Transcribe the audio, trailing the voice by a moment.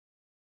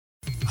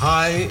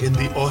High in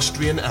the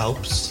Austrian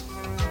Alps,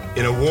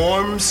 in a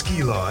warm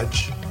ski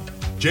lodge,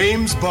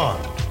 James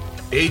Bond,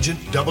 Agent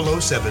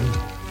 007,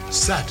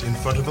 sat in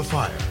front of a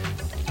fire.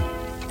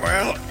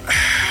 Well,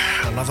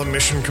 another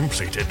mission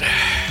completed,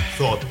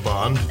 thought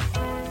Bond.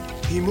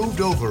 He moved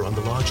over on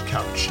the large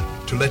couch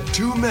to let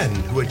two men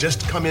who had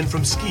just come in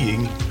from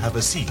skiing have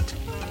a seat.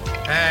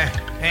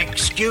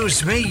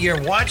 Excuse me,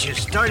 your watch is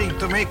starting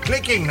to make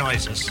clicking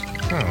noises.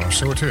 Oh,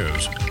 so it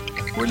is.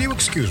 Will you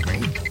excuse me?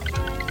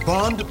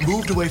 Bond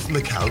moved away from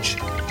the couch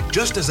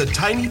just as a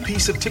tiny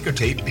piece of ticker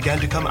tape began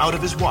to come out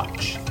of his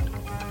watch.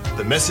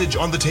 The message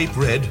on the tape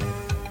read,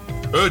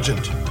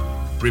 "Urgent.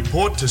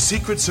 Report to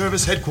Secret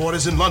Service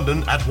headquarters in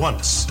London at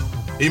once.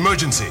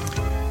 Emergency."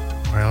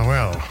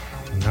 Well,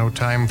 no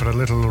time for a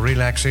little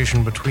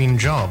relaxation between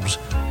jobs.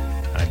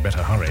 I'd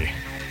better hurry.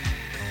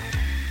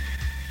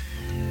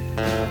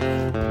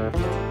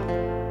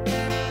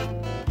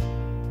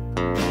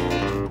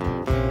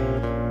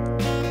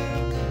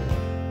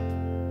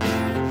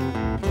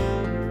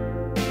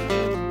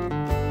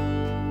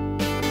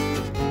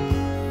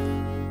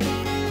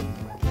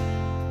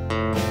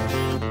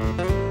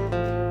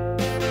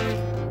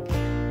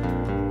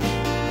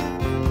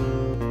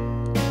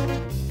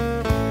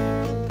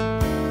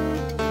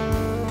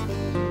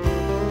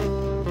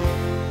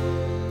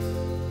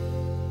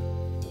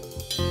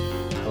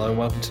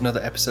 Welcome to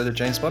another episode of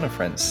James Bond and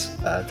Friends.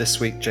 This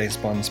week, James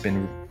Bond's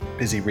been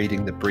busy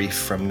reading the brief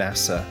from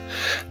NASA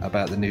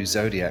about the new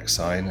zodiac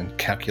sign and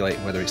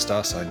calculating whether his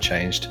star sign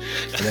changed,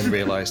 and then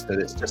realised that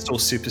it's just all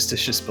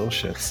superstitious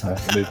bullshit, so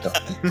I moved on.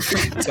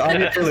 So I'm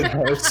your villain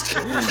host,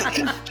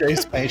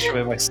 James Page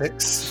from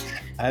MI6,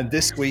 and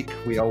this week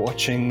we are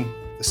watching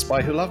The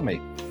Spy Who Loved Me,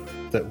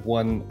 that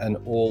won an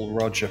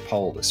all-Roger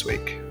poll this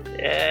week.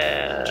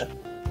 Yeah.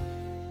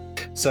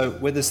 So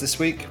with us this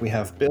week, we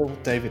have Bill,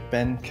 David,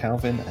 Ben,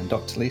 Calvin, and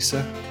Dr.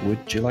 Lisa.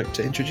 Would you like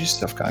to introduce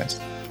yourself, guys?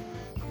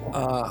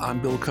 I'm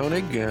Bill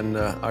Koenig, and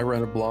I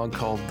run a blog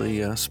called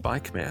The Spy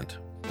Command.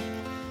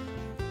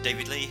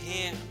 David Lee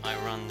here. I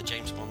run the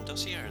James Bond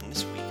dossier, and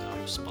this week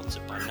I'm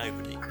sponsored by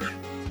nobody.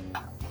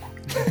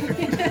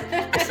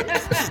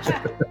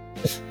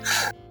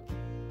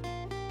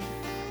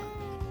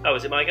 Oh,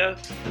 is it my go?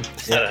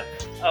 Yeah.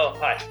 Oh,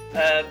 hi.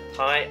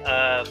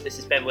 Hi, this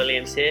is Ben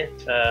Williams here.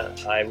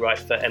 I write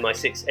for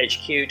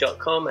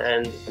mi6hq.com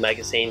and the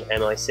magazine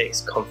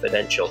MI6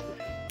 Confidential.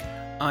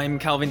 I'm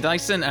Calvin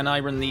Dyson, and I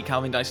run the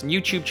Calvin Dyson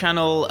YouTube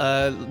channel,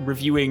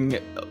 reviewing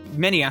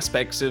many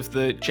aspects of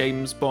the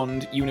James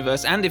Bond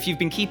universe. And if you've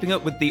been keeping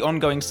up with the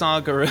ongoing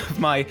saga of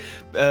my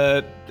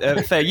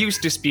fair use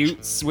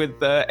disputes with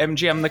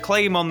MGM, the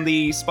claim on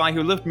the Spy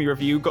Who Loved Me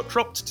review got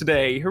dropped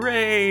today.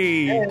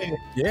 Hooray! Hey.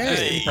 Yeah.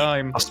 Just in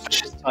time.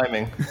 Auspicious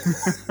timing.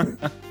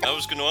 I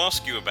was going to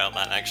ask you about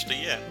that,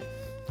 actually, yeah.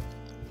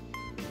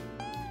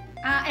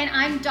 And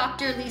I'm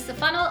Dr. Lisa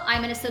Funnell.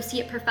 I'm an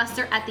associate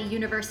professor at the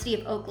University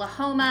of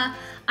Oklahoma.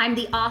 I'm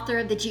the author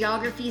of the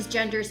Geographies,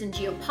 Genders, and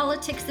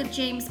Geopolitics of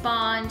James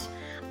Bond.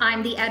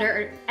 I'm the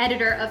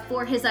editor of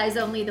For His Eyes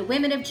Only, The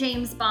Women of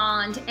James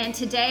Bond. And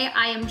today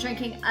I am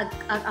drinking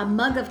a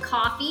mug of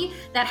coffee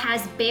that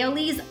has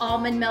Bailey's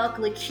almond milk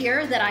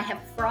liqueur that I have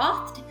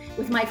frothed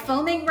with my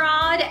foaming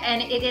rod,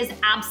 and it is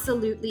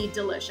absolutely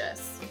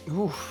delicious.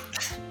 Ooh.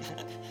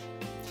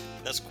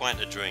 That's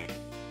quite a drink.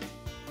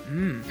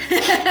 It's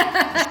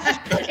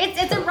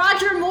a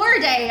Roger Moore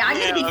day. I'm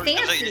gonna be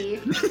fancy.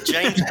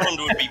 James Bond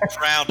would be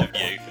proud of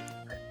you.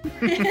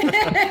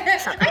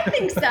 I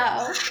think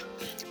so.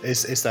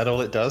 Is that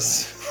all it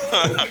does?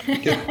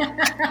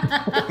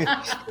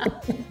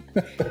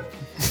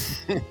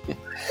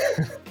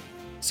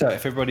 So,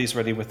 if everybody's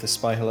ready with The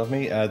Spy Who Loved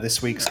Me,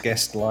 this week's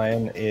guest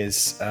lion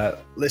is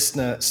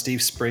listener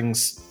Steve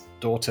Spring's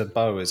daughter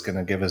Bo is going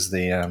to give us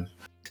the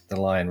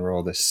lion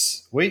roar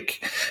this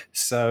week.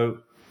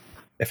 So,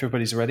 if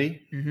everybody's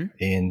ready,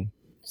 in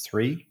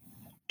 3,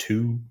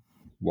 2,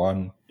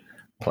 1,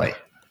 play.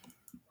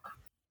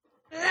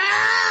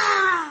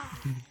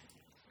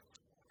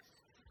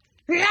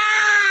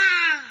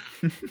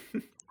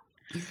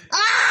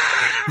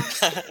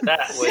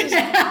 That was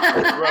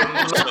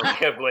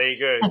remarkably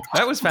good.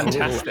 That was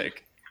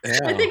fantastic. Yeah.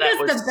 I think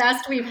that's the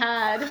best we've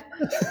had.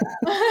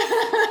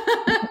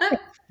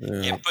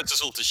 It puts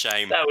us all to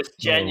shame. That was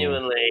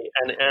genuinely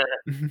and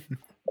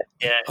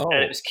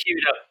it was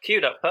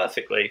queued up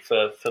perfectly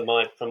for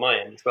my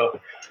end as well.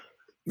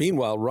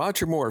 Meanwhile,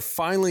 Roger Moore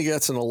finally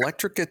gets an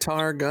electric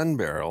guitar gun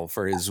barrel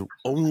for his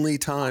only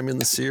time in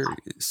the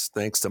series,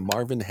 thanks to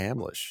Marvin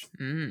Hamlish.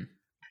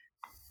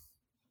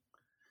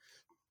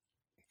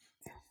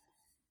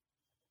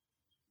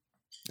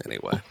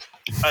 Anyway,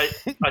 I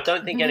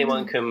don't think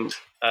anyone can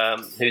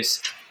who's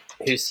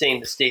seen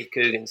the Steve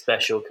Coogan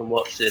special can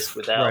watch this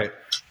without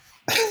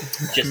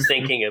just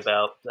thinking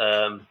about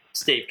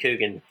Steve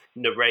Coogan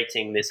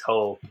narrating this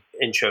whole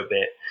intro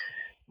bit.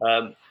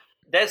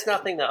 There's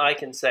nothing that I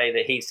can say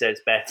that he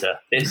says better.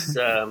 This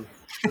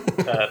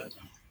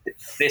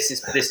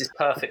is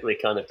perfectly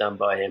kind of done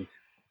by him.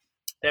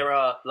 There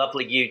are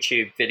lovely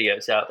YouTube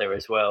videos out there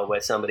as well where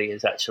somebody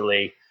has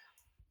actually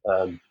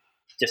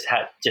just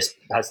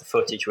has the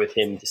footage with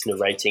him just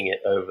narrating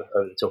it over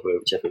the top of it,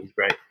 which I think is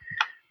great.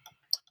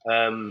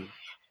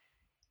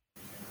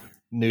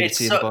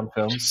 Nudity in Bond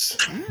films.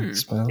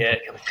 Yeah,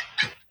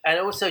 and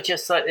also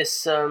just like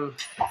this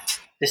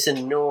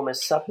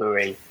enormous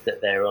submarine that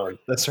they're on.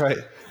 That's right.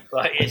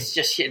 Like it's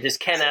just this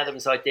Ken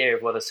Adams idea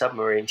of what a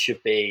submarine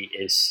should be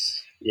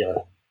is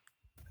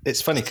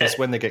It's funny because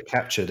when they get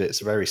captured,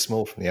 it's very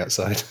small from the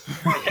outside.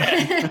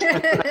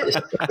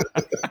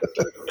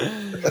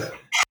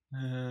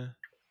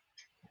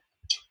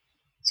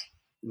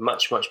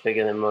 Much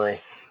bigger than my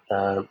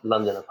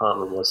London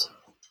apartment was.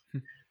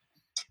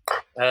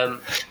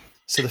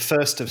 So the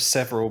first of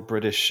several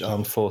British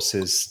Armed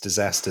Forces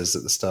disasters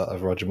at the start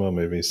of Roger Moore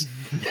movies.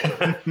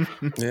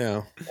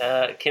 Yeah.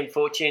 Kim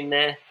Fortune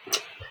there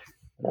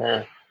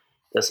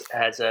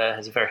has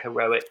a very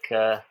heroic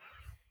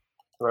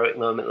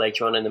moment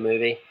later on in the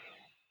movie.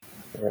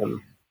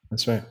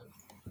 That's right.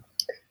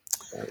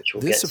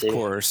 This, of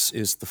course,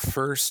 is the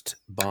first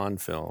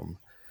Bond film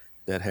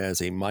that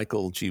has a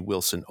Michael G.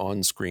 Wilson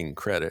on-screen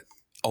credit,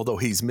 although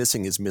he's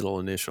missing his middle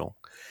initial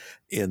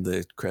in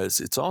the credits.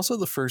 It's also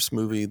the first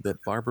movie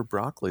that Barbara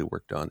Broccoli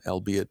worked on,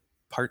 albeit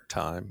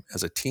part-time,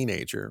 as a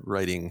teenager,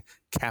 writing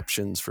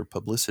captions for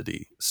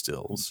publicity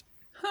stills.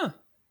 Huh.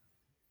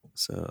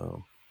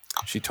 So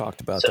she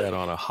talked about that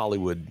on a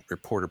Hollywood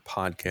Reporter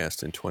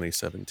podcast in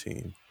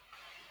 2017.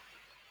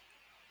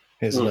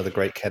 Here's another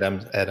great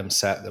Adams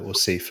set that we'll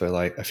see for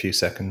like a few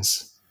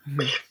seconds.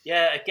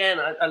 Yeah, again,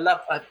 I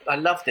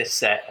love this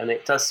set, and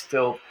it does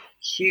feel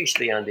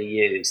hugely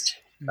underused,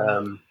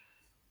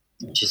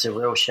 which is a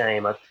real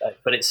shame.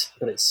 But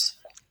it's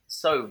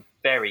so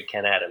very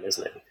Ken Adam,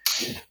 isn't it?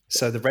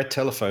 So the red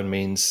telephone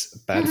means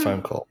bad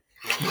phone call.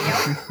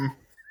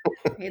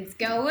 It's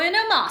going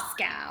to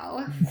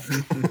Moscow.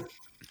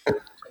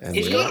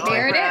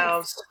 There it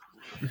is.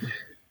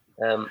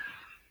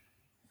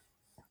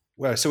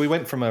 Well, so we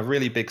went from a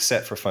really big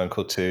set for a phone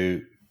call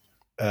to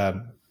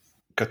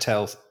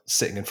Gotell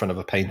sitting in front of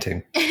a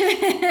painting.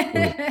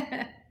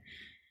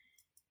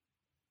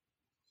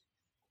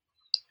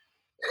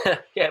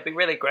 Yeah, it'd be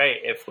really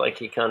great if like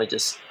he kind of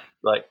just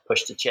like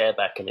pushed the chair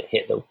back and it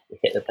hit the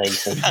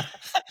painting.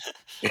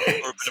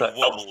 Or a bit of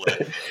wobble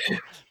there.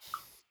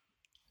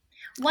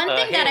 One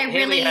thing that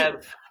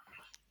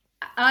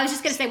I was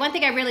just going to say, one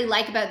thing I really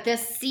like about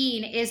this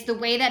scene is the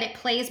way that it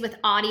plays with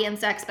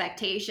audience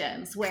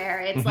expectations,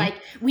 where it's like,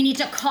 we need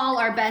to call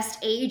our best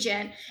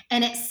agent,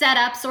 and it's set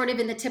up sort of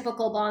in the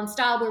typical Bond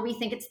style where we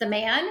think it's the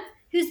man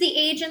who's the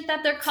agent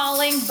that they're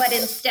calling, but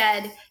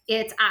instead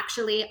it's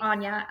actually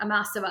Anya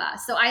Amasova.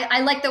 So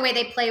I like the way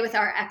they play with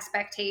our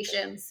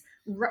expectations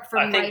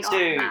from right off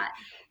the bat.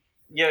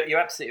 You're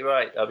absolutely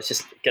right. I was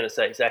just going to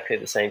say exactly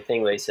the same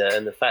thing, Lisa,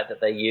 and the fact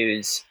that they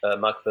use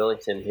Michael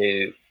Billington,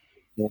 who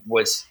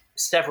was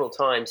several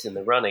times in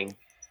the running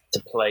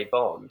to play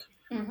Bond,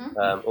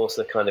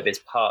 also kind of is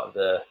part of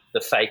the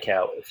fake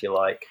out, if you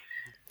like.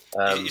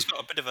 He's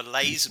got a bit of a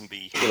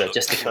Lazenby,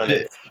 just to kind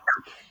of.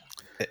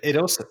 It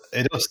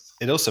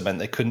also meant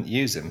they couldn't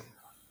use him.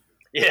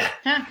 Yeah.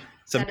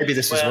 So maybe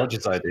this was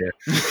Roger's idea.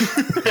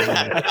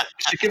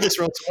 Should give this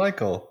role to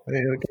Michael.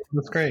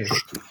 That's great.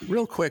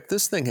 Real quick,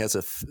 this thing has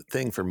a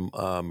thing from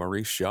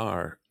Maurice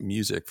Jarre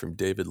music from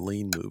David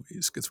Lean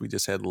movies, because we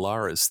just had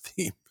Lara's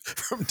theme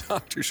from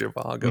Dr.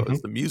 Zhivago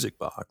as the music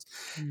box.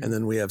 And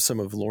then we have some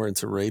of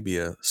Lawrence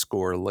Arabia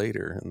score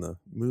later in the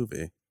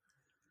movie.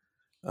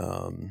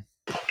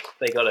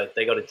 They got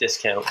a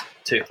discount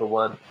 2 for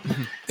 1.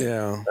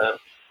 Yeah.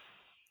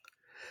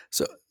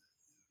 So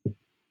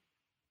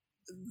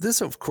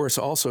this, of course,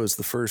 also is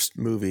the first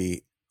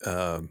movie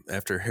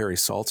after Harry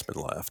Saltzman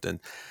left.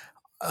 And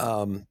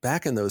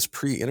back in those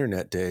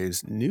pre-internet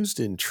days, news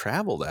didn't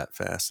travel that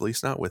fast, at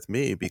least not with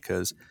me,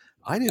 because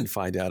I didn't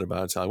find out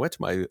about it until I went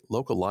to my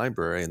local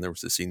library, and there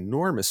was this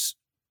enormous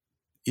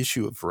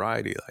issue of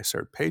Variety that I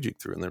started paging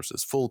through, and there was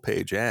this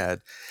full-page ad,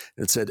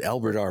 and it said,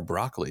 Albert R.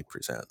 Broccoli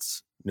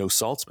presents. No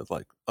Saltzman.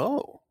 Like,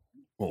 oh,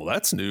 well,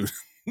 that's news.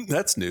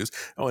 That's news.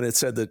 Oh, and it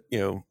said that,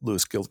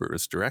 Lewis Gilbert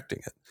was directing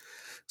it.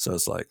 So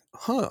it's like,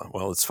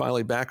 well, it's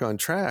finally back on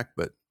track,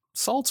 but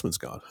Saltzman's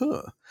gone,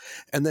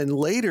 And then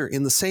later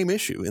in the same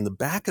issue, in the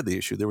back of the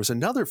issue, there was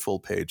another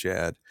full-page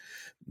ad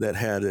that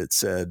had, it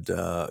said,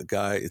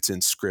 it's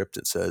in script,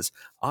 it says,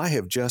 I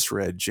have just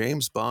read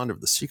James Bond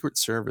of the Secret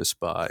Service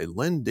by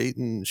Len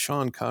Dayton,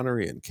 Sean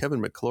Connery, and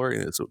Kevin McClory,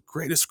 and it's the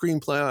greatest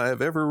screenplay I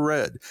have ever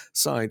read,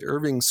 signed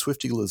Irving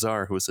Swifty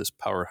Lazar, who was this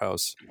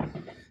powerhouse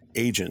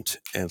agent.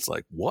 And it's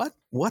like, what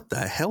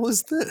the hell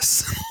is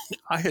this?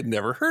 I had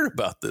never heard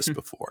about this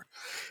before.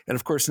 And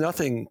of course,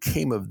 nothing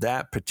came of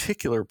that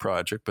particular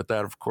project, but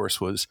that, of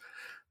course, was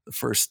the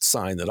first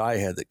sign that I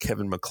had that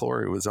Kevin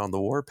McClory was on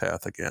the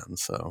warpath again.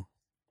 So.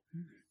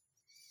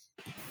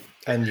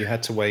 And you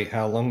had to wait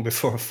how long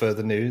before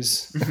further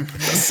news?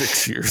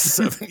 6 years,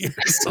 7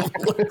 years,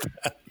 something like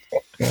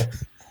that.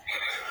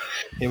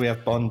 Here we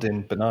have Bond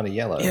in Banana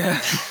Yellow. Yeah,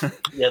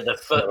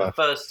 the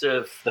first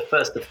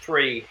of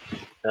 3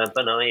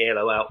 Banana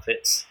Yellow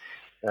outfits.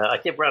 I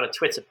did run a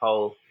Twitter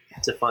poll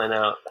to find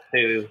out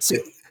which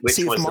if was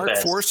the Mark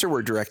best. Forster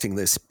were directing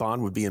this,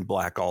 Bond would be in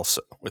black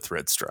also with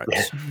red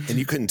stripes, and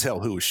you couldn't tell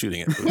who was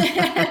shooting it.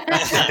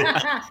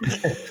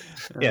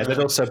 Yeah, there'd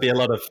also be a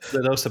lot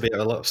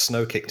of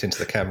snow kicked into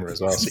the camera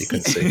as well, so you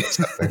couldn't see what's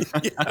happening.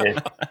 Yeah.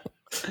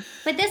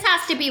 But this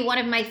has to be one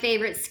of my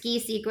favorite ski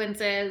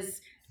sequences.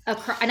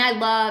 And I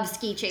love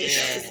ski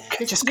chases.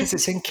 Just because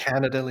it's in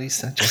Canada,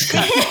 Lisa.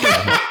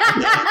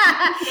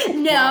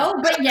 No,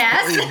 but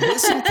yes. Is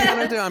this in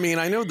Canada? I mean,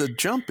 I know the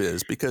jump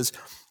is because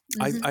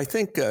I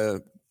think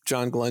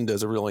John Glenn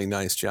does a really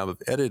nice job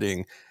of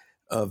editing,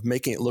 of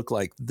making it look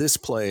like this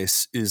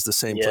place is the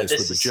same place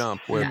with the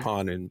jump,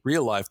 whereupon in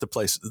real life, the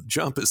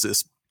jump is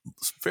this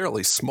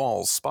fairly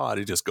small spot.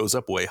 It just goes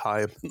up way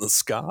high up in the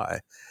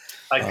sky.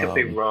 I could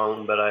be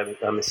wrong, but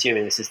I'm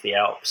assuming this is the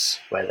Alps,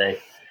 where they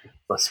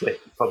must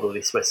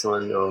probably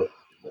Switzerland or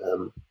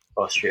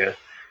Austria.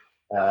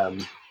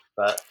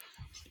 But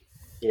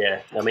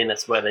yeah, I mean,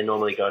 that's where they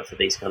normally go for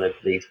these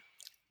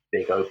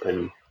big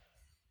open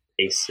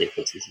piece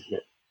sequences, isn't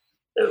it?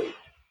 Oh.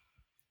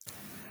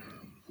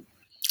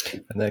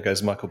 And there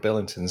goes Michael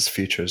Billington's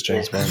future as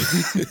James Bond.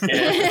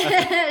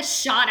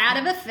 Shot out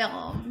of a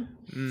film.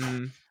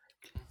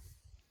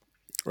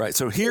 Right,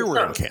 so here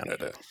we're in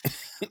Canada.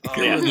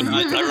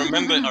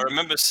 I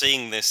remember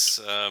seeing this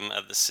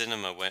at the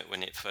cinema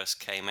when it first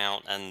came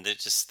out, and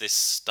this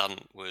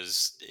stunt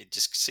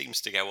just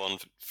seems to go on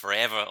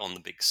forever on the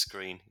big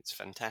screen. It's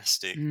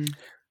fantastic. And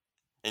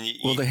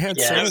they had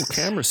several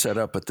cameras set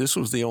up, but this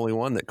was the only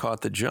one that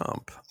caught the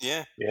jump.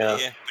 Yeah.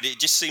 But it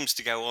just seems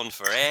to go on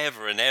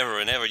forever and ever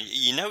and ever.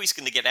 You know he's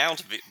going to get out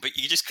of it, but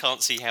you just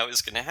can't see how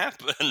it's going to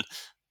happen.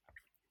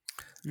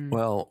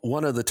 Well,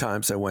 one of the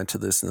times I went to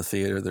this in the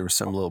theater, there was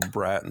some little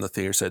brat in the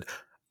theater said,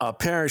 "A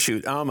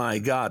parachute! Oh my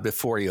God!"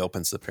 before he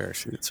opens the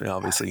parachute. So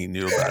obviously he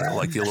knew about it.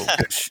 Like you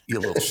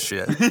little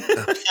shit.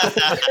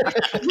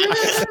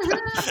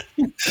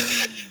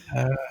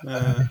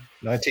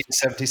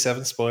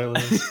 1977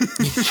 spoilers.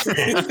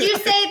 Would you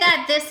say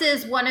that this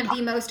is one of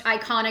the most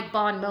iconic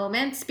Bond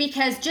moments?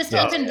 Because just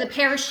even the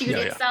parachute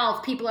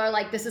itself, people are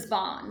like, "This is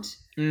Bond."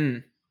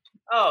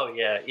 Oh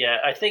yeah.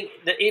 I think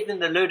that even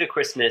the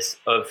ludicrousness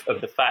of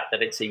the fact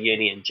that it's a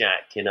Union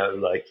Jack,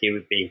 like he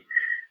would be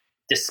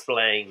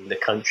displaying the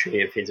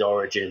country of his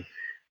origin,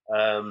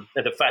 and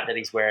the fact that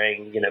he's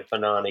wearing,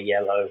 banana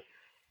yellow,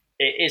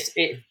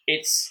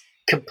 it's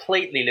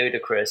completely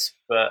ludicrous,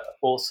 but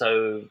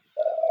also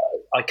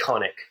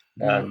iconic.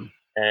 And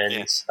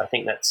I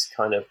think that's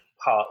kind of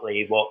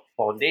partly what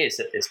Bond is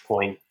at this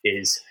point,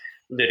 is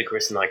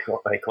ludicrous and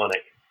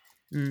iconic.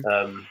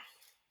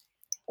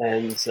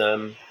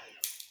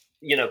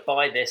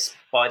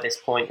 By this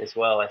point as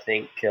well, I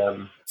think,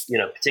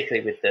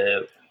 particularly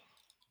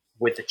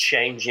with the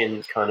change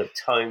in kind of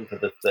tone for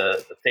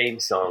the theme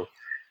song,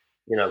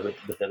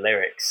 with the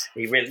lyrics,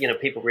 he really,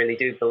 people really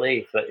do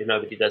believe that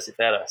nobody does it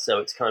better. So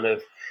it's kind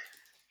of,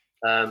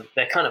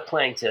 they're kind of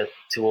playing to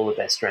all of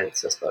their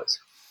strengths, I suppose.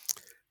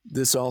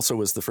 This also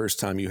was the first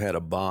time you had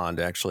a Bond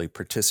actually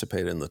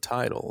participate in the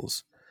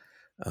titles,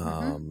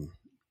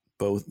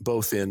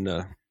 both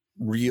in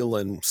real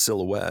and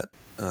silhouette.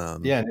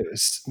 And it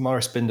was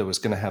Maurice Binder was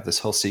going to have this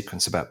whole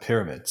sequence about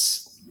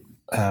pyramids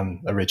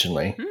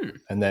originally,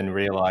 and then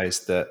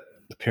realized that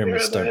the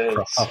pyramids don't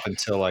crop up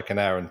until like an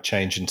hour and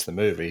change into the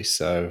movie.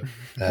 So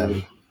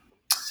wrote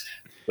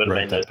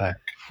that back.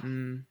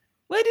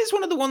 Well, it is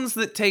one of the ones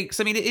that takes.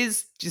 I mean, it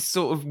is just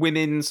sort of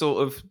women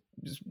sort of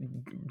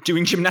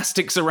doing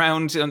gymnastics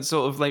around on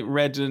sort of like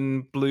red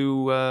and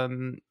blue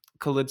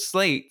colored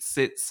slates.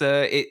 It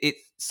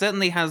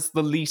certainly has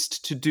the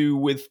least to do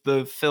with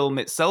the film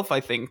itself, I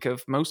think,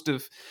 of most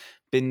of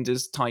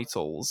Binder's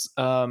titles.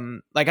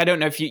 Like, I don't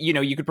know if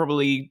you could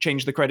probably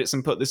change the credits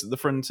and put this at the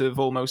front of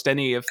almost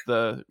any of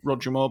the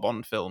Roger Moore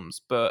Bond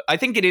films, but I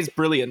think it is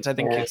brilliant. I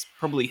think it's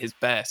probably his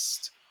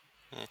best.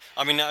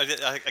 I mean, I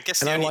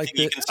guess. And I like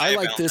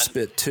this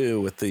bit too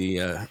with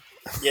the.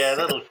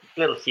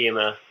 Little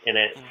humor in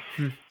it.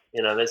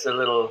 There's a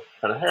little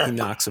kind of. He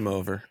knocks him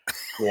over.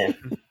 Yeah.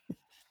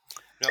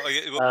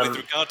 With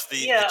regard to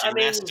the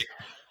gymnastics.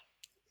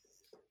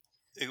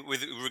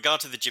 With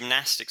regard to the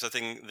gymnastics, I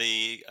think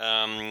the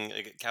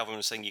Calvin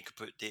was saying you could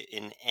put it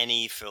in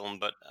any film,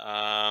 but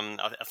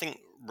I think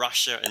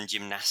Russia and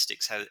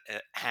gymnastics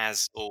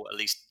has, or at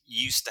least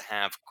used to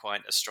have,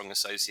 quite a strong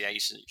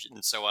association.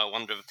 So I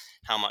wonder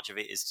how much of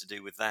it is to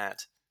do with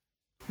that.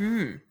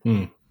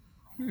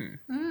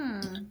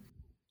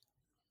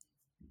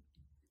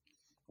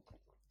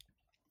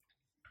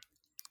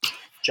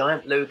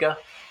 Giant Luger.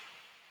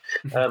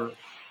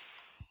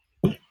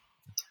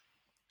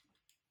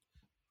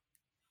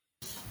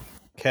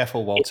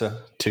 Careful,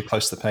 Walter. Too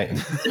close to the painting.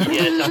 So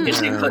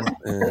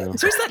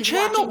is that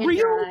chair not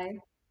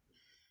real?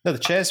 No, the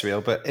chair's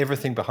real, but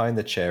everything behind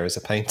the chair is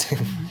a painting.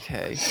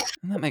 Okay,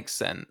 that makes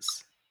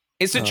sense.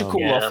 It's such a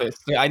cool office.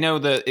 I know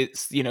that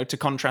it's, to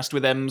contrast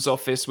with M's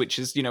office, which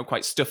is,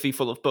 quite stuffy,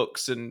 full of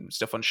books and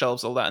stuff on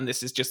shelves, all that. And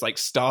this is just like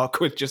stark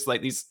with just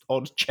like these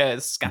odd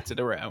chairs scattered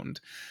around.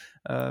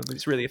 But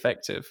it's really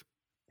effective.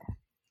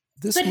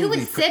 But who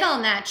would sit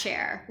on that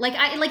chair? Like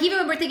even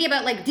when we're thinking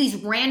about like these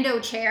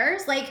rando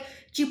chairs, like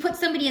do you put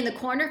somebody in the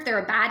corner if they're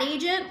a bad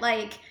agent?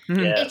 Like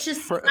it's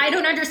just I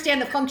don't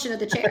understand the function of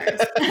the chairs.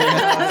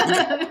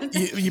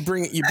 you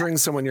bring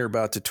someone you're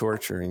about to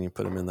torture and you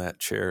put them in that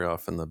chair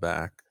off in the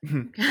back.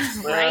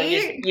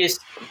 Right?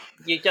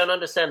 You don't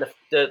understand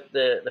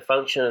the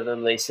function of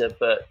them, Lisa.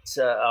 But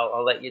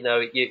I'll let you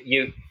know.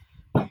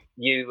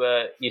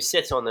 You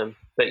sit on them,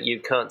 but you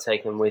can't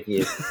take them with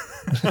you.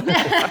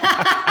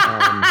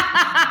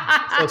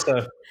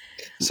 Also,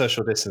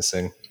 social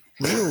distancing.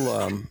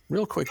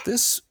 Real quick,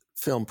 this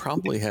film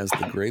probably has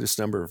the greatest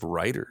number of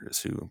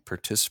writers who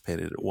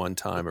participated at one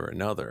time or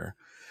another.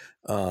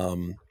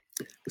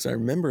 Because I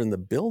remember in the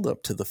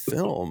build-up to the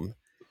film,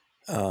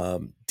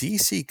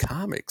 DC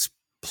Comics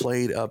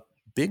played up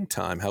big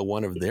time how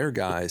one of their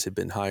guys had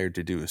been hired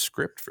to do a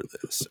script for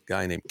this, a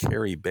guy named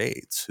Cary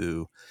Bates,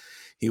 who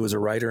he was a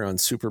writer on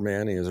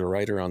Superman, he was a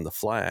writer on The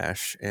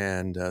Flash,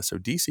 and so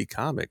DC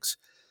Comics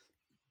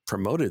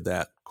promoted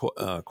that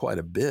quite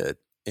a bit,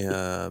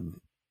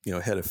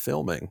 ahead of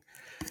filming,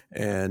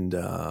 and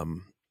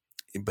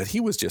but he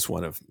was just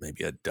one of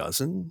maybe a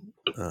dozen,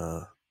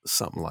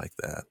 something like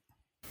that.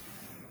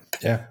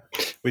 Yeah,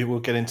 we will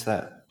get into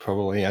that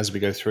probably as we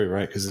go through,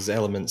 right? Because there's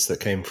elements that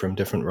came from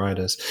different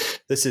writers.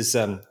 This is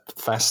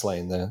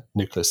Fastlane, the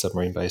nuclear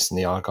submarine base in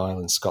the Argyll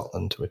in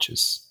Scotland, which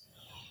is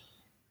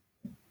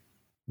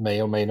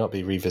may or may not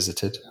be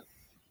revisited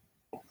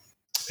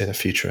in a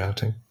future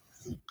outing,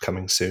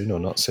 coming soon or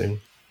not soon.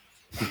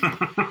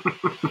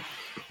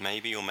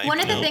 Maybe or maybe One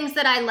of the not. things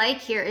that I like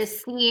here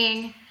is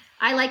seeing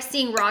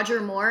Roger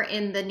Moore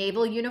in the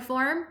naval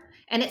uniform.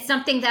 And it's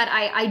something that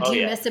I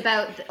do miss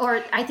about,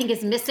 or I think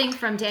is missing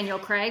from Daniel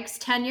Craig's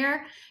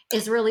tenure,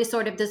 is really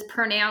sort of this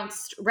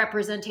pronounced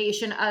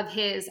representation of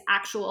his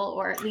actual,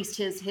 or at least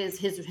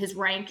his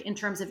rank in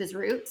terms of his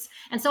roots.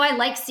 And so I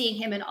like seeing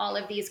him in all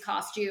of these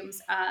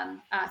costumes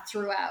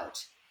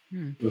throughout.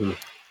 Mm-hmm.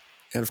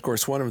 And of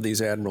course, one of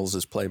these admirals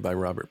is played by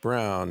Robert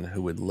Brown,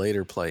 who would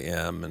later play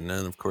M. And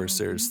then, of course,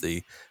 there's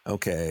did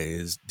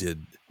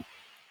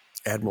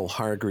Admiral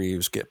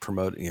Hargreaves get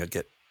promoted,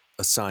 get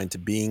assigned to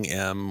being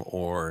M,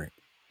 or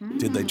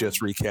did they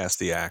just recast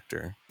the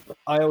actor?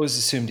 I always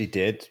assumed he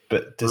did,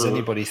 but does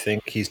anybody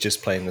think he's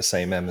just playing the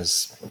same M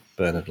as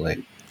Bernard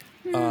Lee?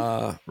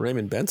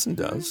 Raymond Benson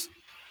does.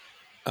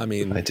 I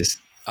mean,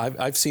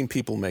 I've seen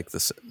people make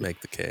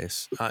the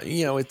case.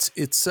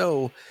 It's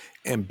so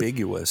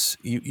ambiguous.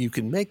 You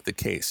can make the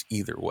case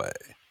either way.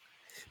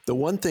 The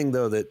one thing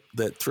though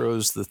that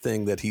throws the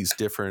thing that he's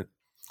different,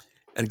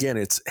 and again,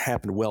 it's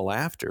happened well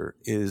after,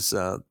 is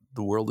The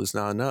World Is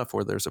Not Enough,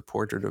 where there's a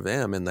portrait of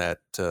M in that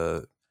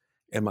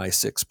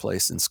MI6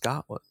 place in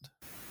Scotland.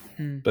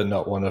 But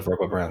not one of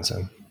Robert Brown's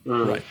M.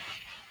 Right.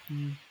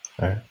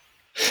 All right.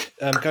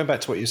 Going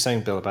back to what you were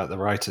saying, Bill, about the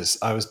writers,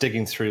 I was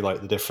digging through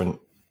like the different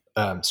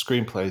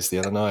screenplays the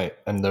other night,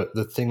 and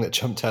the thing that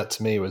jumped out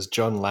to me was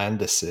John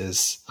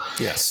Landis's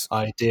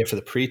idea for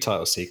the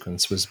pre-title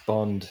sequence was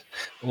Bond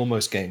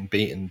almost getting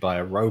beaten by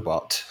a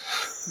robot.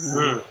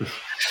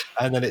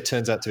 And then it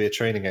turns out to be a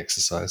training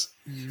exercise.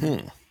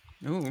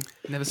 Ooh,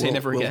 never say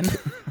never again.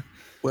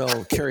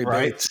 Well, Cary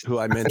Bates, who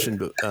I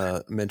mentioned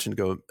a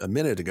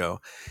minute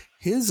ago,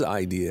 his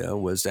idea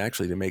was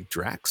actually to make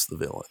Drax the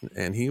villain,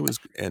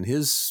 and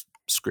his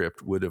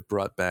script would have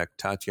brought back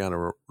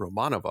Tatiana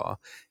Romanova,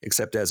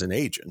 except as an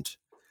agent,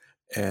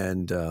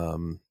 and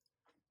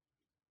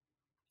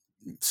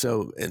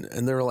so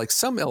there are like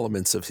some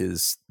elements of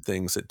his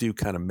things that do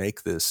kind of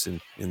make this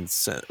in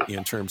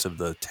terms of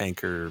the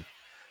tanker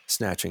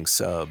snatching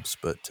subs,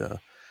 but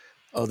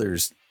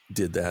others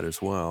did that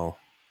as well.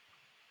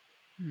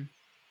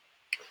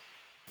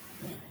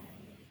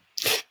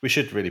 We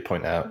should really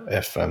point out,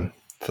 if for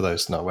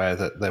those not aware,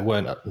 that they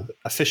weren't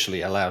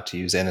officially allowed to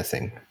use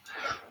anything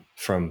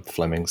from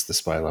Fleming's The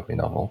Spy Love Me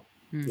novel,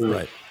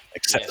 right?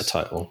 Except the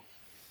title.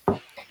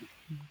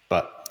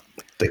 But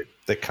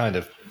they kind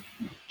of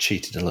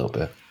cheated a little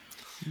bit,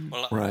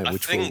 well, right? I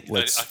think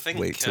wait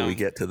till we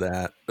get to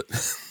that. But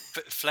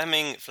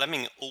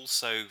Fleming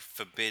also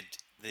forbid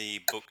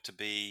the book to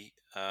be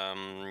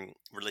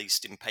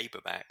released in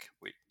paperback,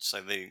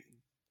 so they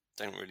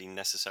don't really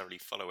necessarily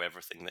follow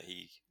everything that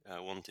he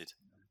wanted.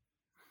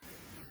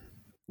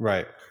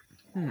 Right.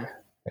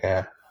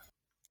 Yeah.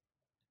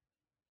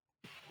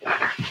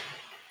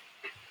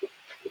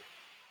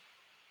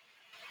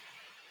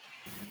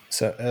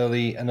 So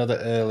another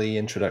early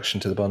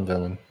introduction to the Bond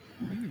villain.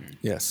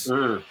 Yes.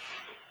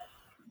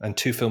 And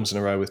 2 films in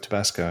a row with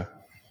Tabasco.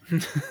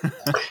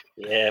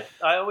 Yeah,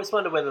 I always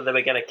wonder whether they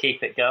were going to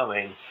keep it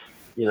going.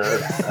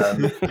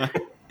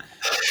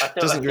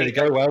 Doesn't really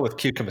go well with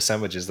cucumber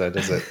sandwiches, though,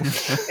 does it?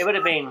 It would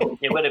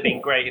have been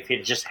great if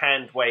you'd just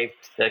hand waved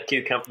the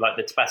cucumber, like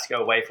the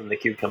Tabasco, away from the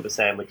cucumber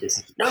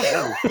sandwiches. No,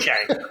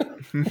 Jay.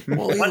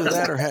 Well,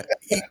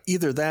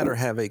 either that or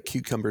have a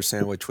cucumber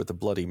sandwich with a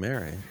Bloody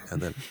Mary,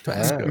 and then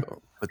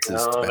Tabasco. What's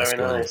this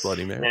Tabasco and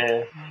Bloody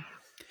Mary?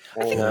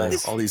 Yeah.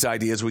 All these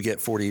ideas we get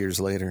 40 years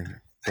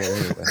later. Well,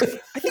 anyway.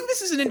 I think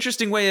this is an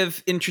interesting way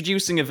of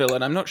introducing a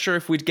villain. I'm not sure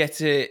if we'd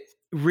get it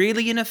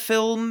really in a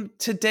film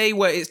today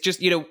where it's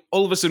just,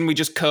 all of a sudden we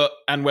just cut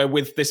and we're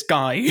with this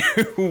guy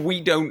who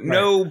we don't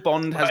know.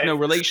 Bond has no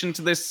relation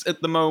to this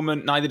at the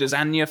moment, neither does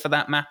Anya for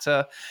that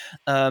matter.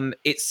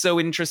 It's so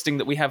interesting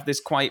that we have this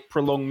quite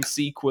prolonged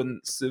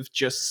sequence of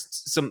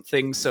just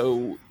something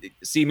so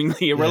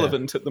seemingly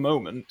irrelevant at the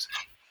moment.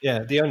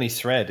 Yeah, the only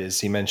thread is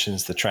he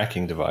mentions the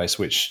tracking device,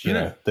 which,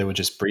 they were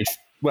just brief.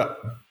 Well,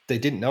 they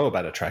didn't know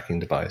about a tracking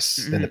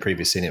device in the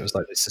previous scene. It was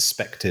like they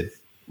suspected.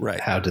 Right.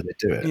 How did they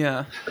do it?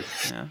 Yeah.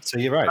 So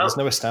you're right. There's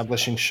no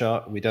establishing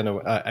shot. We don't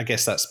know. I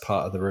guess that's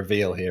part of the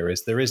reveal here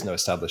is there is no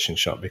establishing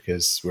shot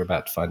because we're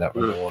about to find out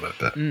the order.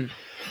 But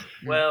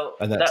well,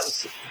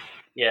 that's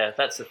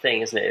the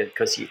thing, isn't it?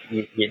 Because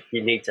you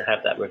need to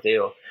have that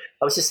reveal.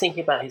 I was just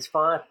thinking about his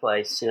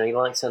fireplace. He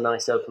likes a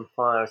nice open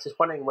fire. I was just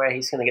wondering where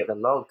he's going to get the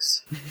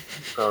logs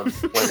from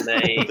when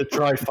they the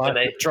dry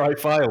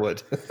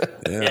firewood.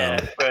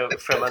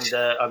 from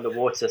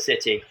underwater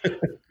city.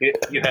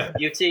 You have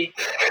beauty.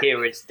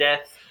 Here is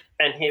death,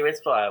 and here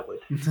is firewood.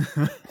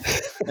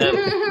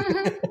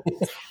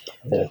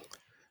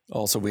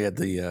 Also, we had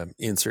the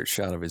insert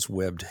shot of his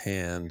webbed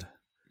hand.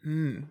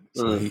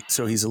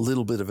 So he's a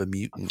little bit of a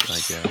mutant, I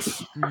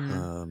guess.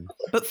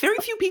 But very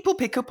few people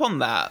pick up on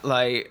that.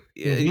 Like,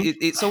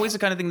 it's always the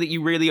kind of thing that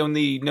you really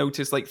only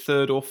notice like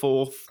third or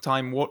fourth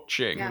time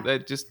watching. Yeah. They're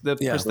just the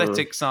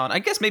prosthetics aren't. I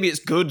guess maybe it's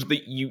good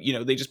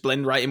that they just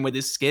blend right in with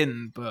his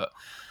skin, but.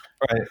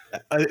 Right.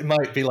 It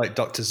might be like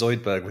Dr.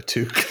 Zoidberg with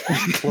two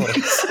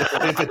claws.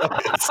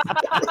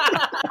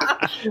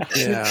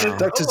 Yeah.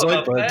 Dr.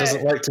 Zoidberg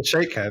doesn't like to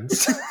shake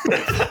hands.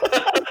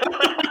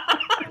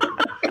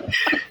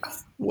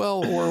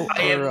 Well,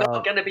 I am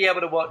not going to be able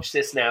to watch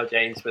this now,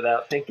 James,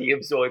 without thinking of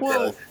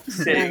Zoidberg.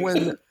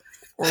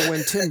 Or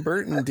when Tim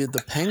Burton did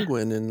the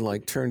Penguin and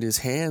like turned his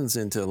hands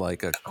into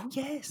like a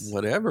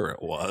whatever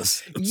it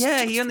was.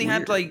 He only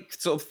had like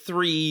sort of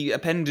 3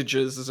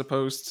 appendages as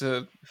opposed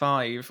to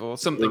 5 or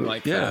something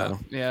like that.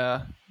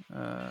 Yeah.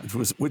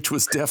 Which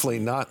was definitely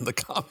not in the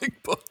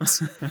comic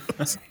books.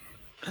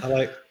 I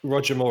like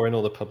Roger Moore in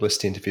all the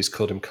publicity interviews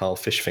called him Carl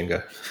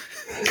Fishfinger.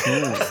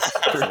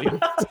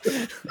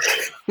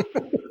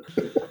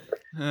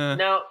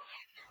 Now,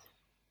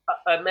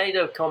 I made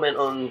a comment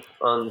on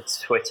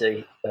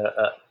Twitter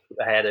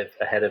ahead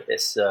of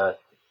this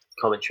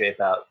commentary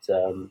about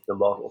the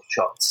model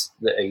shots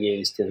that are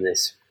used in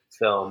this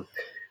film,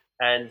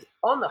 and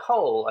on the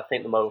whole, I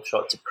think the model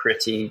shots are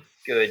pretty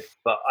good.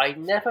 But I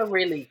never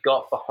really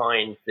got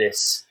behind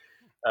this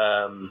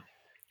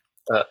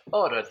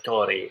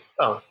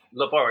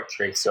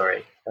laboratory.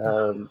 Sorry,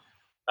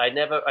 I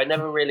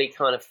never really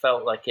kind of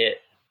felt like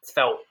it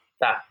felt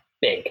that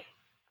big.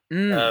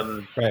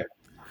 Right.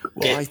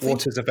 Well, I think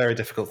water's a very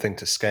difficult thing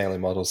to scale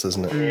in models,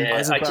 isn't it? I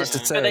was about to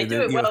say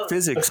that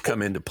physics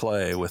come into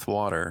play with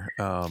water.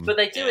 But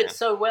they do it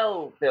so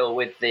well, Bill,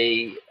 with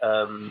the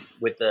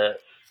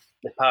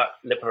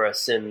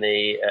Liparus and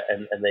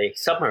the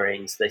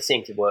submarines. They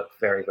seem to work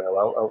very, very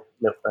well.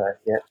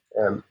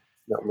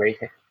 Not really.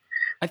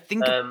 I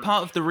think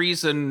part of the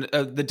reason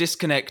the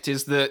disconnect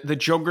is that the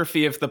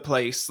geography of the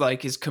place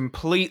is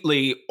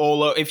completely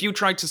all over. If you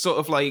tried to sort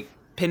of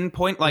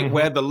pinpoint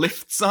where the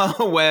lifts are,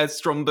 where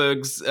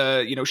Stromberg's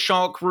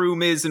shark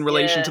room is in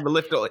relation to the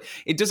lift,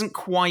 it doesn't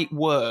quite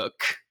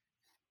work.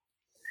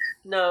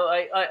 No,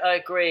 I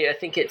agree. I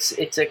think it's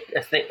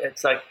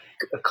like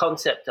a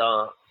concept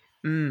art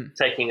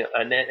taking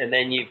and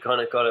then you've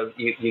kind of got to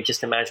you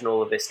just imagine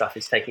all of this stuff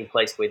is taking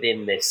place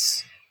within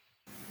this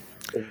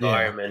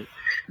environment.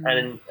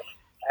 And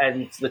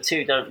the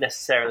two don't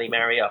necessarily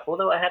marry up.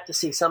 Although I have to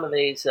see some of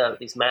these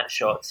matte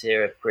shots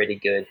here are pretty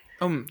good.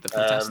 They're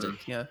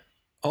fantastic.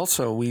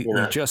 Also, we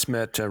just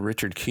met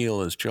Richard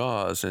Kiel as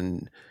Jaws,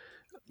 and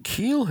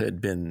Kiel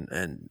had been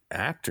an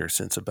actor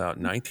since about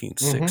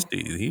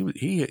 1960.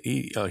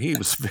 He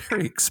was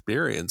very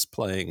experienced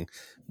playing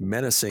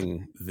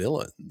menacing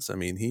villains.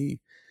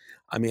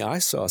 I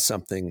saw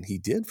something he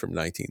did from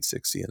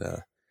 1960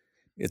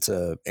 it's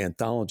a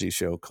anthology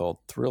show called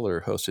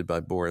Thriller, hosted by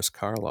Boris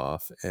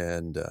Karloff,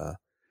 and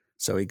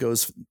so he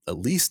goes at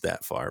least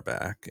that far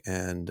back,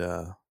 and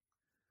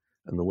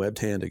the webbed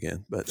hand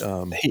again. But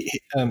so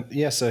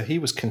he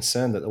was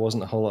concerned that there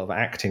wasn't a whole lot of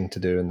acting to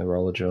do in the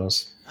role of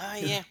Jaws.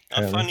 I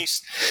finally.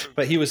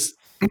 But he was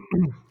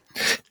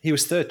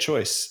third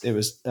choice. It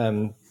was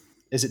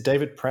is it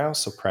David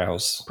Prowse or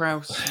Prowse?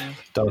 Prowse.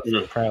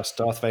 Yeah. Prowse.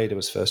 Darth Vader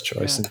was first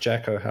choice, and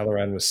Jack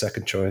O'Halloran was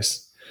second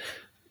choice.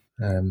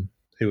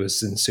 Who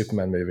was in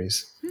Superman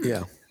movies.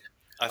 Yeah.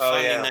 I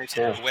finally noticed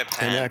the web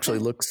hand. And actually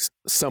looks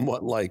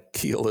somewhat like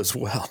Kiel as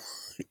well.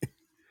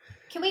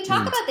 Can we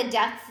talk about the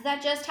deaths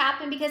that just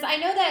happened? Because I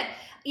know that,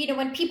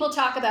 when people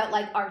talk about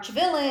arch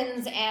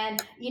villains and,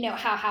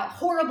 how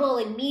horrible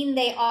and mean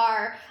they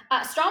are,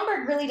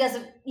 Stromberg really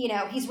doesn't,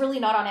 he's really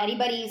not on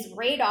anybody's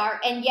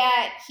radar. And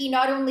yet he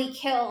not only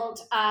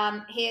killed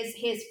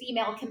his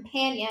female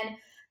companion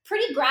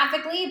pretty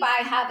graphically by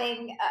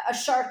having a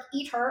shark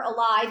eat her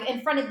alive in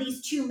front of these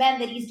 2 men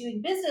that he's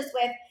doing business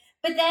with,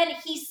 but then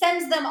he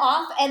sends them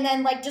off and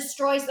then like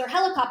destroys their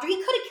helicopter. He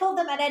could have killed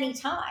them at any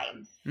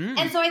time.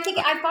 And so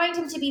I find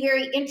him to be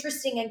very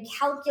interesting and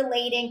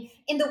calculating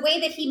in the way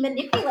that he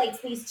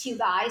manipulates these two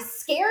guys,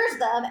 scares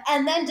them,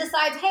 and then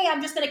decides, hey,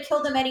 I'm just going to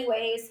kill them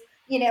anyways,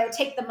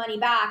 take the money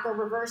back or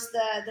reverse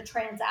the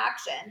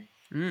transaction.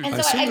 And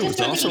so I just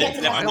don't think he gets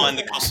enough. Never mind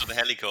the cost of the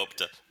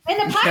helicopter. And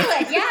the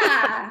pilot,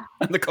 yeah.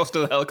 And the cost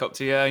of the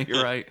helicopter, yeah,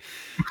 you're right.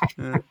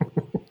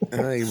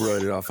 He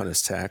wrote it off on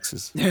his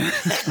taxes.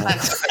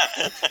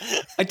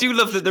 I do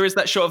love that there is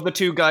that shot of the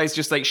two guys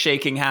just like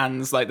shaking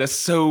hands, like they're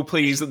so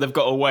pleased that they've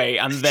got away,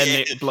 and then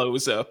it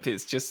blows up.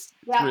 It's just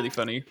really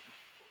funny.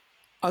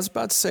 I was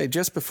about to say,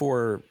 just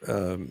before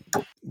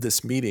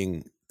this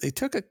meeting, they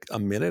took a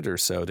minute or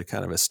so to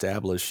kind of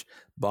establish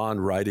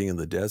Bond riding in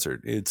the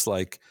desert. It's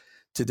like,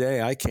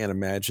 today, I can't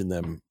imagine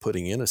them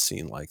putting in a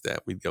scene like that.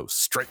 We'd go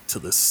straight to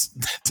this.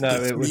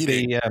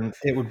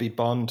 It would be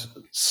Bond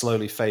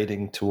slowly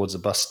fading towards a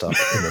bus stop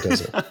in the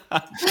desert.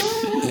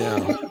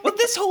 Yeah. Well,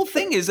 this whole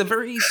thing is a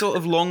very sort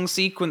of long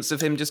sequence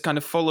of him just kind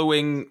of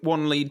following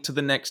one lead to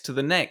the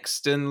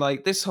next, and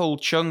like this whole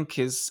chunk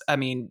is. I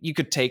mean, you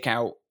could take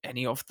out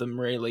any of them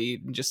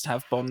really, and just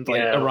have Bond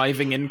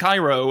arriving in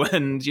Cairo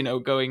and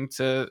going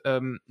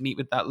to meet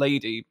with that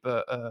lady.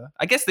 But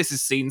I guess this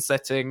is scene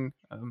setting.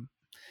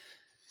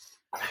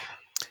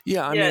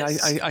 Yeah, I mean,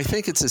 I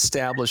think it's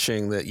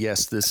establishing that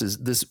yes,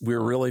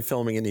 we're really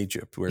filming in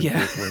Egypt. We're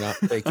not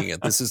faking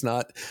it. This is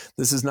not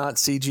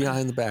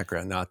CGI in the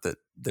background. Not that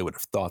they would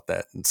have thought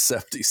that in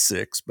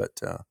 '76,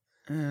 but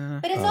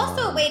it's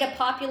also a way to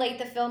populate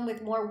the film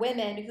with more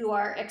women who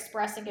are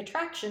expressing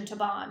attraction to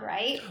Bond,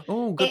 right?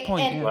 Oh, good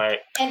point.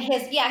 And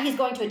he's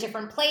going to a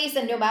different place,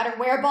 and no matter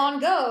where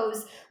Bond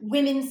goes,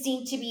 women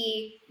seem to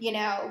be,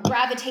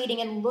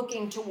 gravitating and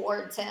looking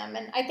towards him.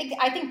 And I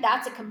think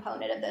that's a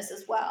component of this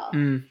as well.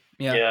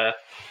 Yeah.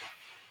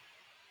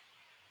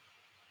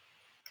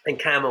 And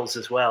camels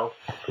as well.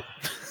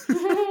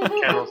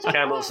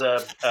 Camels are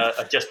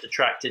just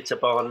attracted to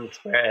Bond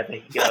wherever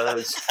he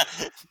goes.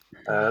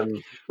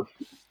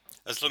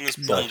 As long as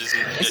Bond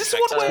isn't.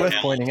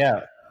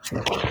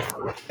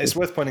 It's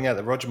worth pointing out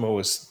that Roger Moore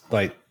was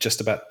like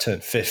just about to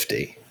turn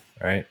 50,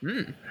 right?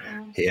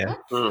 Here.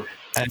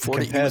 And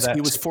 40,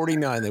 he was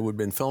 49. They would have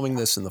been filming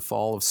this in the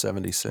fall of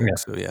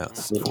 '76. Yeah.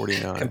 So it's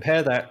 49.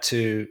 Compare that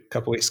to a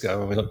couple of weeks ago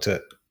when we looked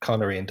at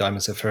Connery in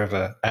Diamonds Are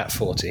Forever at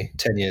 40,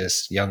 10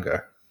 years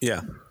younger.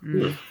 Yeah.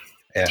 10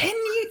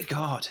 years?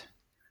 God.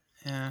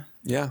 Yeah.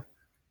 Yeah.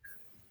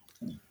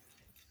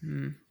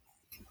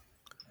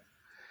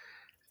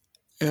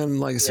 And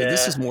like I said,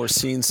 this is more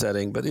scene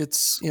setting, but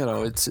it's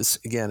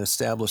just, again,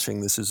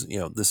 establishing this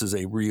is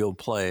a real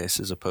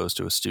place as opposed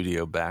to a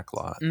studio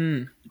backlot.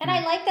 And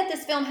I like that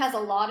this film has a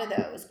lot of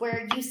those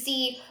where you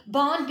see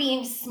Bond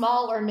being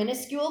small or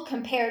minuscule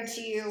compared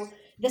to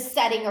the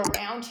setting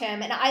around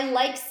him. And I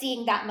like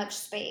seeing that much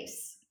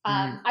space.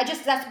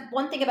 That's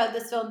one thing about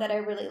this film that I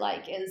really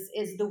like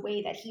is the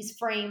way that he's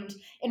framed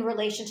in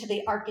relation to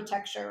the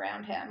architecture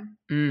around him.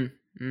 Can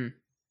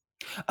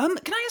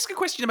I ask a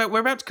question about,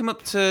 we're about to come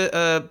up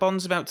to,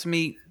 Bond's about to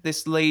meet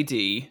this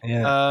lady,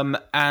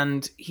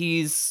 and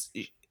she's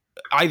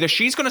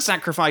going to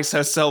sacrifice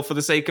herself for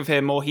the sake of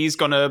him, or he's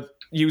going to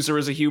use her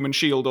as a human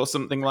shield or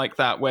something like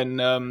that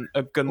when a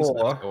gun's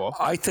about to go off.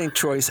 I think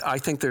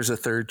there's a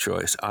third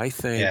choice. I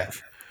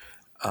think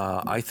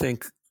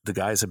the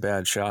guy's a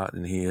bad shot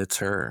and he hits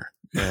her,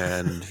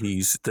 and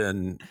he's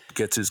then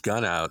gets his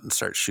gun out and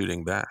starts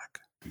shooting back.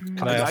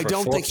 I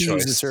don't think he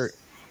uses her.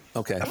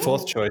 Okay. A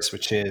fourth choice,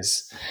 which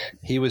is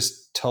he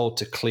was told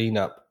to clean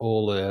up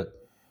all the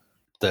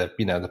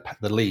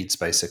leads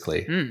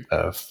basically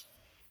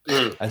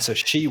and so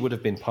she would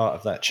have been part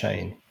of that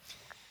chain,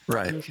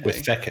 right?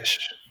 With Fekish.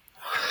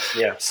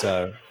 Yeah.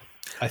 So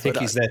I think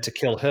he's there to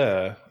kill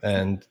her,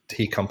 and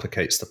he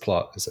complicates the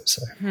plot, as it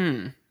say.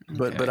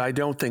 But I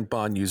don't think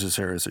Bond uses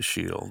her as a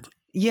shield.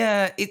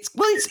 Yeah, it's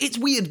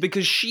weird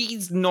because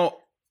she's not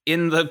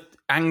in the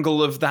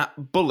angle of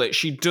that bullet.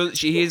 She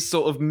is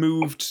sort of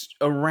moved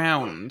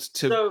around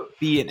to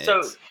be in it.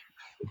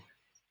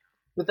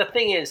 But the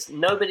thing is,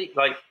 nobody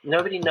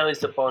knows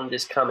that Bond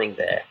is coming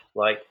there.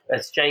 Like,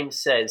 as James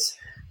says,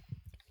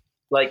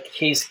 like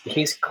he's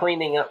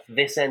cleaning up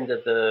this end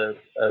of the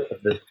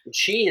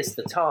she is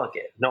the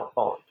target, not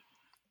Bond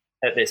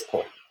at this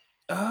point.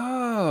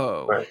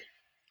 Oh. Right.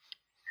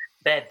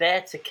 They're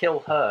there to kill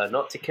her,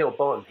 not to kill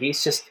Bond. He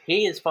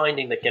is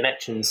finding the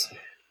connections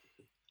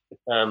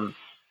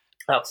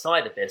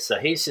outside of this. So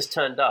he's just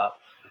turned up,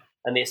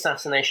 and the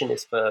assassination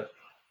is for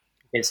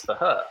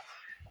her.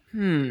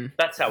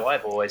 That's how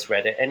I've always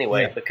read it,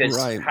 anyway. Because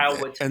how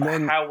would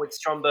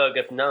Stromberg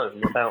have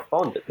known about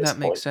Bond at this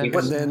point? That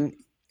makes sense.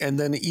 And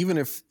then even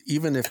if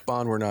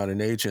Bond were not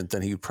an agent,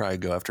 then he'd probably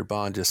go after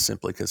Bond just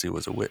simply because he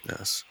was a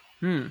witness.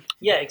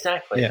 Yeah,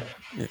 exactly. Yeah.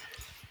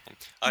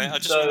 I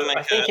just want to make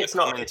I think it's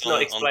not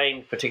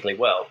explained particularly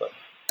well, but.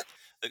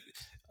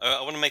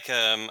 I want to make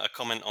a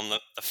comment on the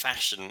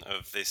fashion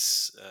of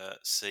this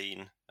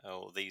scene,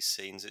 or these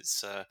scenes.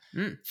 It's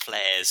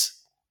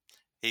flares.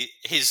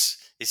 His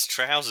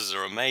trousers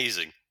are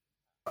amazing.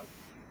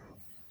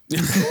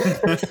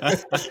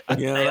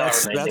 Yeah,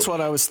 that's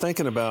what I was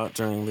thinking about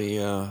during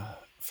the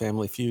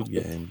Family Feud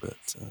game, but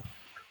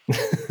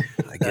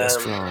I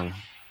guessed wrong.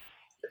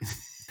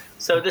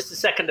 So this is the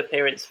second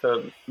appearance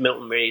for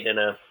Milton Reed in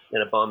a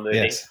Bond movie.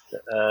 Yes.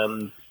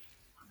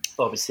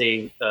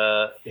 Obviously,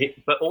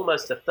 but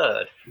almost a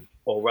third,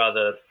 or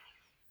rather,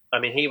 I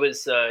mean, he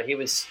was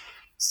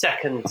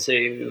second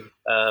to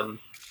the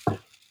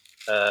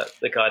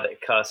guy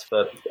that cast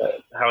for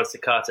Howard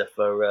Sakata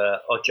for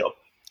Oddjob.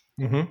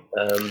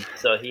 Mm-hmm.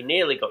 So he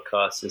nearly got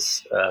cast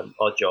as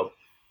Oddjob,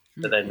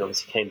 but then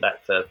obviously came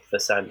back for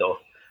Sandor.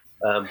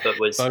 But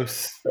was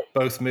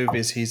both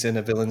movies he's in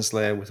a villain's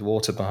lair with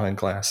water behind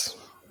glass.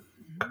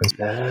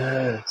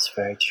 That's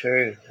very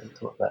true. I hadn't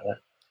thought about that.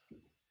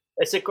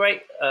 It's a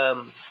great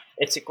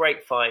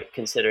fight,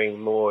 considering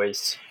Moore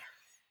is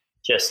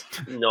just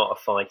not a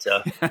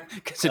fighter.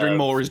 Considering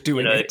Moore is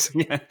doing it.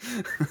 Yeah.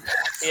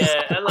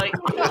 Yeah, and like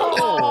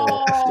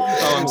oh,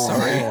 I'm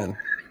sorry. Man.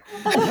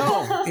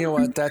 No, you know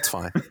what? That's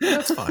fine.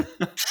 That's fine.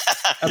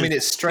 I mean,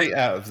 it's straight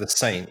out of The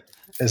Saint,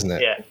 isn't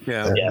it?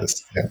 Yeah.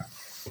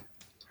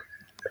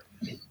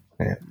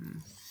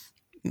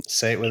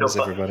 Say it with us,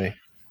 everybody.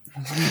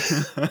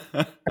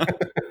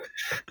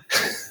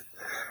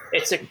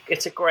 It's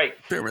a great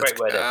wedding.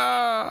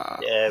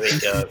 There we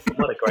go.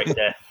 What a great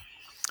death.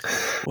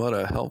 What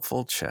a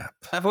helpful chap.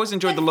 I've always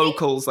enjoyed the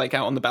locals, like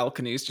out on the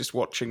balconies, just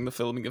watching the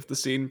filming of the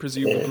scene,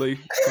 presumably.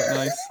 Quite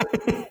nice.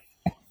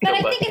 But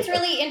I think it's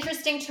really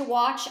interesting to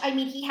watch. I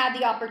mean, he had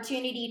the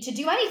opportunity to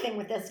do anything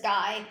with this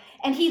guy,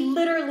 and he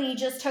literally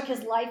just took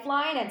his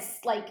lifeline and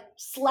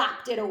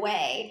slapped it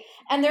away.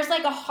 And there's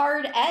like a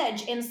hard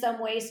edge in some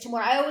ways to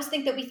Moore. I always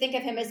think that we think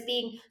of him as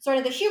being sort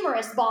of the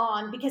humorous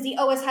Bond because he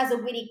always has a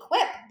witty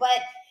quip,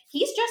 but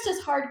he's just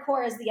as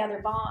hardcore as the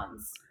other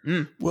Bonds.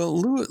 Well,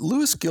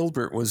 Lewis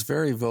Gilbert was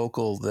very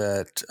vocal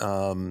that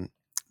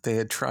they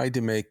had tried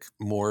to make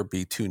Moore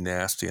be too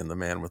nasty in The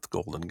Man with the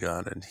Golden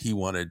Gun, and he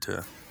wanted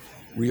to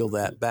reel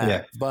that back.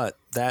 Yeah. But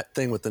that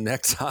thing with the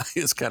necktie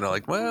is kind of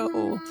like,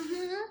 well,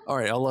 all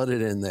right, I'll let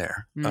it in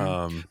there.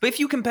 But if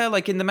you compare,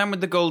 like in The Man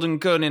with the Golden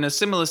Gun, in a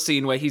similar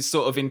scene where he's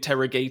sort of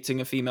interrogating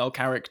a female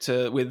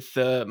character with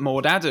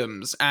Maud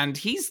Adams, and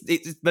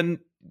it's the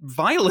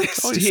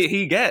vilest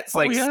he gets,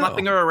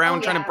 slapping her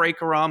around, trying to break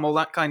her arm, all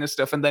that kind of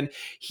stuff. And then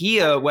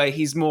here, where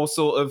he's more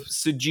sort of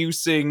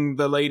seducing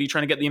the lady,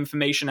 trying to get the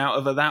information out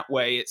of her that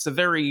way, it's a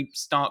very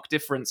stark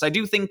difference. I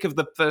do think of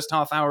the first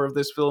half hour of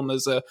this film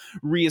as a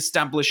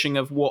re-establishing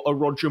of what a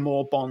Roger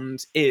Moore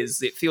Bond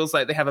is. It feels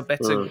like they have a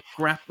better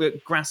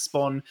grasp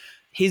on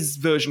his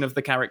version of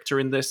the character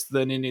in this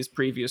than in his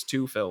previous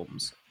two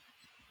films.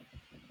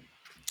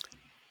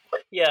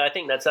 Yeah, I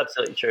think that's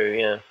absolutely true,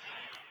 yeah.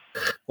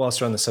 Whilst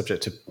we're on the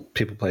subject of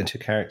people playing two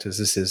characters,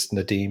 this is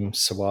Nadeem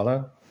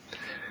Sawala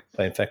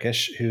playing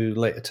Fekesh, who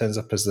later turns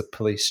up as the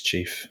police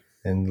chief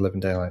in Living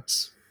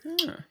Daylights.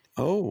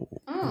 Oh,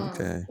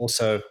 okay.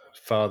 Also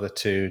father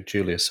to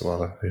Julia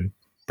Sawala, who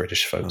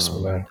British folks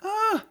will know.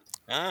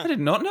 I did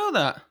not know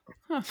that.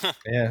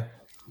 Yeah.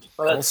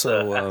 Well, that's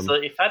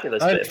absolutely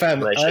fabulous. I only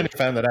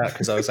found that out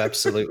because I was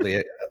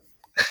absolutely...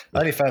 I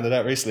only found it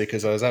out recently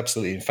because I was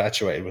absolutely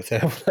infatuated with her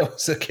when I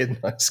was a kid in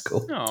high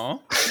school. Aww.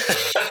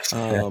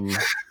 I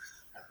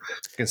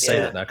can say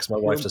that now because my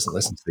wife doesn't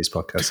listen to these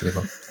podcasts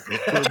anymore.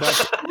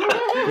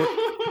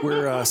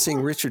 We're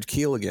seeing Richard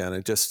Kiel again.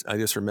 I just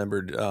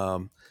remembered.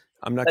 I'm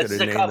not going to name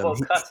them. There's a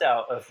cardboard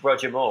cutout of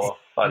Roger Moore,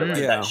 by the way.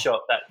 That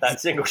shot,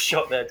 that single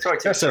shot there. Sorry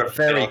to That's a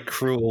very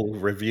cruel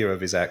review of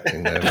his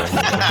acting there.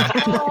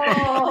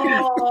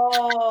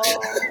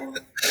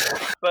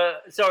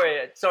 But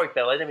sorry,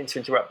 Phil. I didn't mean to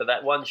interrupt. But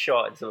that one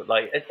shot,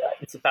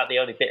 it's about the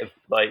only bit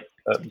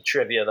of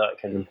trivia that I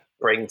can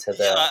bring to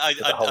the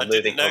whole movie.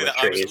 I didn't know that.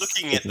 I was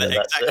looking at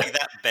exactly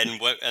that, Ben,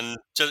 and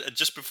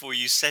just before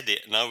you said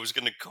it, and I was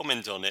going to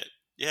comment on it.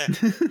 Yeah.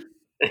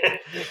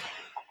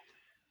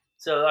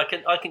 So I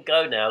can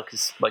go now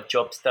because my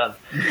job's done.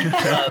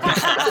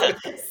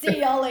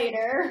 See y'all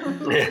later.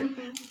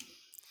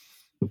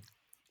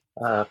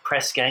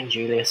 Press gang,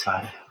 Julius.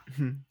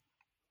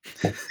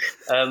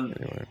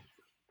 Anyway.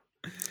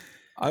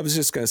 I was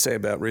just going to say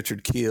about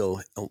Richard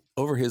Kiel,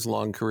 over his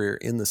long career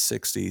in the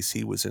 60s,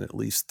 he was in at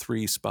least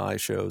 3 spy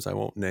shows. I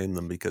won't name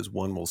them because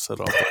one will set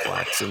off the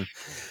klaxon.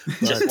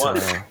 Just one.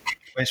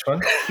 Which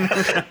one?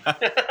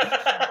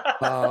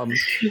 Well,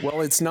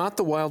 it's not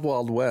the Wild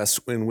Wild West,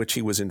 in which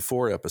he was in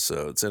 4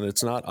 episodes, and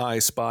it's not I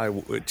Spy,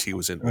 which he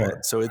was in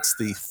 1. So it's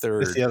the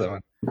third. It's the other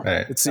one.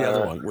 Right. It's the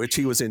other one, which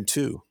he was in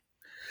 2.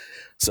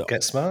 So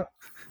Get Smart?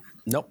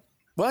 Nope.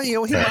 Well, he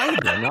might have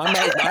been. I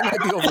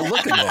might be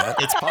overlooking that.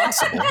 It's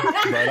possible,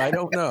 but I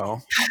don't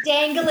know.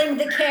 Dangling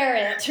the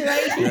carrot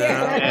right here.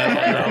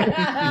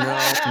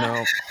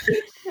 No.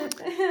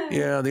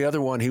 Yeah, the other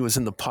one, he was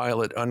in the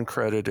pilot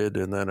uncredited,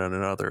 and then in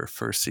another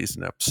first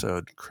season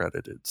episode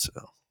credited. So,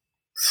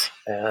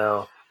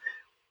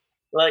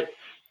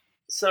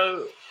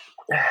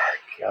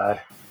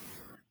 God.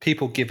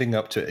 people giving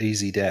up to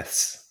easy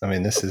deaths. I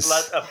mean, this is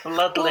a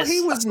bloodless. Well,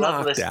 he was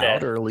knocked out,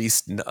 death. or at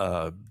least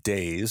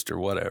dazed, or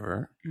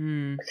whatever.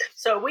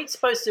 So are we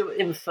supposed to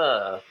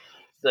infer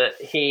that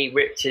he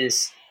ripped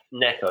his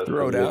neck open?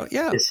 Throat out.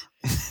 Yeah,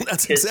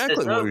 that's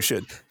exactly what we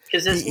should.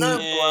 Because there's no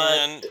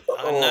blood.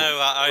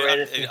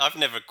 I've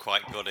never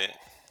quite got it.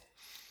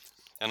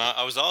 And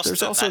I was asked.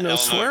 There's also no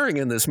swearing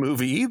in this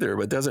movie either,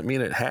 but doesn't mean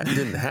it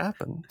didn't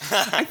happen.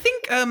 I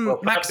think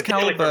Max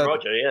Calber.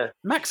 Roger, yeah.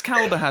 Max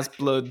Calber has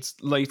blood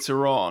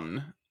later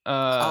on.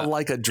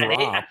 Like a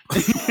drop.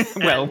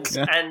 But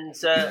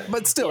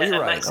still,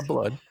 you're right. A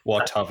blood.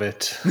 What of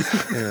it?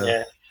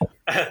 Yeah.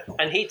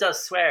 And he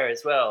does swear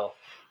as well.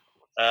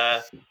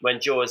 When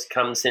Jaws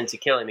comes in to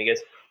kill him, he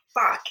goes,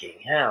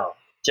 "Fucking hell!"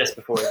 just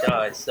before he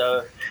dies.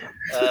 So,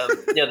 so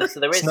there is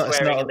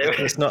swearing.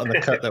 It's not in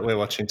the cut that we're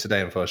watching today,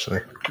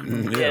 unfortunately.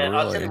 Really.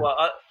 I'll tell you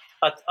what.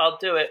 I'll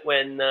do it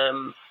when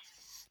the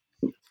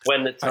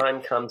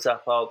time comes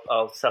up.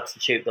 I'll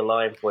substitute the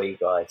line for you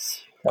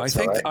guys. I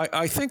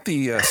think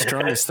the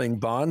strongest thing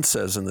Bond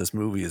says in this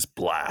movie is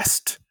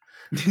blast.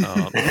 I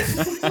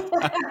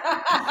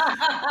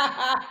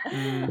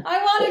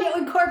want to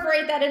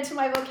incorporate that into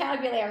my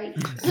vocabulary.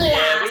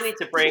 Yeah, we need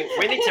to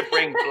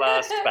bring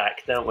blast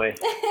back, don't we?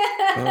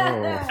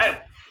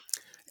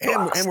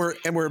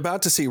 And we're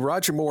about to see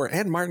Roger Moore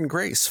and Martin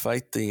Grace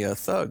fight the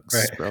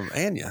thugs from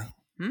Anya.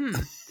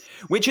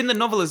 Which in the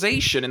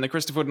novelization, in the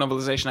Christopher Wood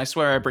novelization, I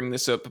swear I bring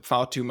this up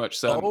far too much,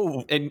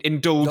 so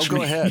indulge me.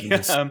 Go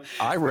ahead.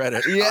 I read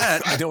it.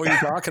 Yeah. I know what you're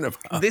talking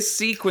about. This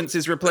sequence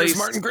is replaced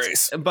Martin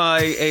Grace.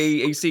 by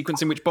a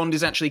sequence in which Bond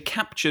is actually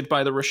captured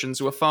by the Russians,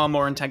 who are far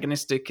more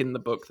antagonistic in the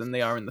book than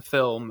they are in the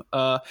film.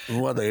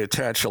 They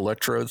attach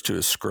electrodes to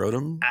his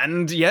scrotum.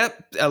 And,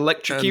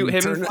 electrocute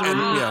him.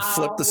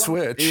 Flip the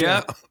switch.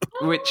 Yeah.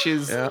 Which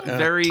is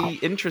very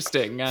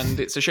interesting, and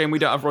it's a shame we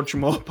don't have Roger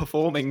Moore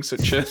performing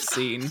such a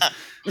scene.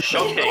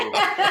 Shocking.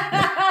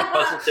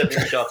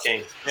 Positively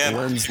shocking. Yeah.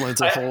 Lends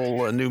a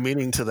whole new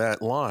meaning to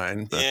that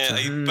line. But,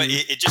 but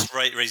it just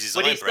raises his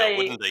eyebrow,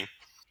 wouldn't he?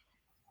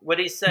 Would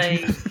he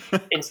say,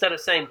 instead of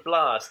saying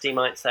blast, he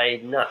might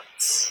say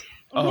nuts?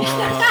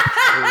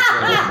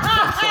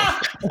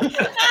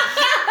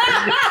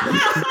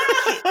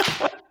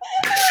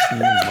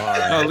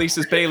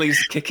 Lisa's Bailey's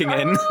kicking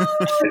in.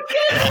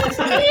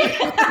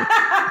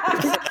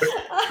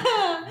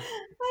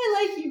 I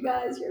like you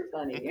guys. You're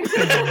funny.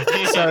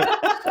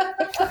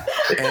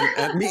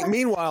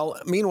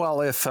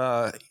 Meanwhile, if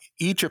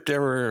Egypt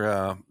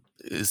ever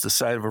is the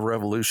site of a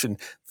revolution,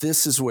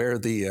 this is where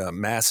the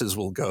masses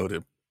will go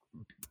to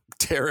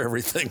tear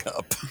everything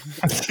up.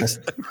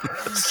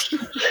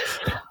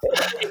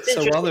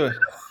 So while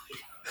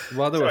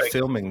they were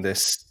filming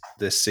this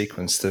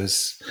sequence,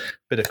 there's a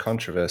bit of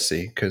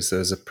controversy because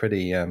there's a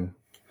pretty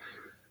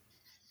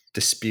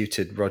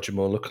disputed Roger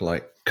Moore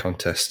lookalike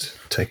contest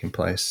taking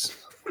place.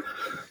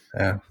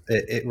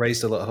 It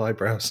raised a lot of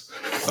eyebrows.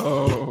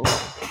 Oh,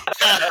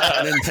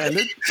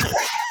 unintended.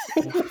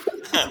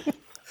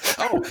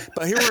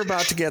 But here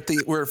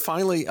we're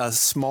finally a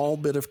small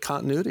bit of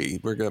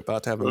continuity. We're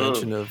about to have a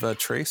mention of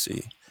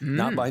Tracy,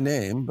 not by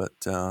name, but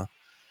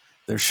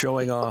they're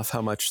showing off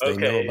how much they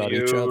know about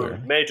each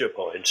other. Major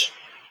point.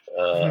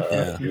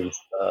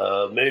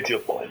 Major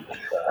point. But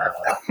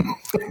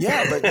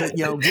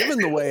given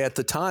the way at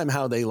the time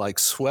how they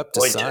swept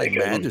aside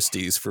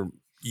majesties for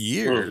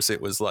years,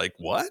 it was like,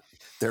 what?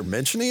 They're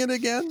mentioning it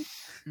again?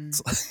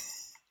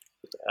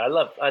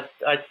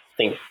 I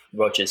think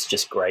Roger's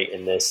just great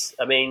in this.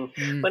 I mean,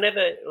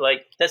 whenever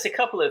there's a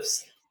couple of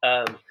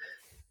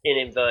in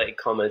inverted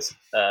commas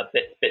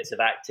bits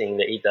of acting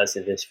that he does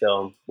in this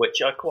film,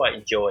 which I quite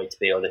enjoy, to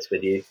be honest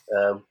with you.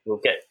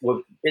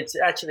 It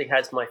actually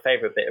has my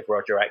favorite bit of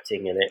Roger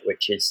acting in it,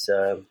 which is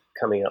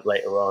coming up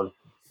later on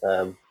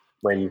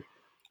when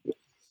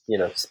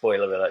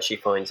spoiler alert, she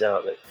finds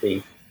out that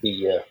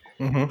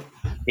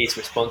he's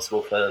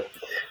responsible for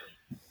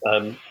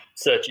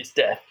Serge's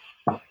death.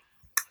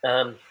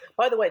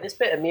 By the way, this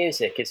bit of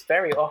music is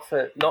not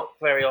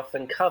very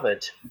often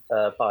covered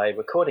by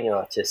recording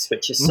artists,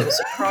 which is so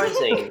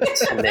surprising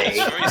to me.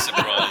 It's very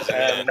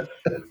surprising.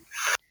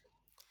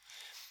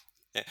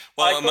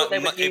 Well, I thought they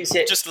would use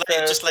it just for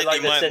lately,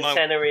 the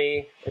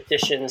centenary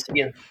editions.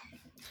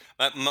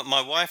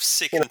 My wife's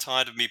sick and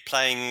tired of me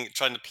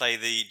trying to play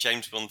the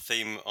James Bond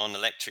theme on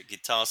electric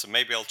guitar, so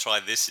maybe I'll try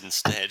this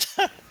instead.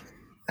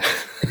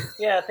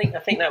 Yeah, I think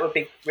that would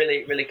be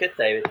really, really good,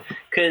 David,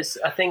 because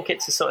I think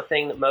it's the sort of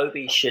thing that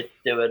Moby should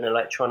do an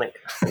electronic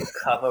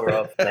cover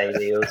of,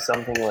 maybe, or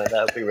something like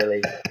that. Would be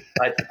really,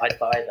 I'd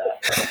buy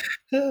that.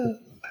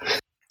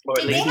 Or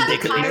at least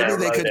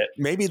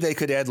maybe they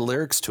could add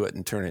lyrics to it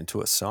and turn it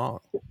into a song,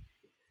 or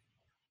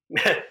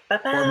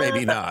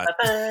maybe not.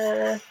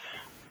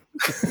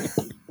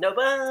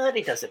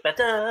 Nobody does it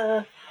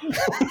better.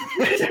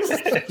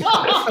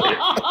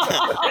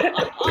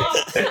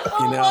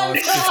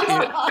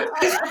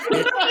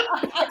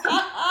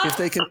 If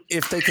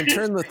they can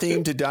turn the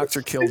theme to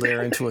Dr.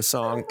 Kildare into a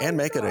song and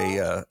make it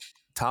a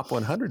top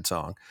 100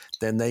 song,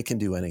 then they can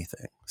do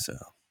anything. So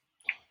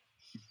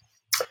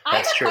I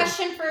have a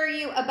question for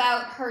you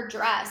about her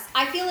dress.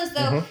 I feel as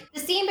though the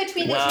scene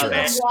between the two of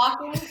them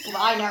walking,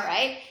 I know,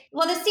 right?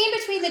 Well, the scene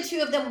between the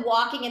two of them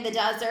walking in the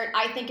desert,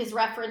 I think, is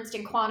referenced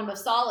in Quantum of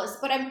Solace.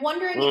 But I'm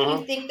wondering if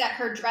you think that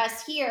her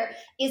dress here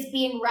is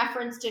being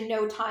referenced in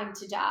No Time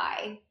to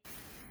Die.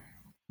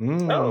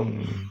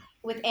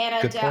 With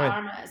Ana de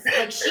Armas.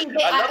 Like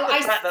I love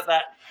the fact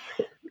that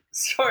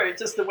sorry,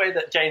 just the way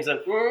that James and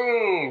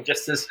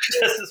just as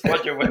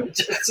Roger went,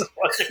 just as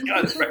Roger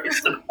kind of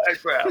raised the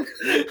background.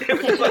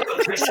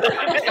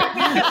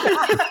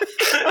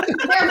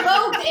 They're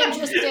both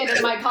interested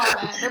in my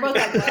comment. They're both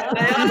like,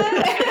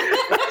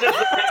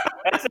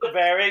 That's a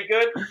very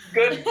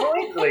good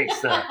point,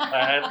 Lisa.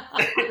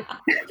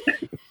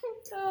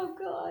 Oh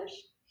gosh.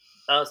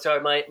 Oh,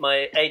 sorry,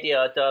 my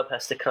ADR dub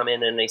has to come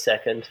in any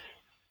second.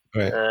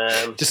 Right.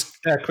 Just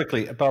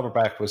quickly, Barbara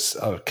Bach was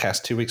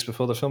cast 2 weeks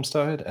before the film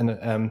started,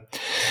 and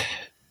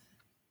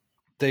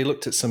they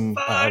looked at some.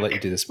 I'll let you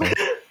do this, man.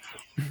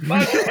 There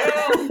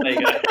you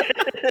go.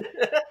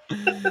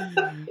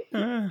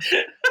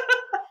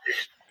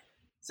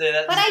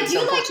 But I do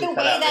like the way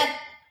that.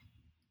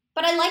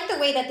 But I like the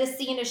way that this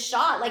scene is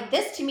shot. Like,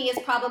 this to me is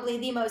probably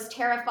the most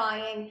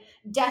terrifying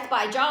death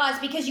by Jaws,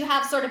 because you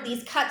have sort of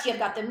these cuts. You've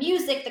got the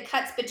music, the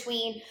cuts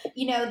between,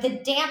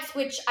 the dance,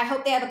 which I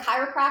hope they have a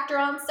chiropractor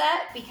on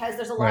set because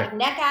there's a lot of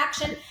neck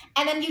action.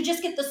 And then you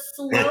just get the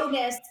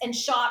slowness and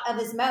shot of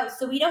his mouth.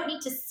 So we don't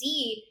need to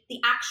see the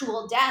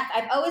actual death.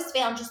 I've always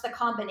found just the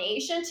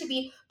combination to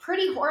be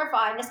pretty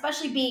horrifying,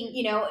 especially being,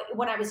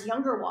 when I was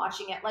younger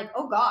watching it, like,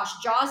 oh gosh,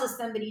 Jaws is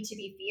somebody to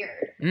be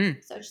feared.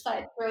 So I just thought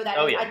I'd throw that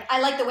in. Yeah. I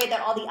like the way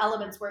that all the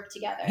elements work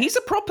together. He's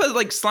a proper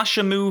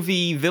slasher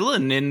movie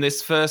villain in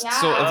this first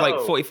sort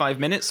of 45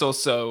 minutes or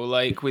so,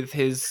 like with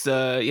his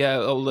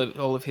all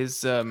of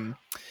his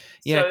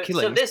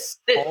killings.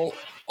 So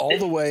all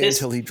the way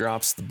until he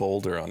drops the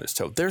boulder on his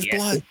toe. There's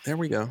blood. There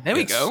we go. There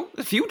we go.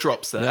 A few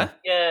drops there.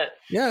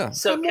 Yeah.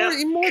 So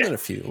more than a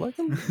few, like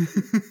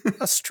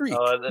a streak.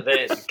 Oh,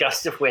 there's a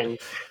gust of wind.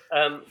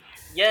 I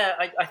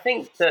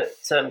think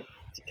that to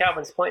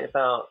Calvin's point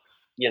about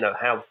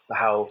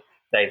how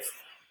they've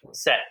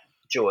set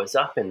Jaws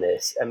up in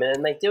this. I mean,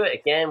 and they do it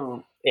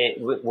again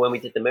when we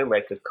did the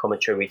Moonraker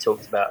commentary. We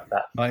talked about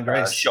that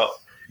shot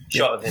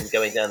of him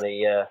going down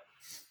the.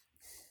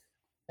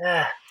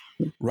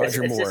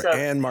 Roger Moore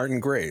and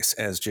Martin Grace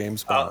as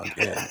James Bond.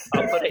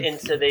 I'll put it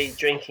into the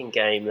drinking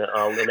game that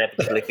I'll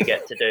inevitably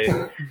forget to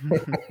do.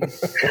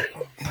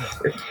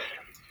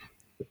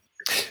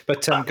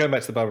 But going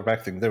back to the Barbara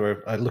Bach thing, they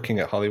were looking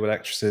at Hollywood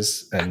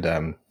actresses,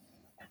 and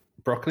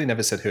Broccoli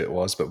never said who it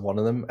was, but one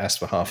of them asked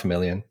for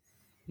 $500,000.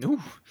 Ooh.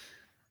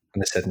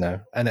 And they said no.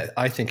 And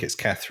I think it's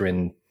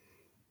Catherine.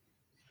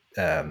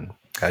 How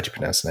do you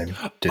pronounce the name?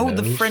 Deneuve?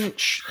 The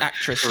French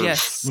actress.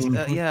 Yes.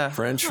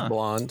 French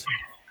blonde.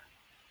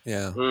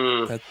 Yeah.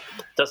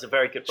 That's a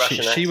very good Russian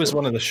accent. She was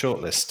one of the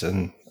shortlist,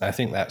 and I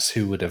think that's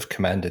who would have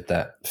commanded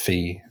that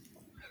fee,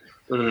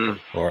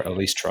 or at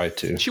least tried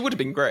to. She would have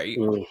been great.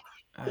 Well,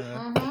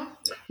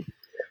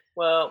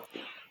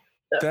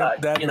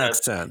 that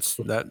makes sense.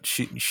 That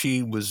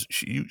she was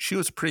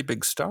a pretty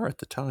big star at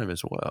the time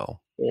as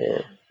well.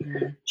 Yeah,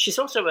 she's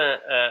also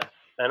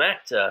an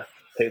actor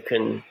who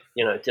can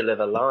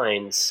deliver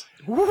lines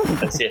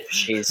as if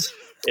she's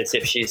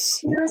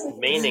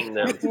meaning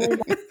them.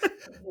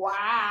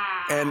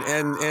 Wow.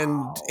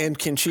 And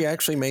can she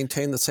actually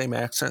maintain the same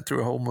accent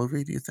through a whole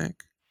movie, do you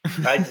think?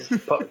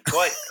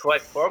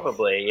 Quite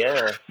probably,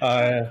 yeah.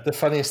 One of the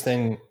funniest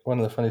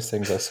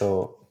things I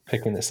saw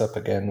picking this up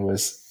again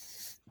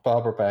was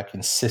Barbara Bach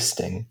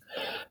insisting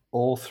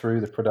all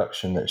through the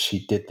production that she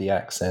did the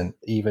accent,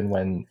 even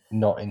when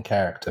not in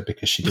character,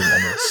 because she didn't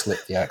want to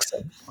slip the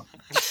accent.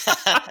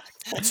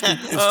 It's too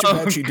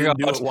bad she didn't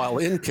do it while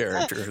in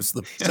character.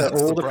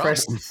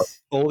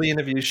 All the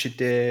interviews she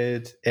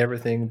did,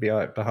 everything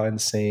behind the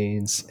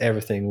scenes,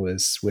 everything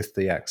was with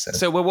the accent.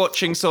 So we're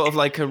watching sort of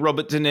like a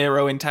Robert De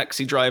Niro in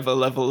Taxi Driver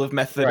level of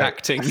method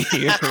acting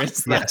here.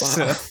 Is that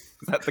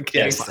the case?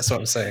 Yes, that's what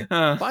I'm saying.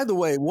 By the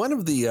way, one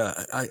of the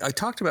I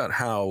talked about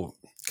how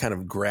kind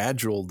of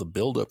gradual the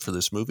buildup for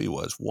this movie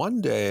was.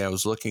 One day I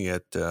was looking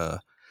at the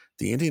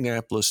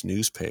Indianapolis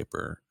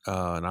newspaper,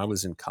 and I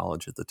was in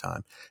college at the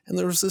time, and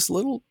there was this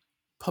little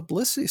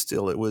publicity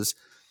still. It was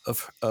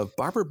of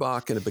Barbara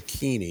Bach in a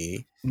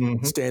bikini,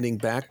 standing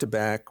back to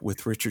back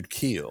with Richard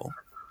Kiel,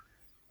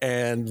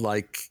 and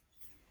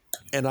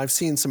I've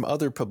seen some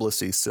other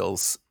publicity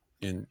stills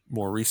in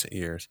more recent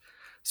years.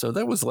 So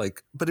that was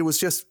but it was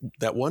just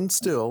that one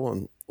still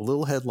and a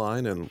little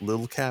headline and a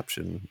little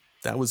caption.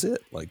 That was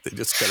it. Like, they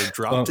just kind of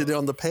dropped it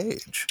on the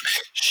page.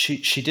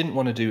 She didn't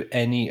want to do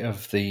any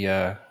of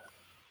the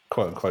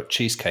quote unquote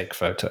cheesecake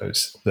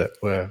photos that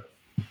were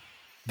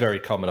very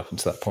common up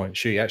until that point.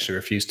 She actually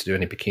refused to do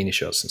any bikini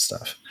shots and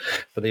stuff,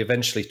 but they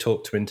eventually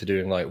talked her into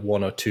doing like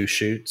 1 or 2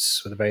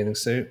 shoots with a bathing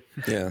suit.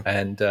 Yeah,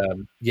 and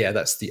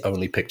that's the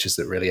only pictures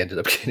that really ended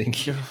up getting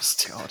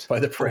used by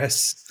the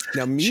press.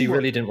 Now, she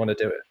really didn't want to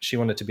do it. She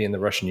wanted to be in the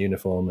Russian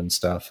uniform and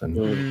stuff.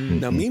 And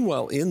now,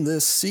 meanwhile, in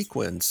this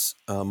sequence,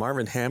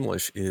 Marvin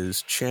Hamlish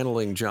is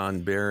channeling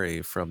John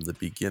Barry from the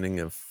beginning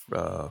of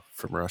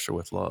From Russia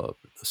with Love,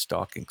 the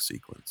stalking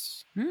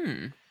sequence.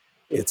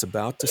 It's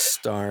about to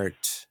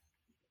start.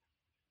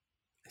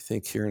 I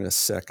think here in a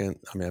second.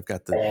 I mean, I've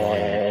got the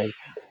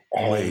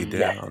way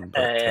down.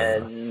 But,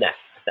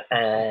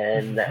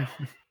 and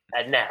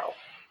now.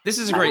 This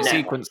is a great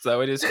sequence,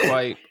 though. It is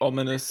quite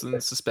ominous and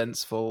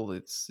suspenseful.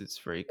 It's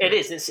very good.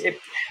 It is.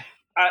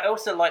 I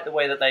also like the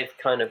way that they've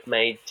kind of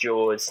made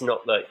Jaws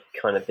not like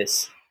kind of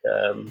this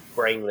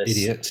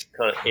brainless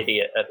kind of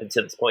idiot up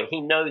until this point.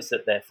 He knows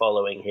that they're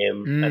following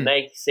him, and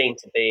they seem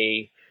to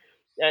be.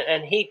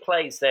 And he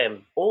plays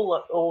them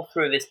all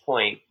through this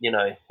point. You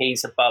know,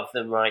 he's above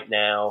them right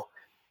now.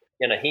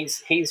 You know,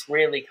 he's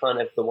really kind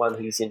of the one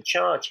who's in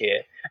charge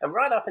here. And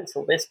right up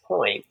until this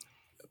point,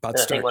 about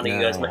to start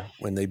now,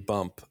 when they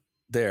bump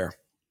there,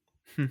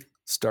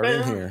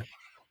 starting here.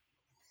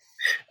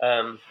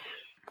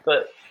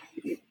 But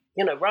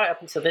you know, right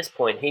up until this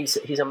point, he's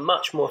a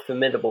much more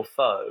formidable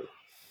foe.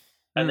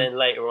 And then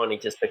later on, he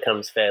just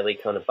becomes fairly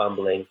kind of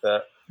bumbling.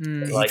 But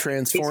he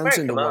transforms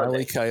into Wile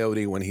E.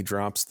 Coyote when he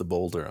drops the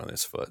boulder on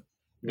his foot.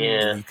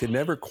 Yeah, you could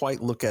never quite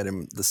look at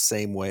him the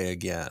same way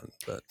again.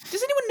 But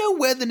does anyone know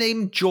where the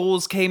name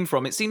Jaws came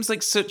from? It seems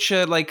like such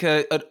an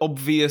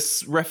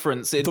obvious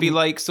reference. It'd be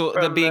like sort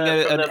of there being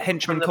a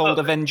henchman called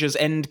Avengers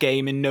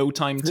Endgame in No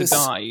Time to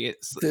Die.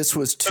 This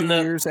was 2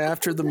 years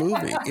after the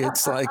movie.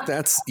 It's like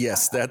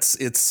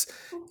it's.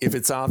 If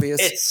it's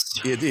obvious,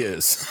 it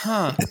is.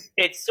 Huh.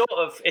 It's sort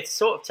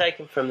of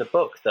taken from the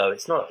book, though.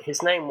 It's not.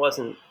 His name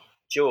wasn't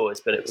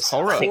Jaws, but it was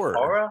Horror.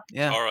 Horror.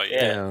 Yeah. Horror.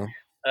 Yeah.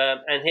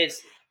 And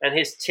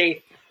his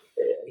teeth.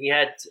 He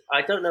had.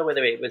 I don't know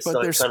whether it was. But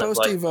like they're kind supposed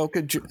of to like, evoke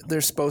they're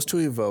supposed to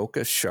evoke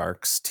a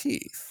shark's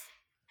teeth.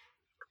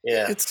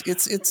 Yeah. It's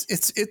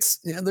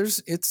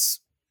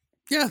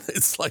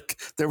like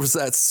there was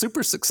that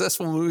super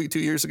successful movie 2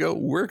 years ago.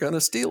 We're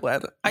gonna steal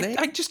that.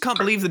 I just can't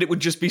believe that it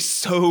would just be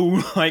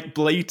so like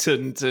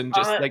blatant and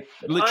just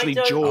literally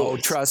Jaws. Oh,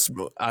 trust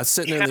me, I was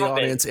sitting in the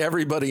audience.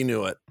 Everybody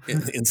knew it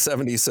in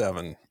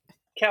 '77.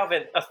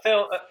 Calvin,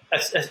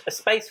 a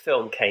space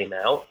film came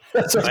out,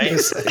 That's what right?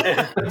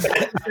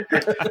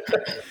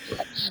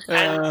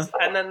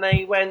 And then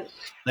they went.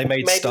 They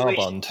made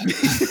Starbond.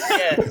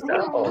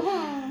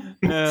 Starbond.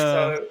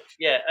 So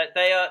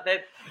they are.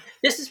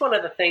 This is one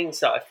of the things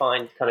that I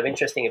find kind of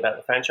interesting about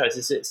the franchise.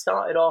 Is it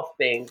started off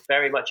being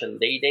very much a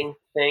leading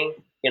thing.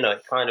 You know,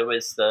 it kind of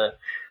was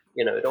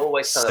it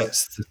always kind of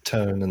sets the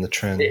tone and the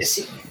trends.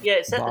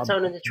 It set the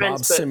tone and the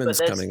trends. Bob Simmons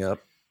coming up.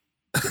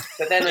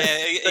 But then,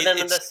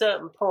 at a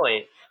certain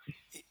point,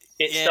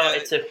 it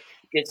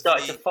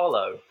started to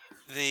follow.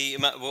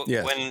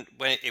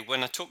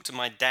 When I talked to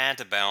my dad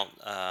about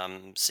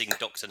seeing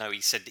Dr. No, he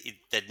said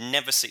they'd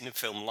never seen a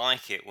film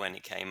like it when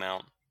it came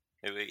out.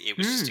 It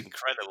was just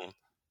incredible.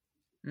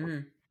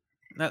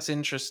 That's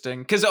interesting,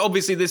 because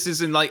obviously this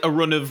isn't like a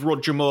run of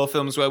Roger Moore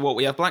films where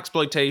we have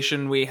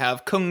blaxploitation, we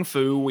have kung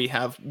fu, we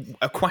have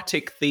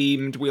aquatic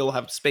themed, we'll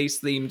have space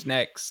themed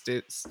next.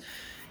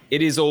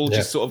 It is all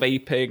just sort of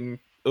aping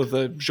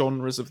other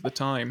genres of the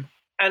time.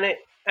 And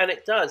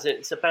it does.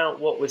 It's about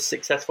what was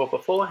successful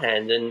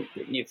beforehand, and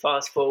you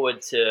fast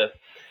forward to,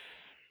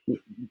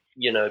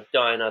 Die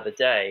Another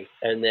Day,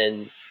 and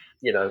then,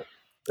 the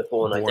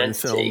Bourne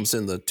Identity. Films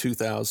in the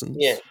 2000s.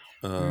 Yeah.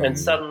 And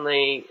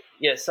suddenly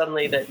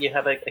that you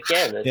have a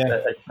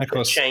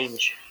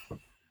change.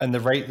 And the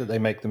rate that they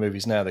make the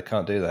movies now, they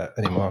can't do that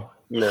anymore.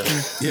 No.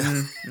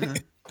 Yeah.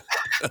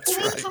 That's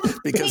right.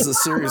 Because the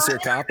series they're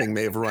copying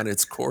may have run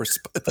its course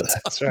by the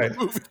time the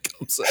movie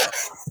comes out.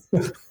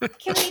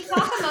 Can we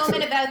talk a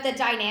moment about the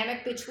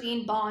dynamic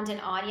between Bond and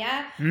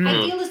Anya?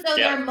 I feel as though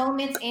there are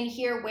moments in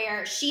here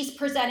where she's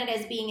presented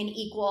as being an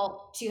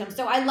equal to him.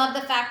 So I love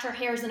the fact her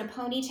hair's in a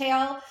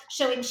ponytail,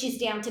 showing she's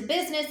down to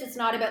business. It's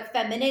not about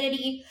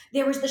femininity.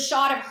 There was the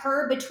shot of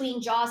her between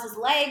Jaws'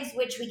 legs,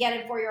 which we get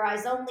in For Your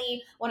Eyes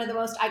Only, one of the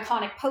most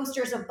iconic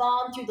posters of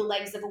Bond through the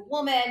legs of a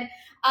woman.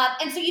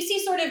 And so you see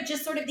sort of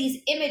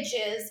these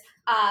images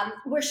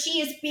where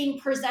she is being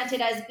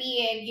presented as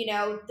being,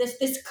 this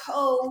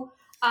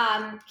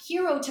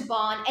hero to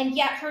Bond, and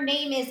yet her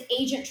name is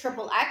Agent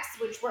XXX,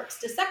 which works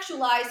to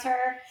sexualize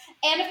her.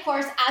 And of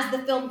course, as the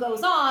film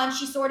goes on,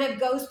 she sort of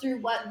goes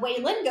through what Wei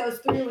Lin goes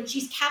through, and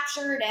she's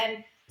captured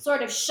and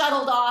sort of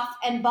shuttled off,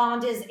 and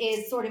Bond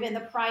is sort of in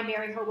the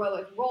primary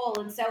heroic role.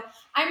 And so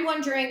I'm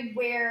wondering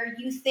where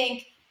you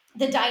think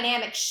the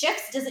dynamic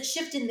shifts. Does it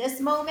shift in this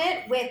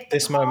moment with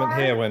this moment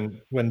here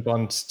when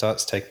Bond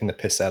starts taking the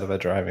piss out of her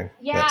driving?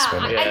 Yeah,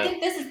 I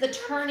think this is the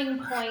turning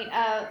point,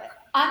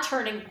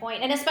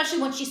 and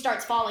especially when she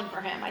starts falling for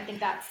him. I think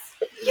that's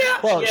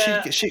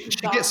She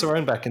gets her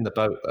own back in the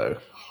boat though.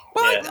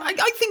 Well,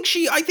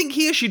 I think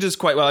here she does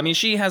quite well. I mean,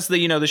 she has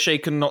the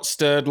shaken not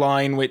stirred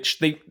line,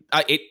 which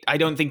I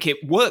don't think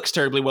it works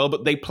terribly well,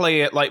 but they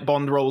play it like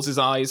Bond rolls his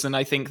eyes, and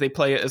I think they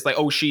play it as like,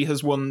 oh, she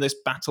has won this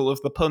battle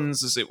of the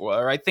puns, as it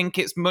were. I think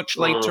it's much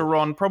later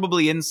on,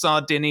 probably in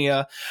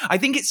Sardinia. I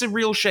think it's a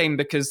real shame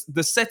because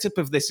the setup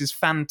of this is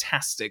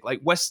fantastic.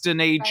 Like Western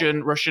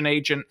agent, Russian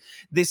agent,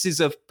 this is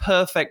a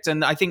perfect,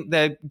 and I think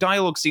their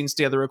dialogue scenes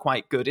together are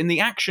quite good. In the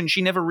action,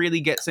 she never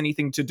really gets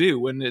anything to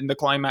do, and in the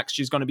climax,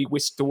 she's going to be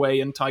whisked away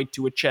and tied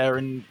to a chair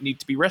and need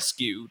to be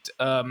rescued.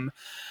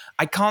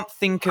 I can't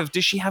think of,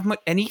 does she have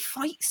any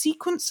fight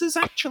sequences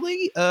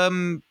actually?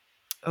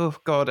 Oh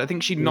god, I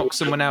think she knocks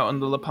someone out on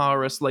the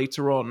Laparis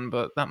later on,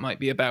 but that might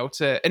be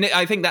about it. And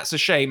I think that's a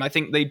shame. I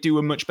think they do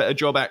a much better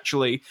job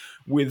actually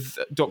with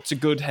Dr.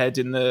 Goodhead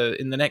in the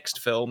next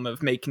film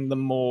of making them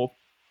more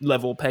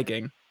level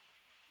pegging.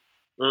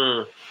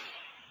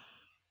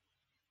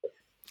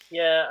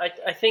 Yeah,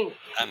 I think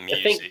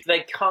they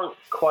can't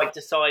quite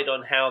decide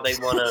on how they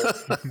want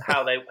to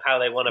how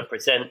they want to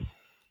present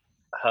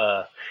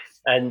her,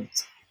 and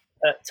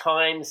at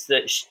times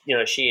that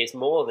she is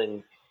more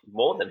than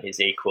his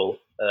equal,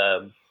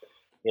 but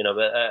and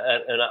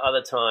at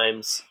other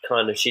times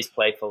kind of she's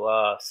played for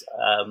laughs.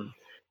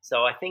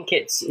 So I think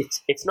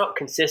it's not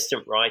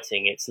consistent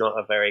writing. It's not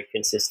a very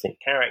consistent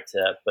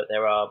character, but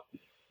there are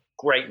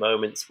great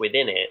moments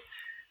within it.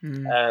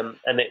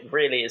 And it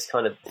really is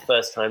kind of the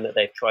first time that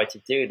they've tried to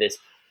do this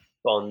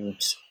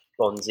Bond's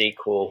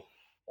equal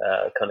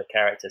kind of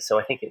character. So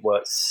I think it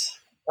works.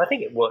 I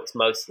think it works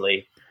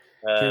mostly.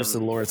 Here's the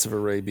Lawrence of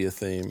Arabia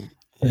theme.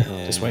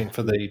 Just waiting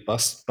for the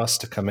bus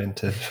to come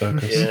into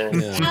focus.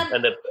 And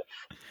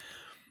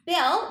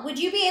Bill, would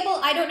you be able,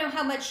 I don't know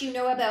how much you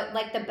know about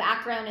like the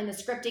background and the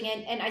scripting,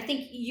 and I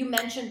think you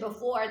mentioned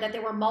before that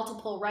there were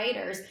multiple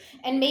writers,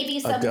 and maybe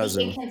some of the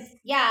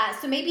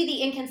so maybe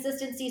the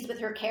inconsistencies with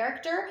her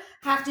character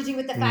have to do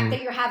with the fact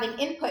that you're having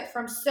input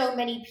from so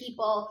many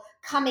people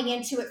coming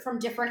into it from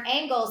different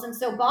angles. And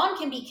so Bond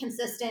can be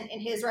consistent in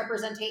his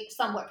representation,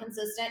 somewhat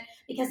consistent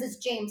because it's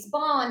James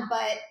Bond,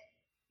 but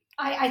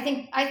I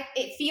think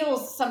it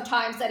feels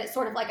sometimes that it's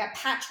sort of like a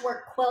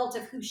patchwork quilt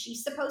of who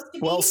she's supposed to be.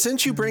 Well,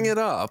 since you bring it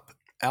up,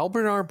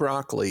 Albert R.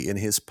 Broccoli, in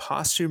his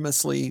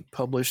posthumously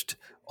published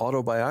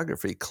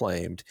autobiography,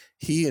 claimed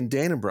he and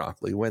Dana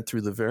Broccoli went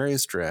through the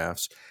various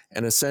drafts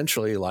and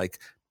essentially like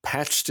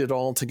patched it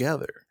all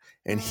together.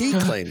 And he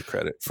claimed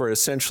credit for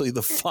essentially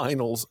the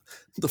final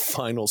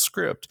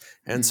script.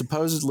 And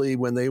supposedly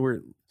when they were,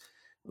 it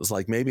was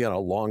like maybe on a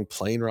long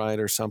plane ride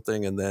or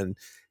something, and then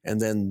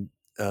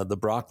the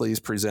Broccoli's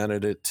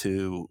presented it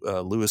to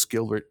Lewis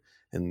Gilbert,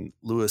 and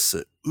Lewis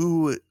said,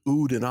 oohed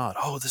and awed.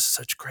 Oh, this is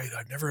such great.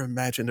 I've never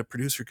imagined a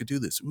producer could do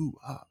this. Ooh,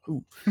 ah,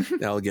 ooh.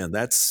 Now, again,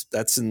 that's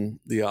in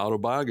the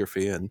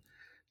autobiography, and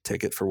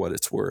take it for what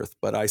it's worth.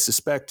 But I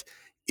suspect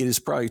it is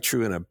probably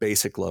true in a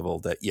basic level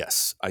that,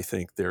 yes, I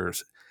think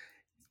there's,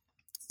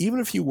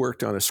 even if you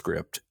worked on a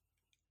script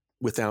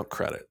without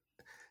credit,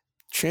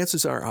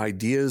 chances are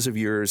ideas of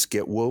yours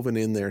get woven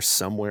in there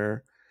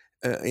somewhere.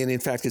 And in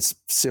fact, it's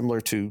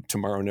similar to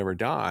Tomorrow Never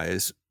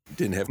Dies.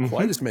 Didn't have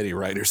quite as many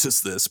writers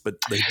as this, but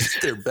they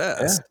did their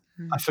best.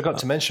 Yeah. I forgot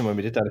to mention when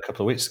we did that a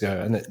couple of weeks ago,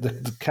 and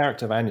the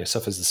character of Anya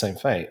suffers the same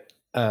fate.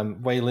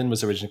 Wei Lin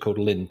was originally called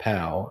Lin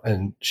Pao,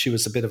 and she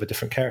was a bit of a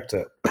different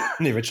character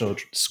in the original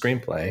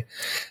screenplay.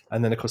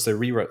 And then, of course, they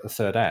rewrote the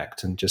third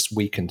act and just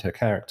weakened her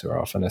character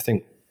off. And I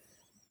think,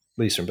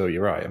 Lisa and Bill,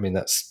 you're right. I mean,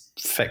 that's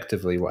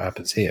effectively what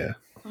happens here.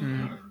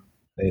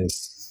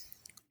 Is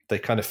they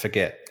kind of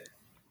forget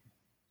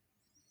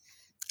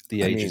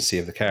the agency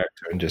of the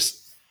character and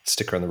just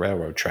stick her on the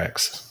railroad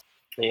tracks.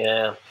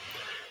 Yeah.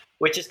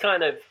 Which is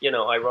kind of,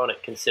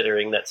 ironic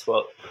considering that's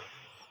what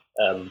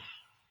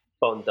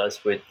Bond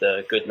does with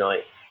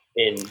Goodnight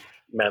in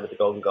Man with the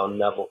Golden Gun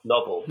novel.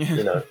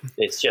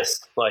 It's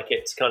just like,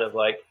 it's kind of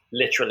like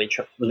literally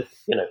ties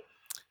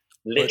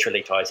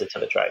her to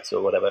the tracks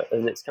or whatever.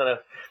 And it's kind of,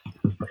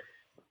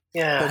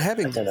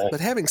 But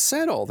having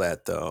said all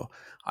that, though,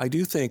 I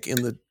do think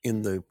in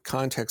the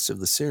context of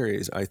the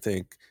series, I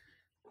think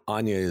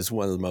Anya is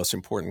one of the most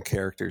important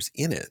characters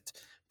in it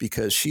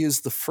because she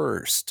is the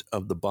first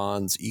of the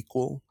Bond's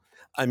equal.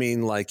 I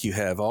mean, like you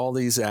have all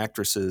these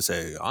actresses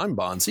say, "I'm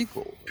Bond's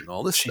equal," and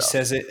all this stuff.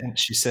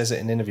 She says it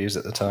in interviews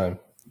at the time,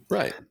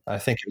 right? I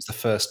think it was the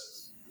first.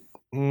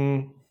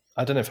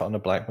 I don't know if Anna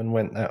Blackman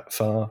went that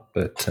far,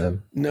 but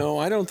no,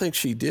 I don't think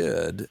she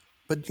did.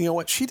 But you know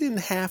what? She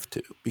didn't have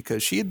to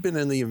because she had been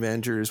in the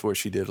Avengers where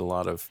she did a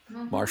lot of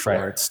martial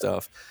arts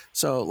stuff.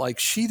 So, like,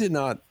 she did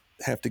not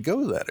have to go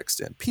to that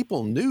extent.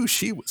 People knew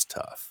she was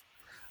tough.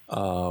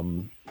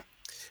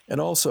 And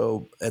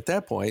also, at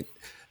that point,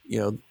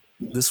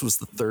 this was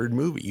the third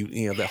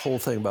movie. That whole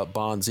thing about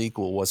Bond's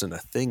equal wasn't a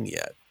thing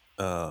yet.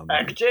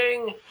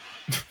 Acting!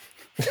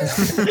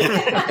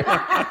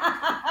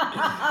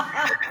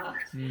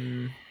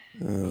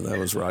 That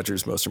was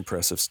Roger's most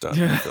impressive stunt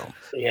in the film.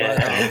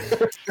 Yeah.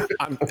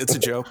 It's a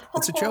joke.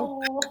 It's a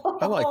joke.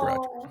 I like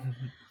Roger.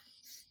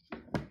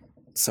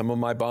 Some of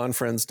my Bond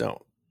friends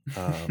don't.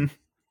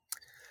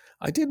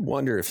 I did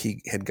wonder if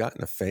he had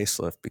gotten a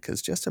facelift,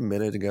 because just a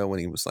minute ago when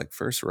he was like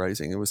first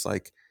rising, it was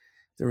like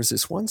there was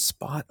this one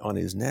spot on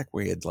his neck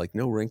where he had like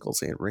no wrinkles.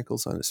 He had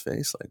wrinkles on his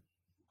face. Like,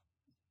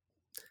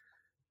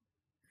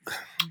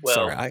 Well,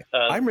 sorry,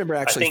 I remember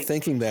actually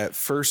thinking that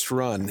first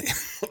run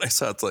when I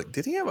saw it, it's like,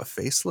 did he have a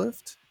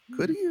facelift?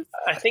 Could he?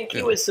 I think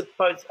he was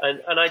supposed,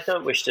 and I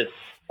don't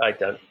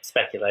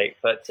speculate,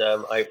 but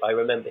I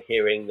remember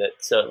hearing that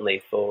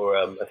certainly for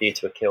A View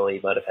to a Kill, he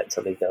might have had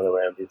something done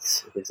around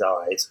his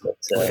eyes. But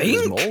he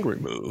had his mole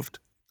removed.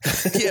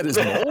 He had his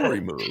mole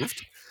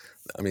removed.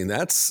 I mean,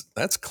 that's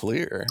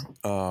clear.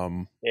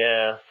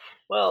 Yeah.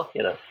 Well,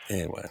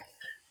 Anyway.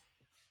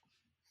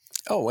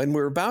 Oh, and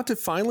we're about to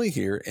finally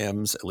hear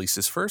M's, at least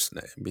his first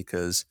name,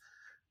 because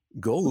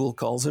Gogol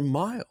calls him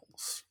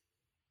Miles.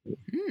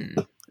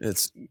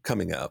 It's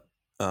coming up.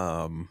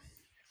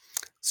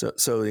 So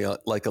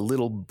like a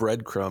little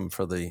breadcrumb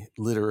for the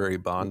literary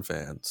Bond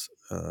fans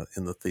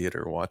in the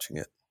theater watching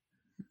it.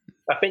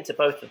 I've been to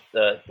both of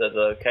the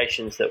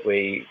locations that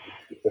the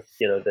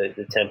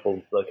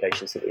temple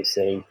locations that we've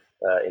seen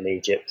in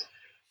Egypt.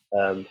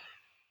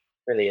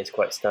 Really is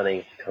quite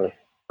stunning kind of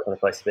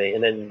place to be.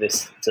 And then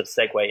this sort of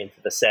segue into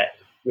the set,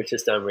 which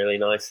is done really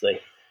nicely.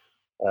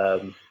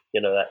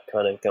 That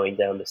kind of going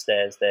down the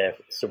stairs there,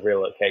 it's a real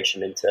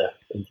location into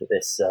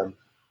this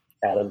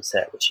Adam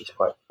set, which is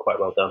quite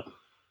well done.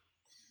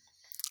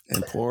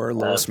 And poor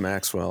Lois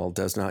Maxwell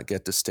does not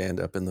get to stand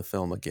up in the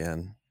film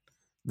again.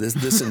 This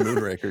in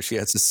Moonraker, she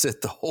has to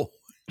sit the whole.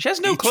 She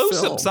has no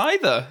close-ups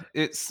either.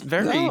 It's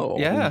very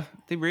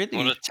They really.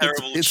 What a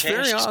terrible. It's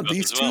very odd.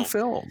 These two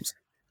films.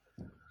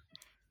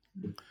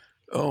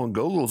 Oh, and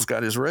Gogol's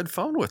got his red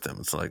phone with him.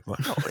 It's like, wow,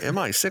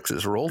 MI6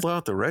 has rolled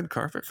out the red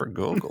carpet for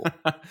Gogol.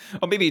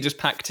 Or maybe he just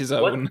packed his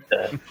own.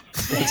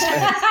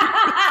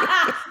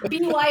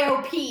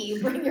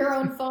 BYOP, bring your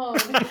own phone.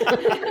 Pack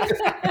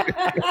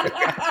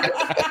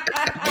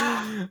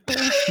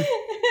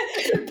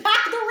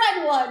the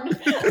red one.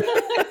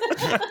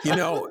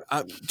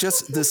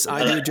 Just this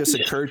idea just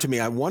occurred to me.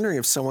 I'm wondering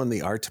if someone in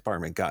the art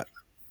department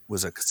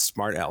was a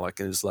smart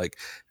aleck and is like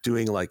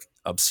doing like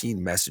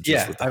obscene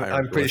messages with the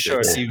hieroglyphics. I'm pretty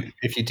sure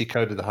if you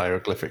decoded the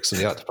hieroglyphics in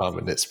the art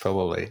department, it's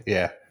probably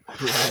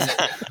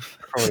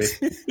probably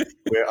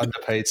we're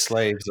underpaid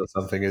slaves or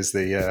something is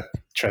the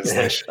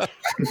translation.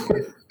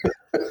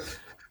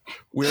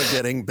 We're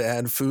getting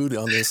bad food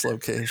on this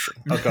location.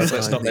 Oh God,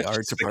 let's not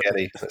mention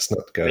spaghetti. Let's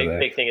not go there.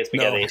 Big thing is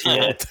spaghetti.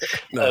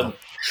 No.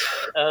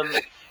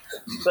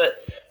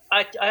 But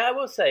I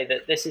will say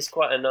that this is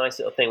quite a nice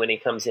little thing when he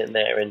comes in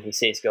there and he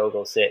sees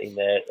Gogol sitting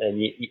there, and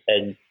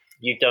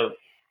you don't.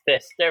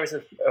 There is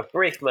a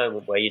brief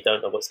moment where you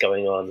don't know what's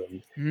going on,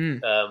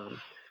 and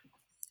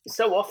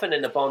so often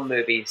in the Bond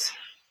movies,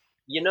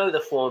 you know the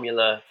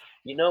formula,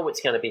 you know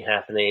what's going to be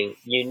happening,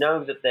 you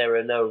know that there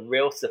are no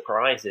real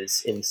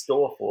surprises in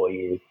store for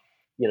you.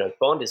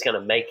 Bond is going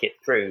to make it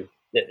through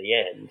at the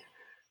end.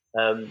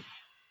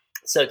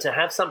 So to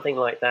have something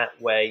like that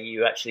where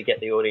you actually get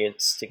the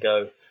audience to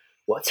go,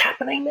 what's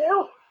happening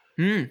now?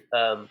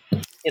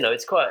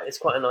 It's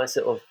quite a nice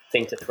little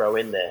thing to throw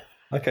in there.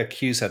 Like how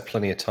Q's had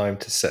plenty of time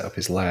to set up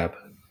his lab.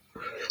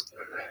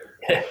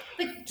 But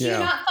do you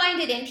not find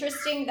it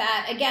interesting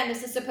that, again,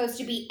 this is supposed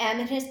to be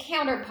M and his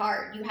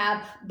counterpart? You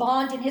have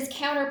Bond and his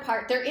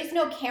counterpart. There is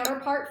no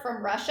counterpart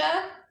from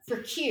Russia for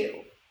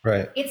Q.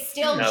 Right. It's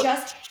still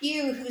just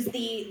Q who's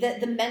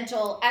the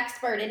mental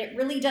expert, and it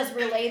really does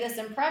relay this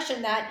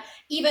impression that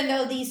even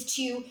though these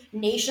two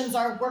nations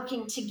are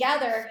working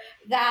together,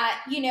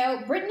 that,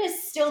 Britain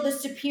is still the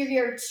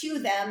superior to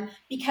them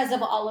because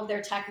of all of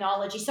their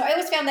technology. So I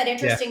always found that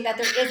interesting that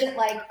there isn't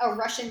like a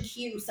Russian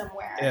Q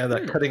somewhere. Yeah,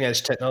 that cutting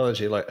edge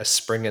technology, like a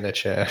spring in a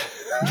chair.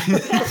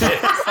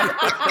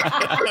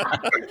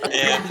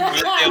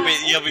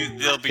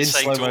 They'll be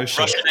saying to all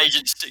Russian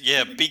agents,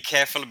 be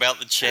careful about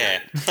the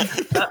chair.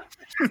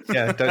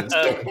 Don't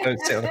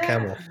sit on a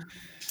camel.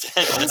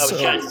 Also,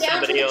 down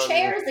to the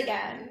chairs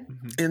again.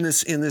 In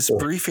this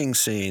briefing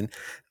scene,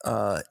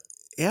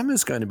 M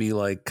is going to be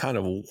like kind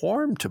of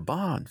warm to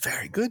Bond.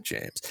 Very good,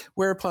 James.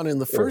 Whereupon in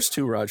the first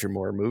two Roger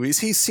Moore movies,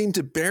 he seemed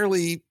to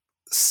barely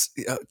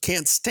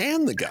can't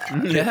stand the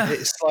guy. Yeah,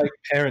 it's like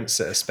parents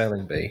at a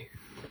spelling bee.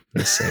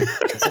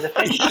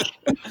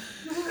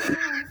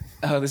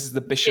 Oh, this is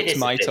the Bishop's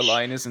Mitre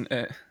line, isn't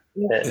it?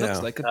 Yeah. It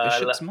looks like a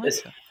Bishop's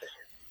Mitre.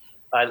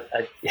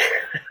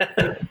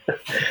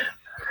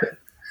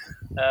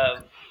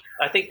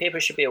 I think people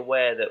should be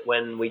aware that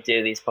when we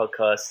do these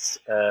podcasts,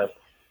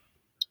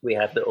 we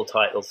have little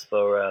titles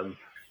for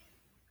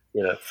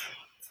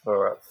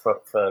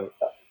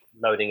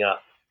loading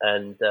up,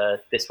 and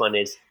this one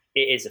is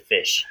 "It is a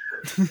fish."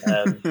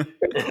 And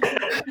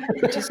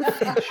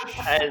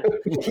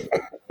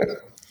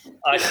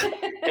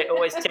it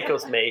always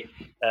tickles me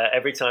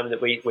every time that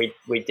we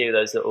do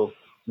those little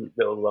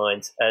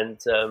lines, and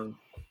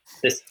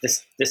this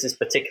is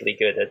particularly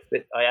good.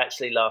 I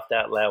actually laughed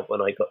out loud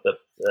when I got the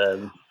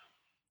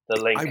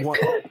link.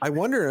 I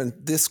wonder on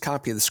this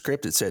copy of the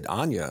script it said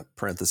Anya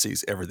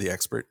parentheses ever the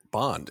expert,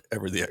 Bond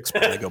ever the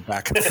expert. They go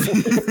back and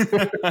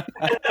forth.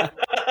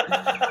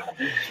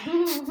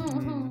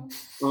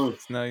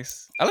 It's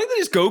nice. I like that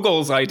it's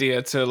Gogol's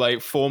idea to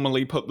like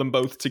formally put them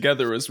both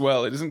together as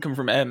well. It doesn't come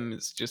from M.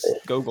 It's just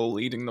Gogol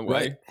leading the way.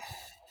 Right.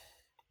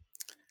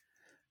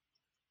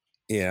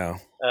 Yeah.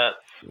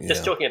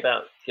 Just talking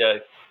about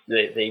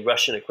the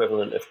Russian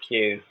equivalent of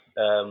Q.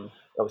 I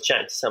was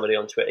chatting to somebody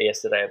on Twitter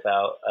yesterday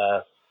about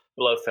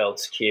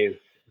Blofeld's Q.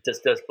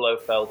 Does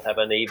Blofeld have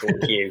an evil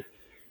Q?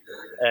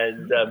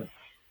 And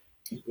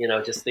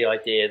just the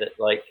idea that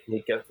like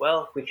he'd go,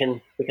 well, we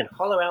can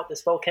hollow out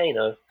this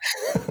volcano,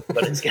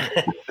 but it's gonna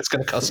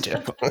cost you.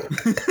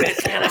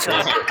 It's gonna cost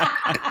you.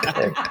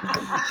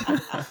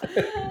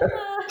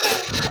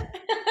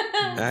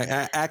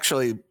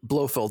 Actually,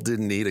 Blofeld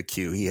didn't need a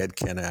Q. He had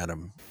Ken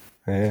Adam.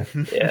 Yeah.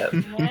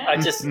 I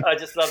just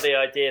love the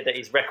idea that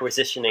he's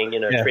requisitioning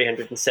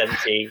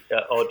 370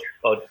 odd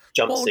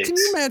jumpsuits. Well, can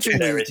you imagine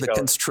the goals.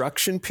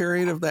 construction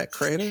period of that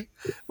crater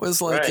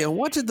was like? Right.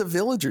 What did the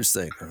villagers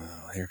think?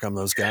 Oh, here come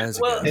those guys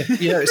again.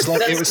 It's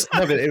like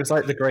it was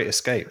like The Great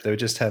Escape. They would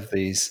just have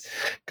these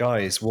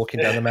guys walking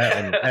down the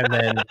mountain and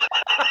then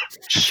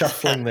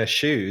shuffling their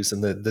shoes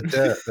and the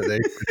dirt that they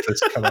would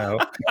just come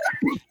out.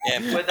 Yeah,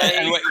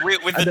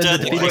 with the dirt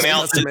that came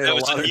out, there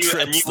was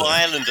a new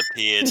island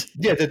appeared.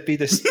 Yeah, there'd be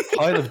this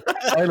pile of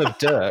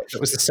dirt that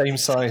was the same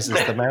size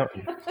as the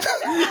mountain.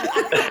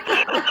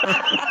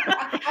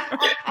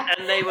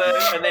 and they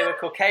were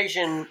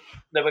Caucasian.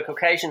 They were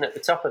Caucasian at the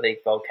top of the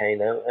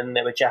volcano, and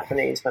they were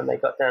Japanese when they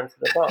got down to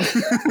the bottom.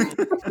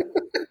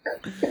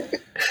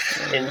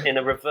 in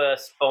a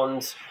reverse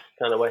Bond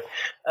kind of way.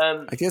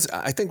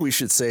 I think we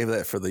should save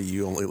that for the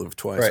You Only Live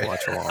Twice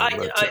watch along.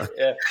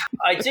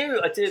 I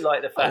do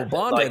like the fact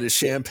Bond that had his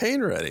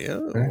champagne ready.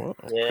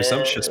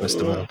 Presumptuous,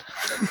 Mr. Bond.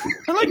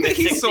 I like that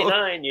he's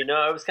 69.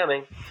 I was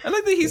coming. I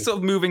like that he's sort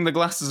of moving the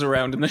glasses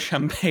around in the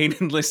champagne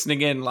and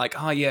listening in, like,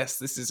 yes,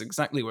 this is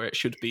exactly where it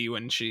should be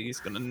when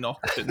she's going to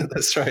knock. And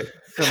That's right.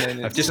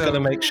 I've just got to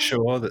make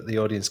sure that the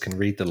audience can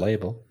read the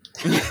label.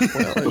 And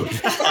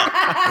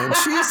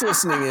she's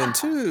listening in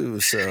too,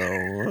 so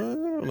I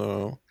don't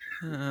know.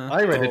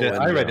 I read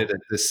it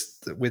at this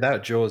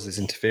without Jaws'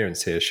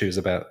 interference here. She was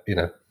about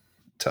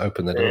to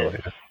open the door.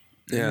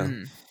 Yeah.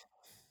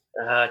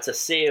 It's a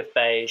sea of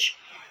beige.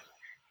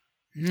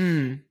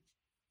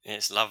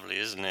 It's lovely,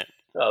 isn't it?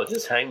 I'll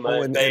just hang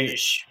my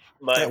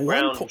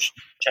brown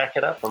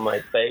jacket up on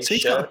my beige So you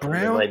shirt.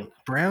 got a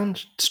brown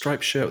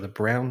striped shirt with a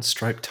brown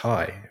striped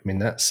tie. I mean,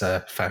 that's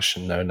a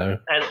fashion no-no.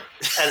 And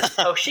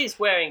she's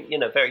wearing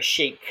very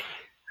chic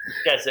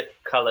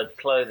desert-colored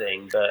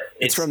clothing, but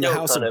it's from the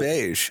House of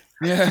Beige.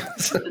 Yeah.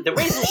 The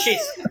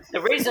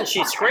reason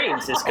she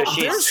screams is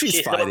because she's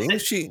fighting.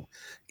 She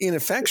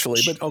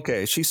ineffectually, but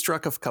okay, she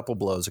struck a couple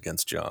blows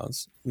against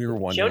Jaws. We were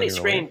wondering. She only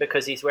screamed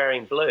because he's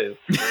wearing blue,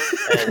 and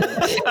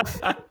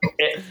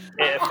it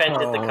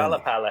offended the color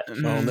palette.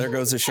 Oh, and there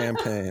goes the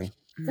champagne.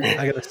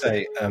 I got to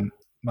say,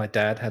 my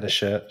dad had a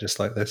shirt just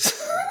like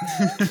this,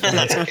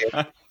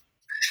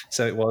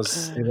 so it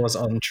was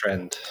on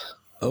trend.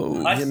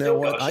 Oh, you know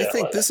what? I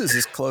think this is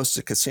as close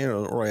to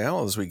Casino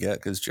Royale as we get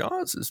because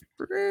Jaws is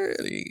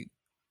pretty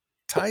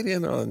tight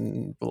in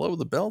on below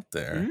the belt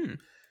there.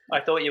 I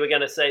thought you were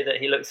going to say that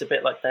he looks a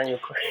bit like Daniel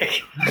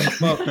Craig.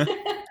 Well,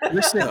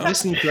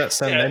 listen to that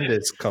Sam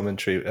Mendes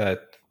commentary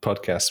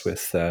podcast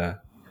with the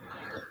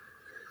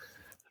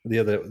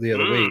other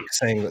week,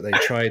 saying that they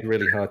tried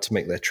really hard to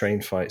make their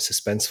train fight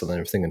suspenseful and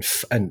everything,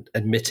 and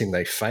admitting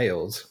they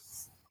failed.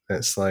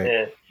 It's like,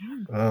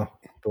 oh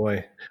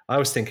boy, I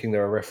was thinking they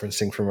were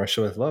referencing From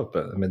Russia with Love,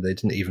 but I mean they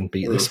didn't even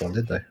beat this one,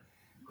 did they?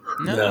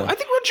 No. I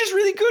think Roger's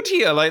really good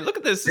here. Like, look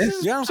at this.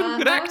 This is some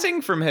good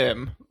acting from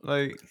him.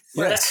 Like,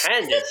 This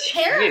is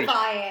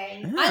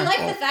terrifying. I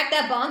like the fact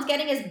that Bond's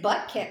getting his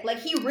butt kicked. Like,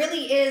 he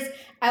really is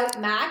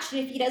outmatched,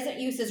 and if he doesn't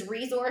use his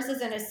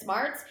resources and his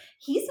smarts,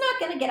 he's not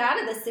going to get out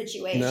of this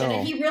situation. No.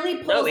 And he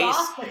really pulls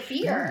off the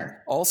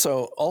fear.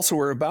 Also,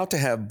 we're about to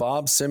have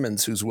Bob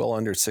Simmons, who's well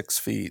under 6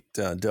 feet,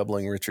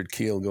 doubling Richard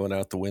Keel, going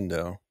out the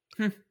window.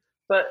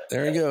 But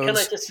there he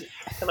goes.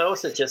 Can I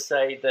also just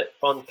say that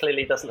Bond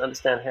clearly doesn't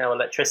understand how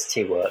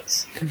electricity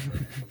works?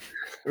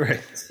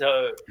 Right.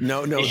 So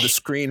no, the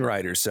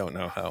screenwriters don't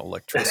know how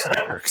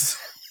electricity works.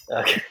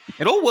 Okay.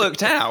 It all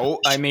worked out.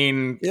 I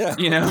mean, I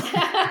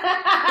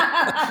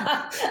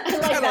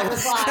like that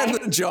reply. And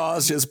the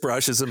Jaws just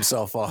brushes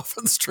himself off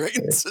and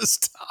straightens his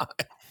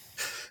tie.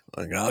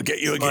 Like, I'll get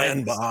you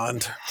again,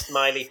 Bond.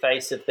 Smiley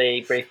face of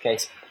the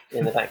briefcase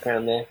in the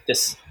background there.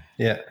 Just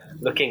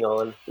looking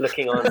on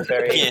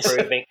very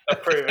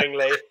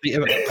approvingly. The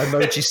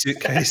emoji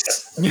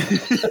suitcase.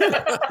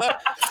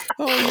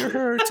 Oh, you're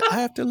hurt. I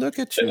have to look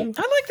at you. I like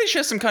that she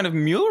has some kind of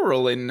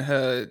mural in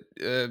her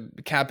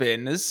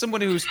cabin. As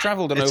someone who's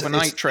traveled on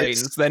overnight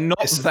trains, they're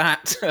not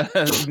that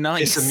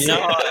nice.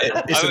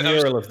 It's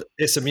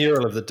a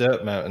mural of the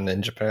dirt mountain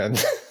in Japan.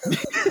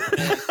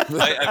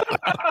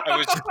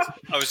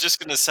 I was just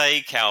going to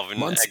say, Calvin.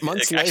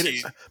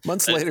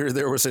 Months later,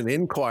 there was an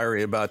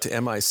inquiry about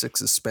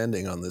MI6's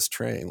spending on this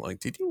train.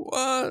 Like, did you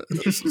what?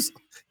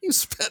 You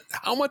spent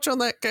how much on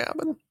that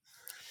cabin?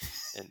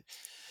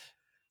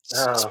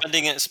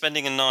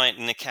 Spending a night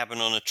in a cabin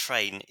on a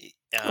train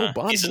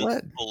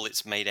isn't all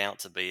it's made out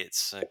to be.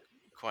 It's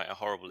quite a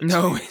horrible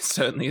experience. No, it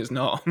certainly is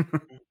not.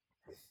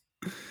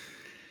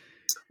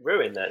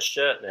 Ruin that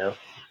shirt now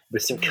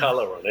with some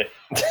colour on it.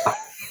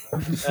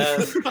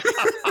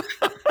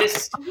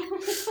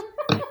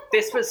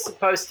 This was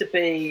supposed to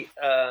be,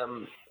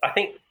 I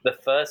think, the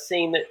first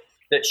scene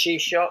that she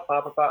shot,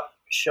 Barbara Bach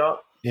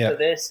shot for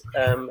this,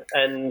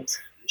 and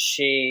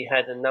she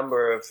had a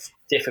number of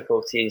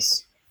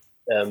difficulties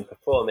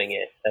performing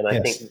it, and I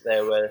think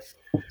there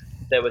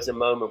was a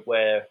moment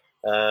where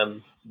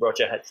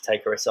Roger had to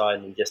take her aside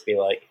and just be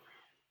like,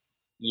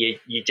 "You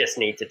just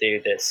need to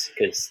do this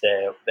because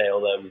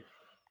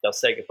they'll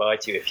say goodbye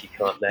to you if you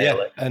can't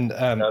nail it." And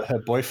her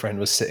boyfriend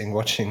was sitting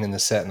watching in the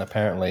set, and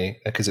apparently,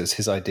 because it was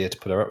his idea to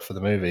put her up for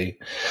the movie,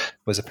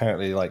 was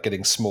apparently like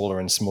getting smaller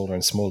and smaller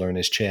and smaller in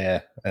his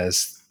chair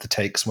as the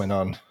takes went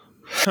on.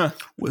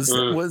 Was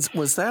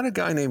that a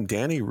guy named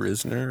Danny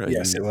Risner,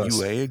 Yes, it was.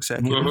 UA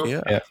executive?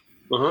 Mm-hmm. Yeah.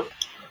 Mm-hmm.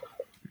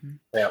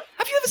 Yeah.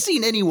 Have you ever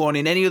seen anyone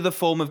in any other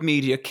form of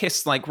media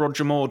kiss like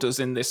Roger Moore does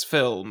in this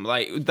film?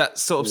 Like that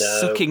sort of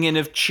sucking in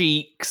of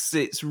cheeks.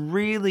 It's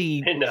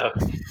really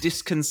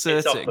disconcerting.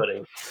 It's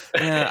off-putting.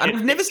 Yeah,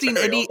 I've never seen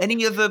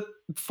any other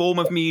form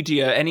of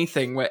media,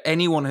 anything where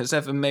anyone has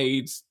ever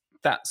made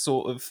that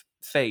sort of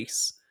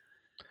face.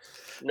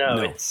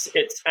 No. It's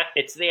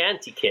the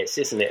anti-kiss,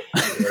 isn't it?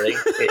 Really,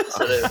 it's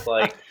sort of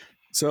like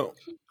so.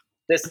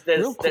 There's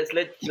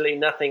literally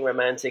nothing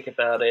romantic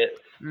about it.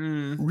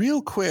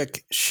 Real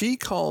quick, she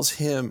calls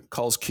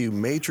Q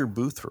Major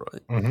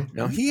Boothroyd. Mm-hmm.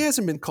 Now, he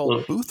hasn't been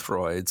called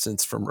Boothroyd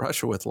since From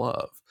Russia with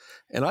Love.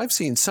 And I've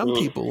seen some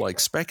people like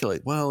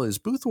speculate, well, is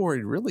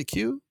Boothroyd really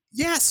Q?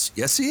 Yes,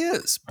 he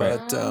is.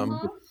 But,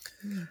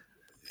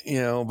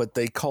 but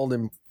they called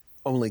him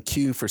only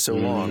Q for so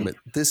long. But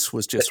this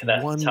was just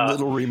one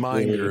little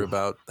reminder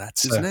about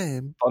that's his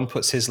name. Bond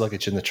puts his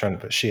luggage in the trunk,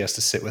 but she has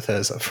to sit with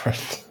hers up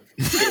front.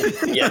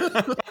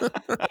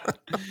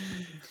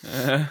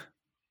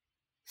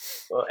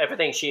 Well,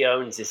 everything she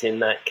owns is in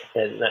that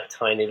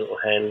tiny little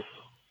hand.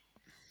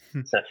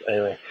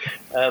 Anyway,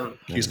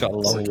 she's got a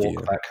long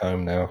walk back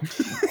home now.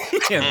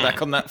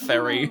 Back on that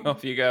ferry,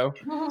 off you go.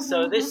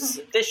 So this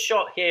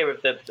shot here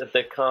of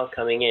the car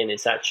coming in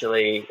is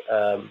actually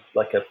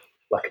like a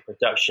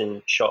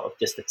production shot of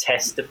just the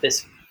test of the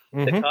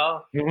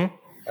car.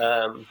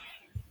 Mm-hmm.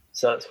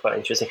 So that's quite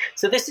interesting.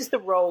 So this is the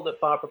role that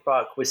Barbara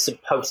Bach was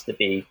supposed to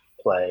be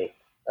playing.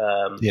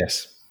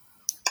 Yes.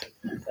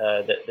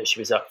 That she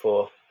was up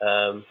for.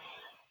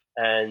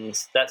 And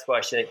that's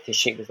why she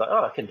was like,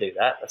 "Oh, I can do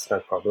that. That's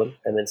no problem."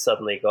 And then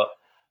suddenly got,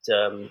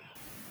 they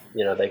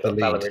got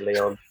Valerie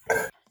Leon.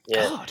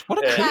 Yeah. God,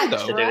 what a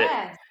clue,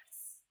 though.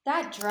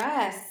 That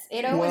dress.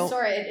 It always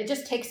it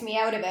just takes me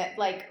out of it.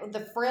 Like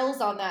the frills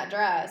on that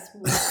dress.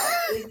 What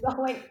is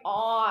going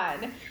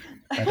on?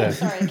 I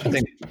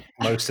think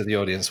most of the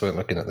audience weren't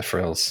looking at the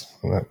frills.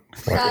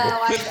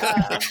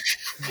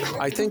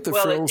 I think the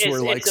frills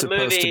were like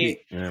supposed to be.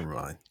 Never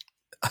mind.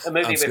 A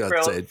movie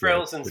with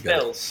frills and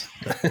spills.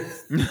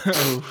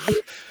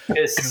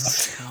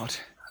 God.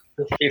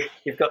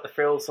 You've got the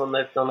frills on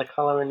the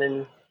collar and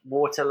then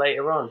water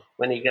later on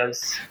when he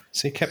goes.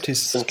 So he kept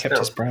his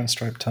brown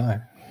striped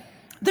tie.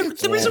 There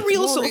is a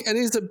real sort of, and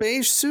he's a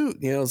beige suit.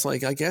 It's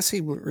like I guess he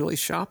really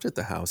shopped at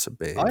the House of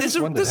Beige. There's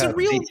a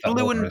real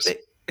blue and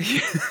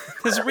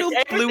there's a real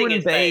blue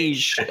and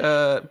beige.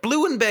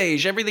 Blue and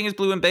beige. Everything is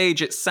blue and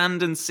beige. It's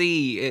sand and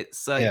sea.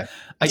 It's yes.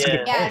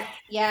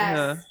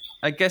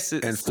 I guess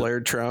it's and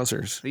flared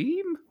trousers.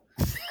 Theme.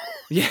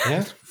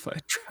 Yeah.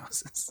 Flared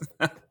trousers.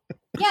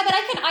 Yeah, but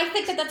I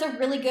think that's a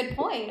really good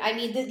point. I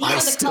mean, these I are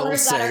the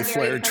colors that are still say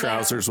flared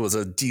trousers was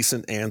a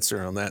decent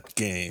answer on that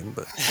game,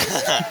 but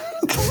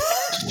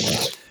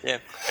yeah,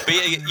 but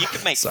you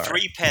could make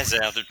three pairs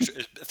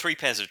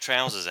of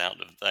trousers out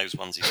of those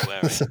ones he's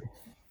wearing.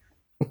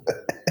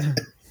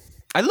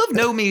 I love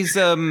Nomi's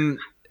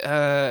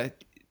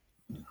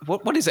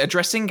what is it? A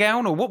dressing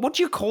gown, or what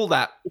do you call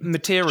that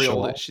material?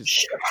 Like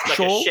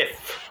shawl? A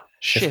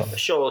shift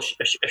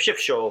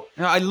shawl.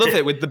 I love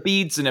it with the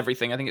beads and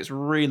everything. I think it's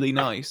really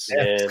nice.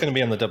 Yeah, it's going to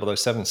be on the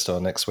 007 store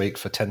next week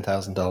for $10,000.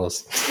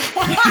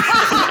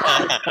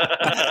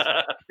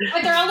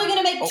 But they're only going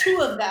to make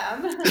two of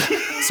them.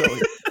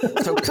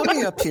 So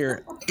coming up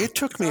here, it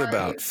took me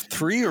about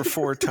 3 or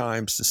 4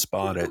 times to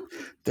spot it.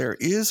 There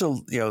is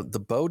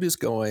the boat is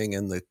going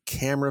and the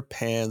camera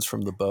pans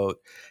from the boat,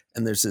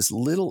 and there's this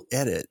little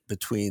edit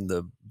between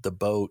the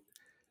boat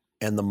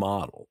and the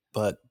model.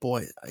 But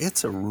boy,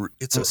 it's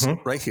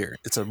right here.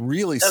 It's a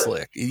really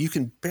slick. You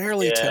can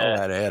barely tell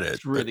that edit.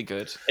 It's really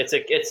good.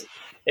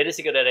 It is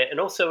a good edit, and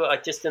also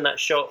just in that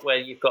shot where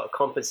you've got a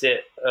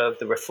composite of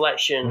the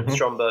reflection of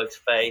Stromberg's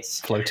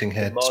face, floating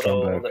head model.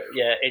 Stromberg.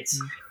 Yeah, it's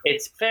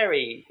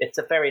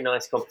a very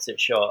nice composite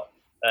shot,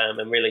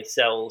 and really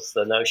sells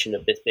the notion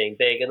of this being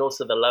big, and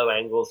also the low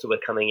angles that we're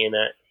coming in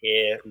at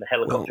here, and the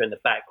helicopter in the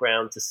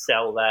background to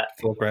sell that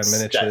foreground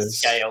miniatures, that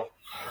scale.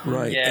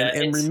 Right,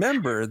 and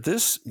remember,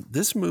 this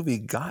movie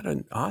got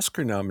an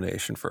Oscar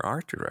nomination for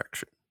art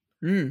direction.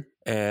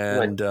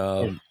 And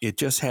it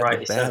just had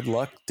the bad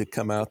luck to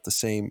come out the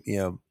same,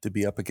 to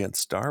be up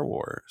against Star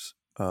Wars.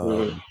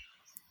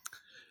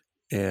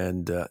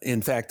 And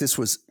in fact, this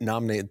was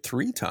nominated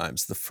 3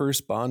 times, the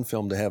first Bond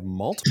film to have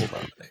multiple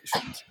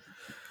nominations.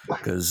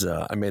 Because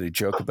I made a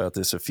joke about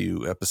this a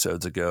few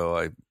episodes ago.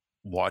 I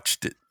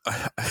watched it.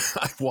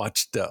 I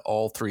watched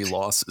all 3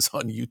 losses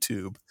on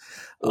YouTube.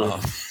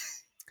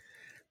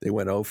 They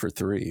went 0 for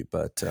 3.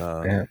 But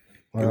it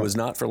was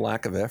not for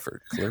lack of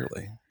effort,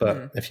 clearly.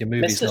 But if your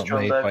movie's not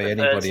made by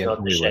anybody in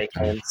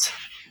Hollywood,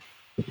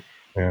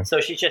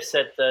 so she just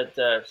said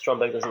that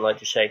Stromberg doesn't like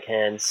to shake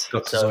hands.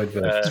 Dr.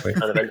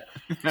 Zoidberg.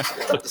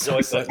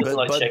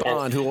 But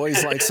Bond, who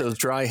always likes those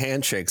dry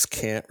handshakes,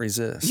 can't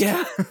resist.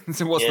 Yeah.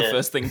 So what's the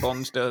first thing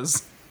Bond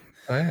does?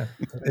 Oh, yeah.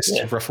 It's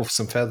to ruffle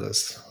some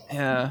feathers.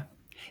 Yeah.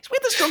 It's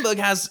weird that Stromberg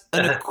has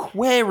an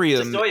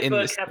aquarium in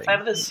this have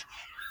feathers?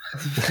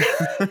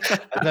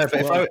 No,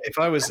 but if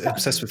I was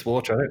obsessed with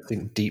water, I don't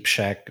think deep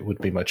shag would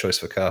be my choice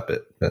for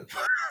carpet. But.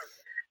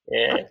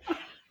 Yeah.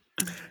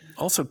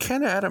 Also,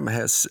 Ken Adam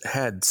had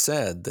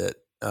said that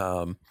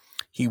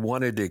he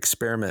wanted to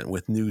experiment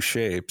with new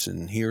shapes,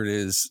 and here it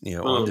is,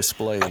 on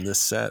display in this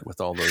set with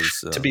all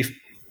those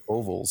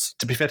ovals.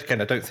 To be fair to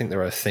Ken, I don't think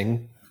they're a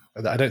thing.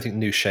 I don't think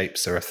new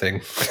shapes are a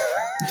thing.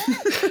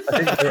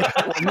 I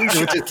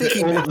think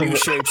he meant new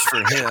shapes for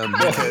him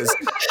because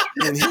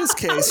in his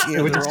case, they're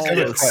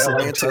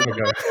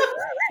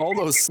all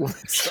those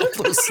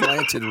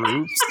slanted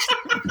roofs.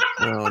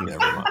 Oh, never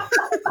mind.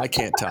 I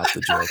can't top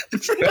the joke.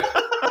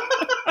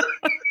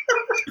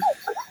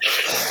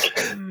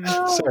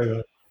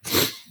 Sorry.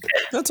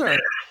 That's all right.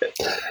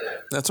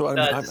 That's why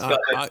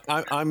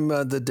I'm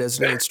the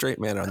designated straight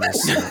man on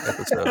this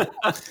episode.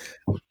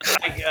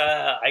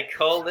 I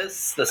call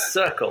this the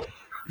circle.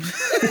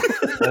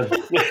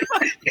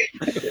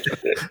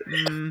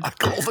 I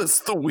call this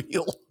the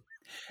wheel.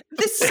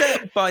 This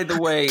set, by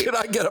the way... Could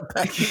I get a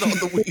packet on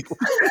the wheel?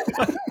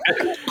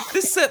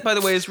 This set, by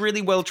the way, is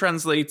really well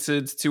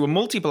translated to a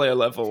multiplayer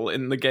level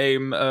in the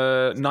game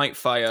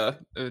Nightfire,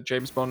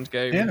 James Bond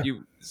game. Yeah.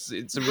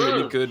 It's a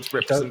really good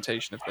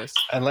representation of this.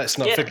 And let's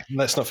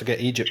not forget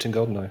Egypt and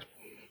GoldenEye.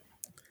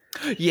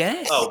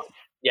 Yes. Oh,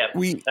 yeah,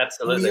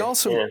 absolutely.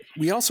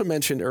 We also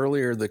mentioned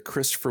earlier the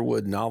Christopher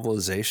Wood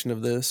novelization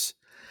of this.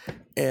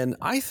 And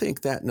I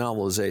think that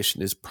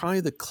novelization is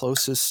probably the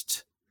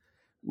closest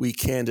we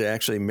can to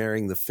actually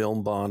marrying the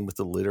film Bond with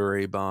the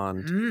literary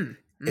Bond.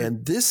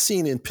 And this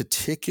scene in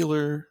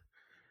particular,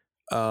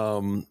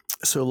 so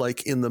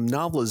like in the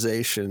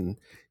novelization,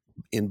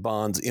 in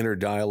Bond's inner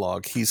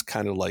dialogue, he's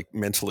kind of like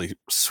mentally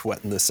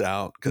sweating this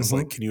out because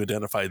like, can you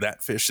identify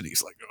that fish? And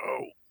he's like,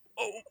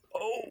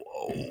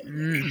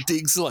 He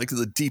digs like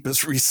the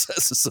deepest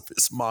recesses of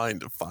his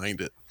mind to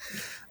find it.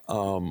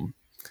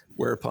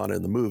 Whereupon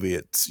in the movie,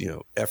 it's,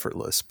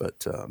 effortless,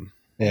 but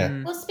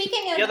Well,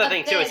 speaking of the other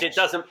thing too is it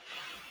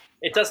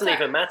doesn't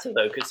even matter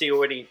though because he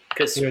already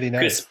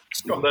knows.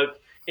 Stromberg,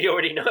 he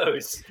already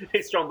knows.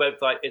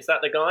 Stromberg's like, is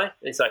that the guy? And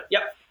he's like,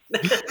 yep.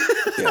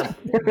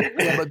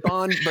 But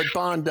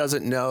Bond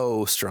doesn't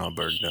know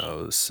Stromberg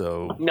knows,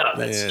 so no,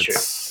 that's true.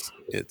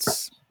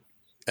 It's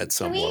at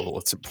some level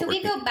it's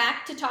important. Can we go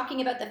back to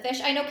talking about the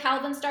fish? I know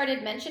Calvin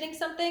started mentioning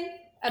something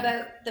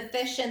about the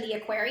fish and the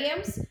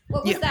aquariums.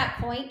 What was that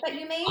point that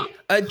you made?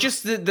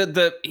 Just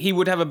that he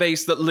would have a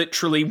base that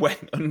literally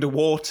went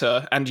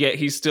underwater, and yet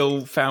he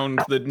still found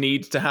the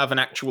need to have an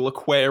actual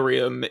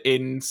aquarium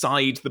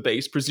inside the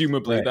base.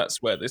 Presumably, that's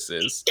where this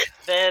is.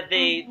 They're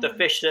the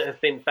fish that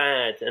have been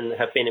bad and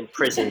have been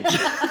imprisoned. But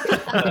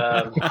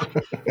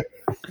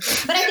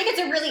I think it's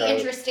a really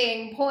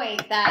interesting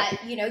point that,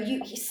 you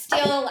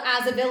still,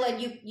 as a villain,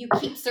 you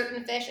keep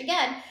certain fish.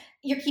 Again,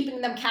 you're keeping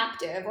them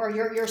captive, or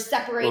you're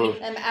separating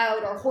them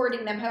out, or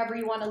hoarding them, however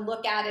you want to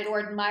look at it, or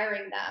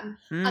admiring them.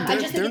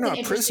 They're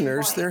not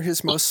prisoners. Point. They're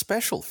his most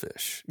special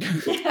fish.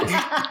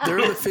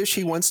 They're the fish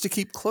he wants to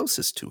keep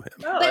closest to him.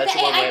 Oh, that's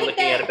one way of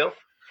looking at it, Bill.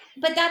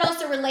 But that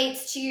also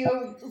relates to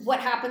what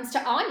happens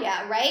to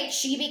Anya, right?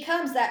 She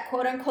becomes that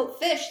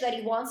quote-unquote fish that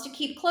he wants to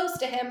keep close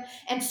to him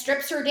and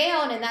strips her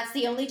down, and that's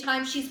the only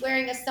time she's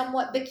wearing a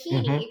somewhat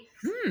bikini.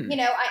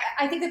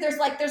 I think that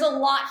there's a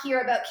lot here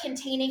about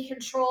containing,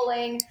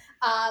 controlling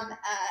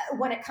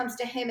when it comes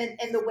to him and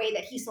the way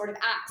that he sort of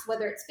acts,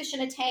 whether it's fish in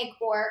a tank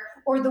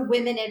or the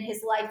women in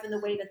his life and the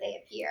way that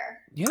they appear.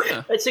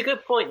 Yeah, it's a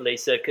good point,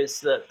 Lisa,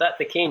 because that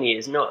bikini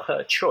is not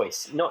her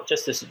choice. Not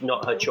just as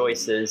not her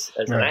choice as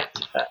an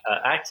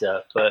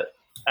actor, but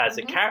as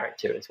a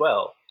character as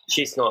well.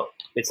 She's not.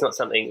 It's not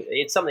something.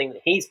 It's something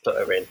that he's put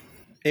her in.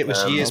 It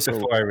was years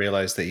before I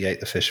realized that he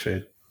ate the fish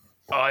food.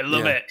 Oh, I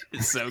love it.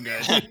 It's so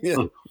good.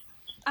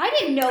 I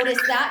didn't notice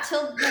that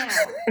till now.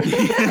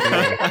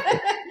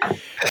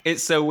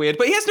 It's so weird.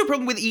 But he has no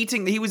problem with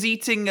eating. He was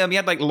eating, he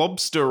had like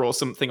lobster or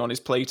something on his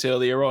plate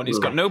earlier on. He's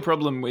got no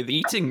problem with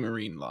eating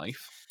marine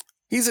life.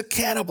 He's a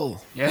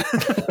cannibal. Yeah.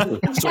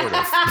 Sort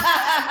of.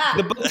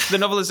 The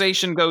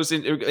novelization goes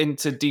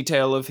into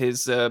detail of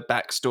his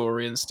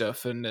backstory and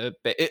stuff, and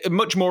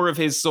much more of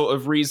his sort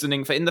of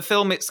reasoning for. In the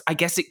film, I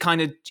guess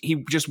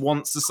he just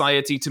wants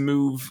society to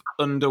move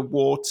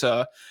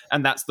underwater,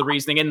 and that's the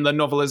reasoning. In the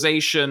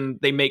novelization,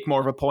 they make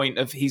more of a point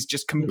of he's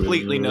just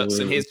completely nuts,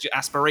 and his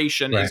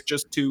aspiration is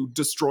just to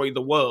destroy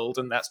the world,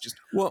 and that's just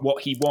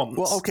what he wants.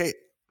 Well, okay.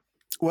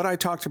 What I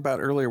talked about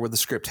earlier with the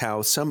script,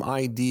 how some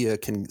idea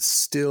can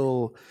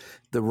still,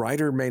 the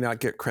writer may not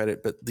get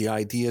credit, but the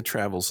idea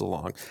travels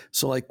along.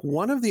 So like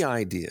one of the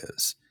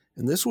ideas,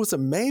 and this was a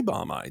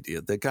Maibaum idea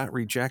that got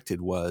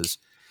rejected, was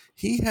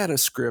he had a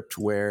script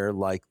where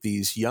like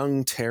these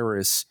young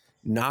terrorists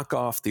knock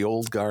off the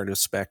old guard of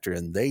Spectre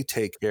and they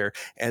take care,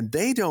 and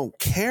they don't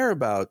care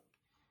about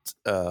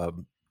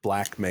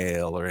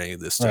blackmail or any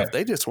of this stuff. Right.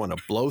 They just want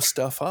to blow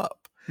stuff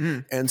up.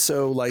 And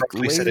so like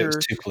He said it was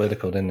later, too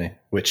political, didn't he?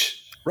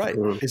 Which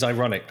is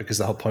ironic because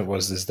the whole point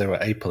was they were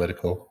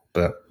apolitical,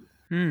 but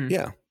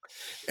yeah.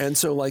 And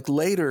so like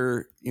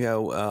later,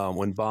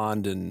 when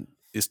Bond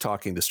is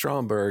talking to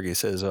Stromberg, he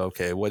says,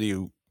 okay,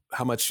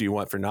 how much do you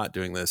want for not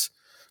doing this?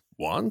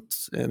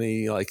 Want? And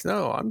he like,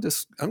 no, I'm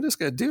just going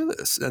to do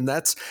this. And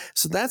that's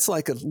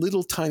like a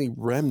little tiny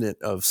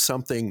remnant of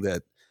something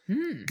that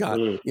got,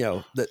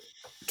 that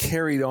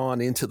carried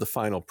on into the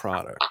final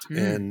product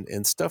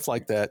and stuff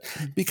like that.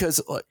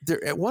 Because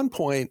there, at one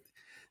point,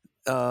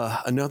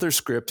 another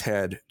script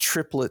had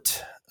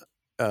triplet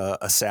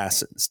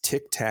assassins,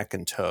 Tic Tac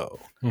and Toe.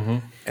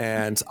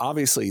 And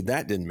obviously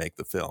that didn't make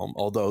the film,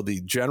 although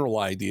the general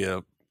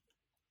idea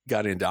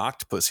got into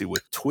Octopussy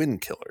with twin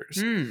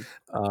killers.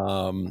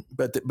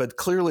 But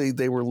clearly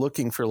they were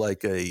looking for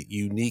like a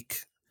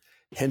unique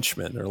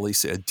henchman, or at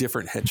least a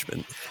different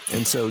henchman.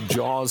 And so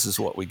Jaws is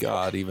what we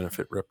got, even if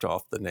it ripped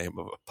off the name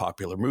of a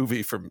popular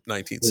movie from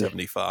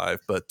 1975.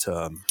 But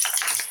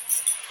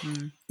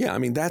yeah, I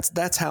mean,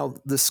 that's how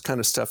this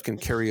kind of stuff can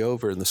carry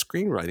over in the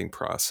screenwriting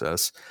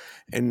process.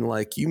 And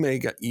like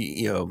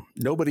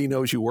nobody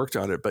knows you worked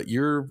on it, but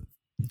your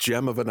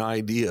gem of an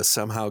idea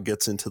somehow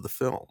gets into the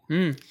film.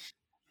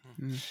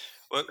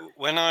 Well,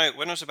 when I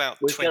was about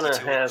 22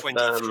 or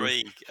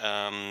 23,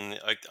 I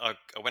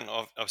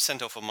was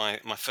sent off on my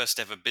first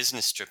ever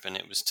business trip, and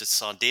it was to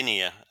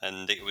Sardinia,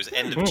 and it was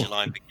end of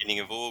July, beginning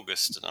of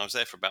August, and I was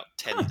there for about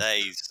 10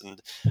 days,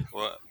 and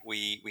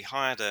we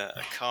hired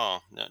a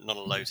car, not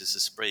a Lotus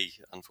Esprit,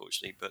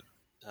 unfortunately, but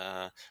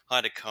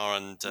hired a car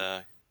and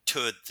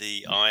toured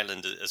the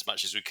island as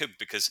much as we could,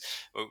 because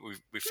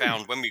we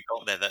found when we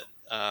got there that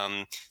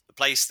the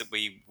place that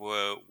we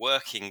were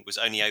working was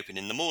only open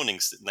in the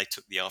mornings, and they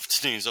took the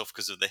afternoons off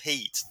because of the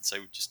heat. So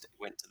we just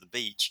went to the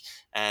beach,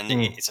 and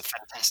it's a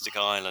fantastic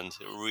island.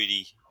 It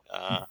really,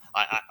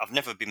 I've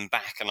never been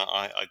back, and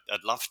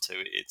I'd love to.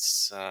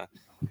 It's I'd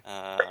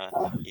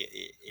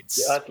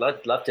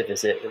love to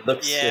visit. It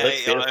looks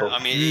beautiful. I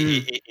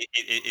mean,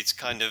 it's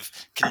kind of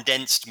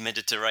condensed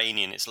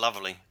Mediterranean. It's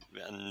lovely,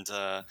 and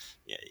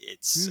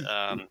it's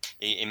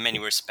in many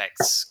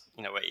respects,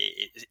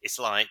 it's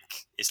like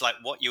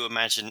what you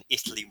imagine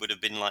Italy would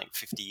have been like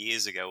 50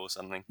 years ago or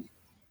something.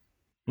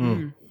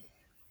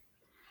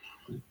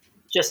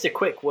 Just a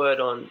quick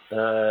word on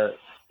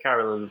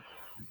Caroline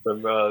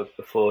Munro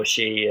before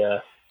she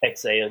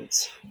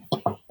exeunt.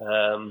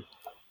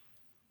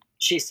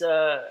 She's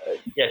a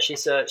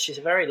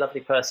very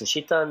lovely person.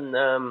 She'd been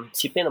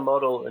a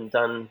model and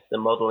done the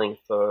modeling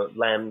for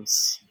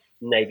Lamb's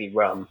Navy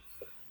Rum.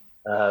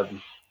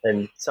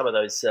 And some of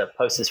those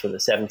posters from the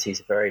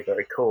 70s are very,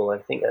 very cool. I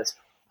think that's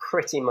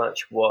pretty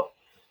much what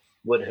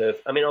would have...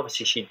 I mean,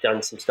 obviously she'd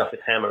done some stuff with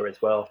Hammer as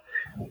well,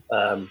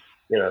 some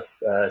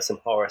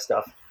horror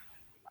stuff.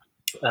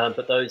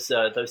 But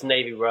those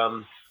Navy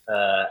Rum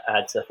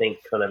ads, I think,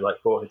 kind of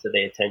like brought her to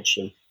the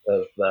attention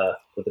of the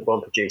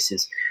Bond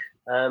producers.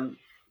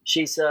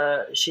 She's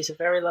a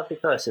very lovely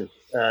person,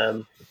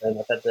 and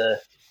I've had the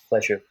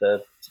pleasure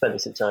of spending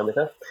some time with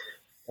her.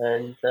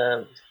 And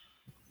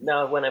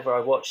now, whenever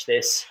I watch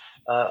this,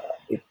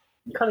 it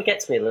kind of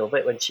gets me a little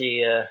bit when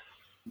she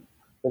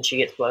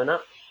gets blown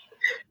up.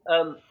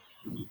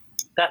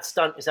 That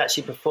stunt is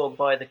actually performed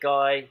by the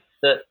guy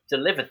that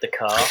delivered the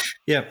car.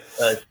 Yeah,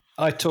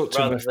 I talked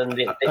to him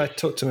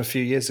a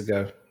few years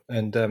ago,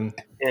 and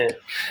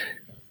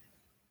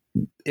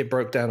it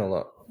broke down a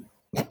lot.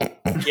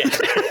 Yeah.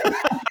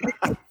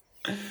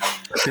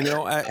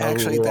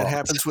 Actually, that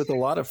happens with a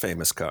lot of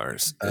famous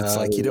cars. It's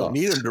like you don't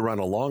need them to run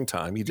a long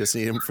time; you just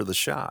need them for the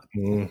shot.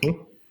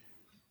 Mm-hmm.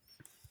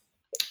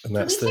 And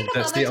that's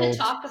the old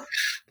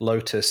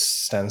Lotus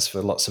stands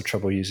for lots of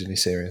trouble, usually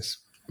serious.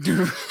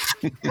 Could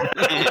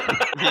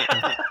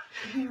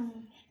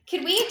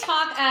we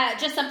talk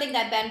just something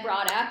that Ben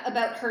brought up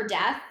about her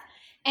death?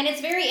 And it's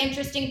very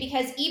interesting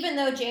because even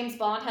though James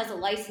Bond has a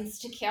license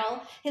to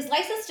kill, his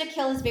license to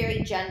kill is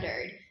very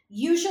gendered.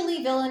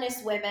 Usually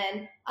villainous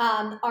women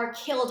are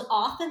killed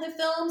off in the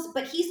films,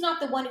 but he's not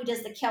the one who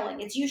does the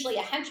killing. It's usually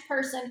a hench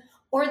person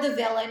or the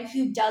villain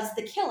who does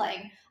the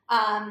killing.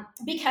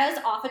 Because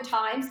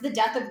oftentimes the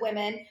death of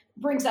women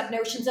brings up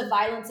notions of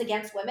violence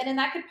against women, and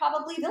that could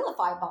probably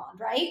vilify Bond,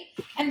 right?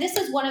 And this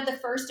is one of the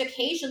first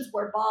occasions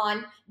where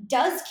Bond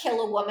does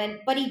kill a woman,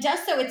 but he does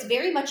so, it's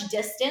very much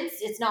distance.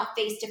 It's not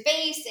face to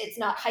face. It's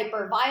not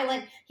hyper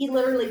violent. He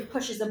literally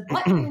pushes a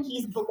button.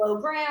 He's below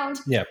ground.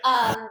 Yeah.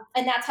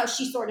 And that's how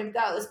she sort of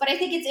goes. But I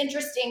think it's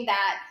interesting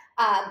that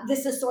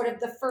this is sort of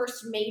the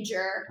first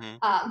major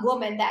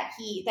woman that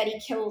he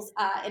kills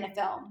in a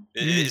film.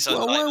 It's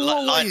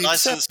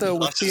except though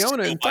with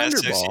Fiona in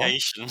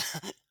Thunderball.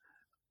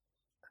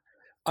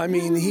 I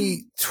mean,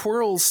 he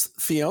twirls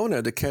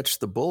Fiona to catch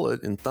the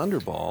bullet in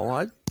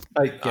Thunderball.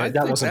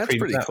 That wasn't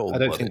cold. I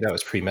don't think that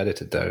was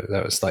premeditated, though.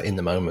 That was like in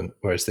the moment.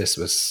 Whereas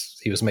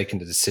he was making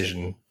the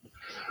decision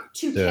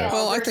to kill.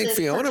 Well, I think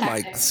Fiona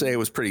might say it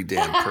was pretty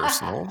damn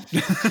personal.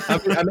 I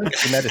meant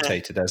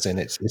premeditated, as in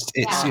it's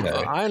you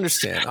know. I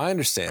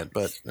understand,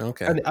 but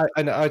okay.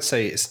 And I'd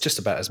say it's just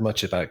about as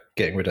much about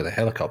getting rid of the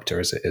helicopter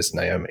as it is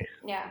Naomi.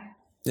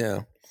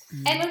 Yeah.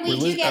 And when we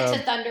do get to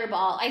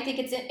Thunderball, I think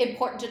it's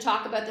important to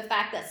talk about the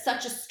fact that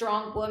such a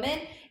strong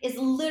woman is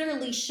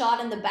literally shot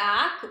in the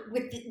back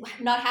with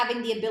not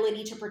having the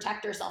ability to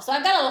protect herself. So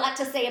I've got a lot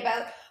to say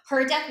about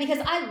her death because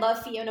I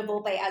love Fiona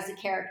Volpe as a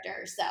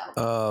character.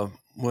 So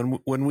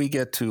when we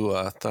get to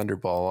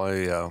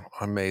Thunderball,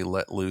 I may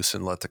let loose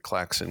and let the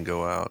klaxon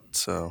go out.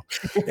 So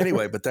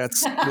anyway, but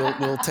that's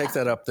we'll take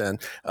that up then.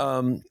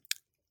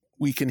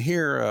 We can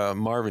hear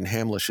Marvin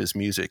Hamlish's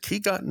music. He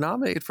got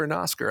nominated for an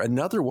Oscar,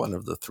 another one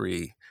of the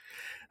 3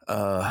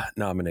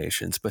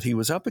 nominations, but he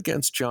was up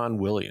against John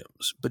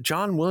Williams. But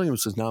John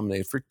Williams was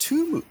nominated for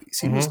 2 movies.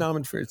 He was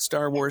nominated for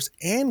Star Wars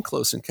and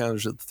Close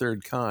Encounters of the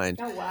Third Kind.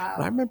 Oh, wow.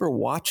 And I remember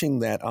watching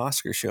that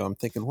Oscar show. I'm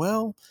thinking,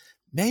 well,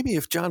 maybe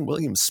if John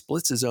Williams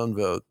splits his own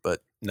vote,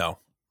 but no.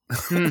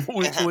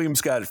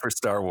 Williams got it for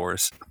Star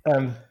Wars.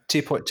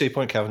 2 point,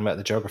 Calvin, about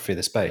the geography of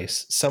the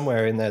space.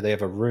 Somewhere in there, they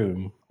have a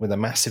room with a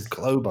massive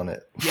globe on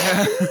it.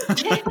 Yeah.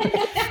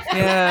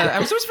 Yeah. I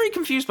was always very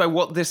confused by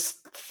what this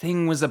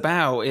thing was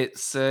about.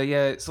 It's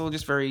all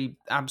just very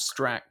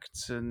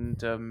abstract and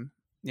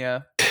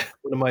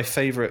One of my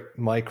favorite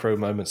micro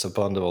moments of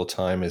Bond of all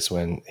time is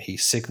when he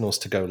signals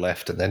to go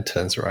left and then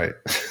turns right.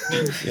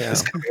 Yeah.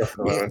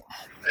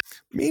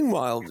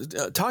 Meanwhile,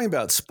 talking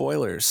about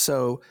spoilers,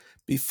 so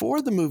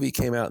before the movie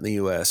came out in the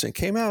U.S., and it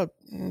came out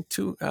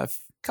a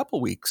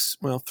couple weeks,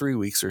 3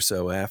 weeks or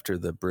so after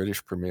the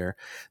British premiere,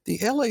 the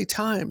L.A.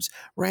 Times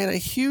ran a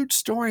huge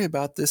story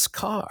about this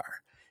car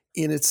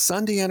in its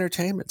Sunday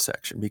entertainment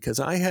section because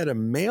I had a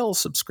mail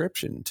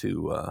subscription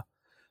to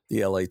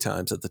the L.A.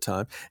 Times at the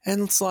time,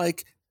 and it's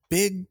like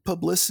big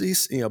publicity,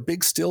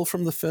 big still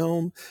from the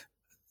film.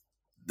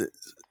 The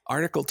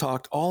article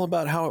talked all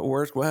about how it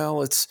worked.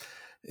 Well, it's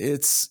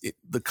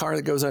the car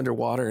that goes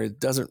underwater. It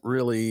doesn't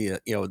really,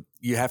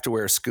 you have to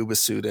wear a scuba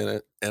suit in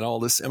it and all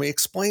this. I mean,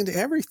 explained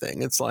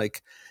everything. It's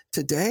like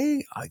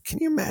today, can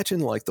you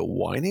imagine like the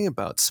whining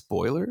about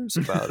spoilers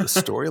about a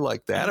story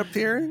like that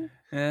appearing?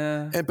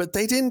 Yeah. But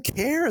they didn't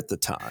care at the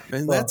time.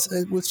 And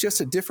it was just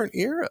a different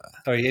era.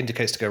 Oh, he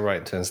indicates to go right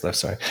and turns left,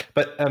 sorry.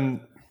 But Anya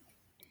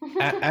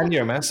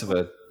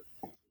Amasova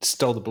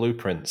stole the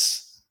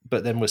blueprints,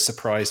 but then was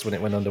surprised when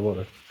it went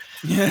underwater.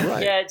 Yeah,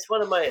 right. Yeah, it's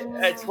one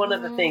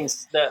of the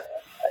things that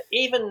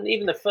even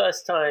the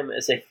first time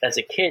as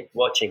a kid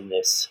watching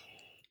this,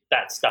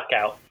 that stuck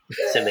out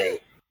to me.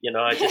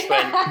 I just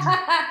went,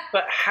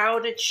 but how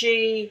did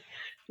she?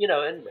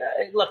 And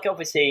look,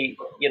 obviously,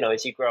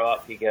 as you grow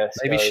up, you go.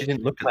 Maybe she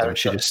didn't look at them;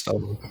 she just stole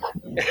them.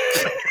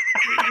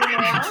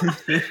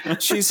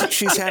 She's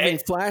having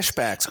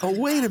flashbacks. Oh,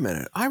 wait a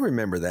minute! I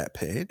remember that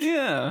page.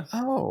 Yeah.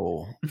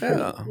 Oh,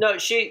 yeah. No,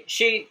 she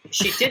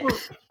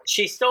didn't.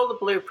 She stole the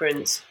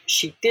blueprints.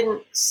 She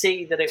didn't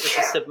see that it was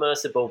a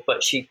submersible,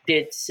 but she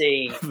did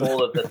see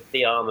all of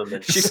the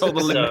armaments. She saw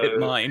the limpet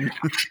mine.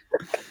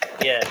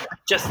 Yeah,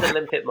 just the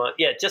limpet mine.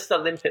 Yeah, just the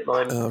limpet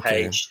mine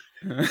page.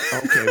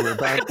 Okay, we're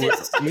back.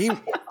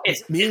 Meanwhile,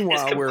 it's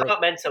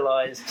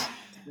compartmentalized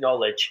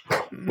knowledge.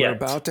 We're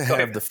about to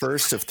have the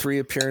first of 3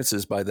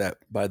 appearances by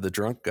the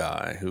drunk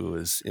guy who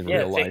is in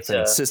real life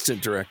an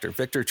assistant director,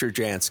 Victor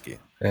Cherjansky.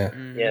 Yeah.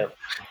 Yeah.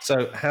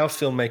 So how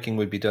filmmaking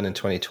would be done in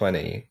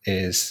 2020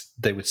 is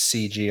they would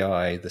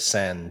CGI the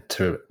sand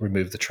to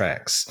remove the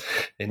tracks.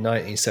 In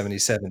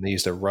 1977, they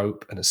used a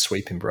rope and a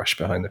sweeping brush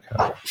behind the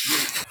car.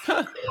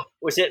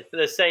 Was it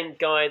the same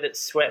guy that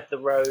swept the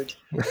road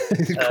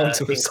in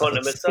Quantum of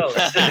Solace?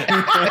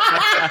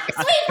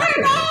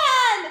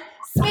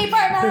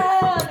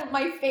 Sweeperman!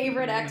 My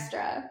favorite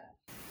extra.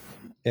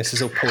 Yes,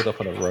 it's all pulled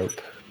up on a rope.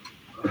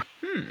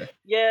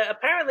 Yeah,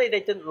 apparently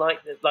they didn't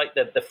like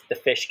the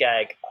fish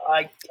gag.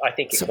 I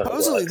think it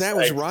supposedly that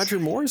was Roger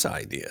Moore's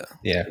idea.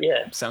 Yeah,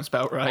 sounds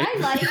about right. I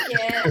like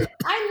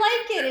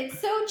it. It's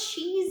so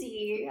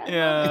cheesy.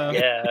 Yeah,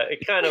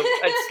 it kind of.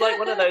 It's like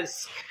one of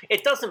those.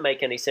 It doesn't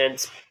make any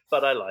sense,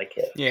 but I like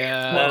it.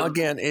 Yeah. Well,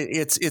 again,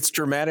 it's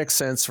dramatic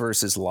sense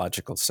versus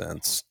logical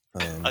sense.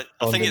 I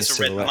think it's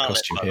a red mallet,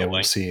 costume by here the way.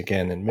 We'll see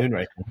again in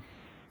Moonraker.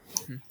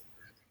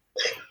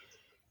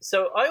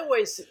 So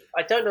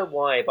I don't know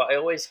why, but I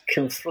always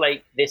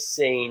conflate this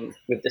scene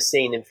with the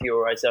scene in For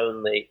Your Eyes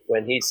Only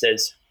when he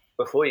says,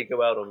 before you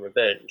go out on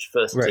revenge,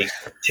 first dig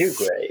 2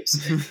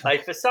 graves.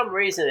 For some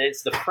reason,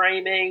 it's the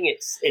framing,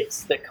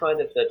 it's the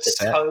kind of the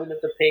tone of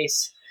the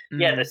piece.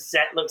 Yeah, the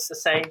set looks the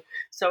same.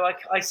 So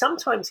I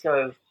sometimes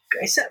go,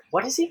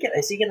 what is he going?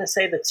 Is he going to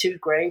say the 2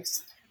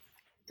 graves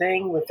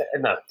thing with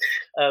no?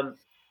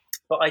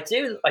 But I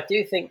do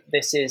think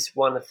this is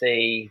one of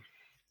the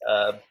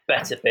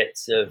better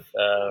bits of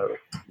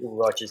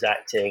Roger's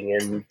acting,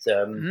 and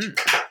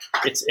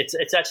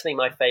it's actually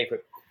my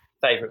favorite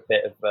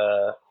bit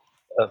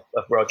of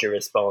Roger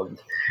as Bond.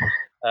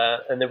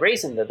 And the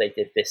reason that they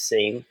did this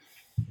scene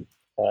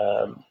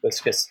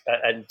was because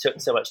and took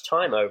so much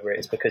time over it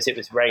is because it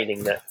was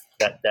raining that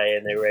day,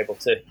 and they were able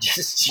to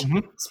just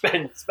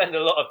spend a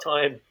lot of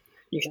time.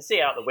 You can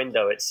see out the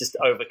window; it's just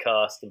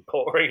overcast and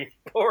pouring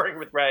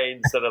with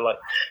rain. So they're like,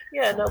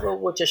 "Yeah, no,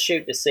 we'll just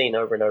shoot this scene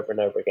over and over and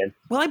over again."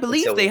 Well, I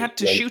believe they had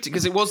to shoot it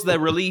because it was their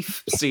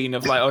relief scene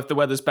of like, oh, if the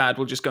weather's bad,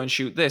 we'll just go and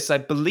shoot this. I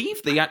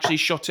believe they actually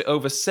shot it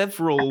over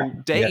several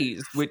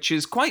days, which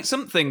is quite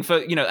something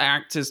for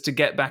actors to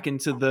get back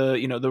into the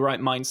the right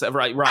mindset of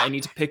right. I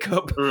need to pick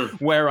up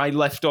where I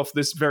left off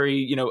this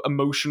very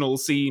emotional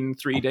scene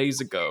 3 days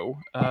ago.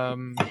 I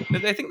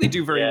think they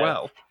do very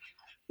well.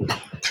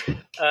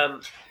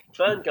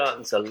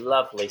 Berngarten's a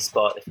lovely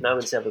spot. If no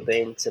one's ever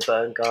been to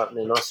Berngarten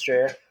in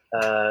Austria,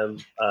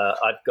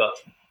 I've got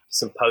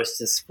some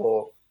posters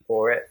for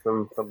it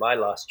from my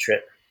last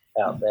trip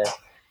out there.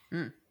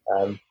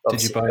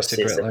 Did you buy a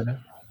cigarette lighter?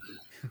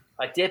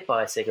 I did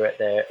buy a cigarette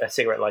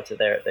lighter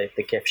there at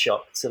the gift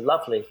shop. It's a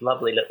lovely,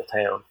 lovely little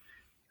town.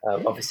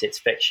 Obviously, it's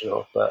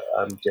fictional, but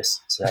I'm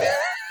just.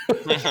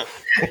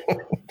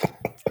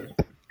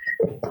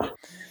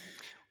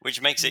 Which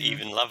makes it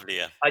even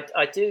lovelier.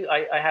 I do.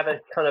 I have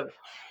a kind of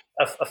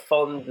a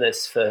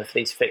fondness for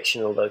these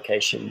fictional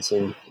locations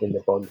in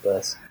the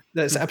Bondverse.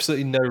 There's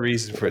absolutely no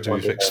reason for it to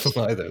be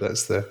fictional either.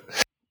 That's the.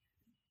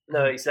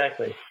 No,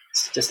 exactly.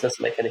 It just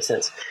doesn't make any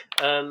sense.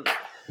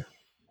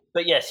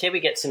 But yes, here we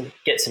get some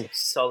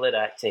solid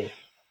acting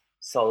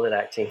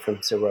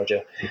from Sir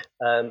Roger.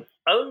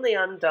 Only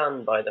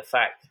undone by the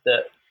fact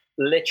that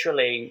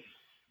literally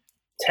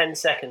 10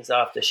 seconds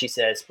after she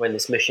says, "When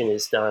this mission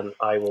is done,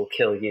 I will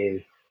kill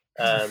you,"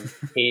 they're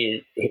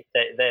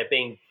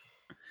being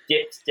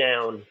dipped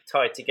down,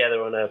 tied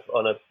together on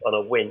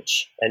a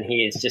winch, and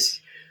he is just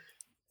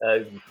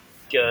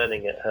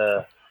gurning at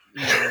her.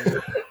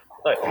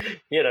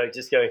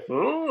 Just going,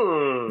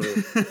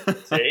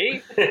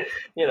 see,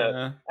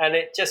 and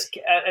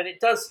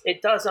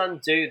it does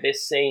undo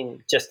this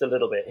scene just a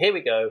little bit. Here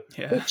we go.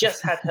 Yeah. We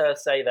just had her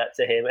say that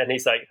to him, and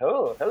he's like,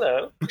 "Oh,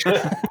 hello."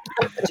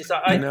 And she's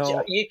like,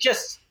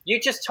 you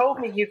just told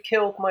me you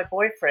killed my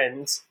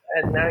boyfriend,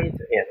 and now you.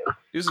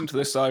 Isn't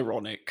this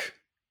ironic?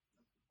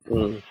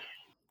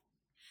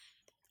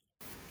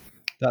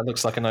 That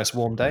looks like a nice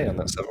warm day on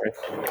that submarine.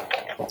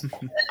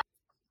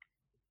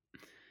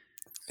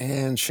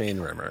 And Shane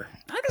Rimmer.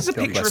 I think there's a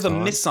picture of a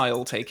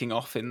missile taking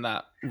off in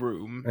that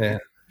room. Yeah.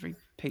 Very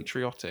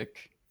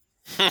patriotic.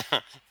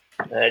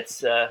 It's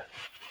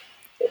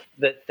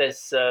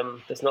there's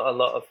not a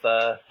lot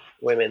of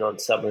women on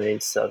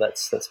submarines, so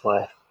that's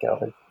why,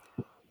 Calvin.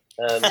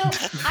 So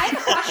I have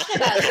a question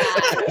about that.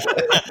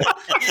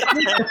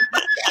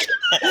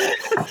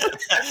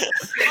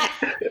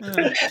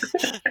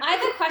 I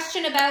have a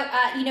question about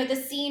the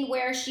scene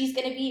where she's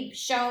going to be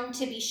shown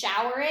to be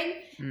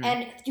showering,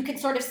 and you can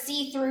sort of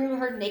see through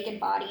her naked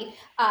body.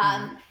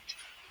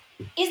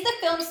 Is the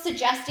film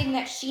suggesting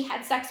that she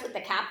had sex with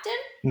the captain?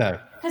 No.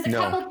 Because a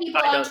couple of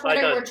people on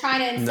Twitter were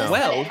trying to insist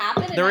that it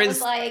happened, and there I is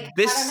was like,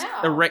 this I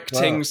don't know.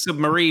 erecting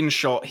submarine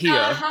shot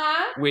here,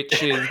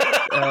 which is...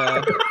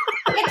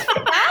 It's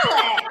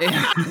phallic.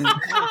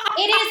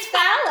 It is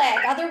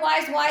phallic.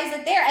 Otherwise, why is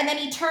it there? And then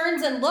he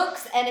turns and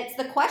looks, and it's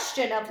the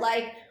question of,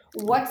 like,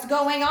 what's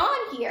going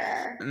on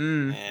here?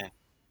 Yeah.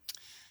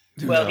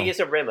 Well, he is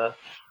a rimmer.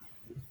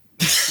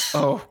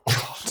 Oh,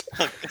 God.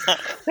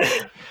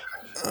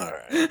 All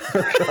right.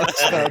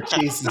 Oh,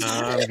 Jesus.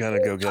 I'm going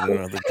to go get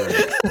another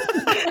drink.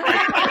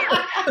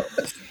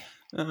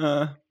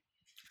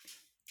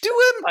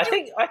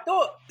 I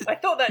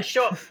thought that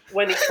shot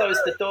when he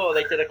closed the door,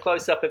 they did a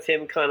close up of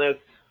him kind of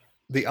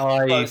the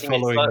eye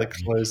following the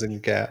closing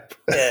gap.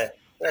 Yeah,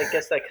 I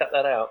guess they cut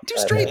that out. Do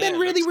straight men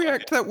really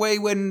react that way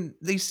when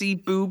they see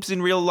boobs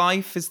in real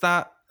life? Is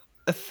that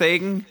a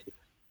thing?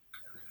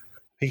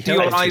 Do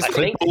your eyes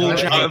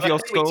bulge out of your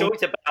skull? We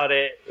talked about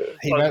it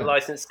on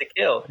License to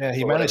Kill. Yeah,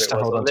 he managed to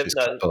hold on to his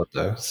keyboard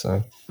though.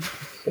 So.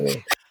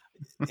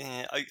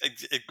 Yeah,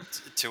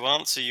 to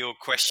answer your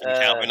question,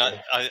 Calvin,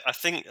 I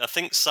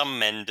think some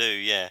men do.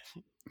 Yeah.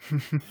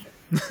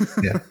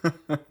 Yeah.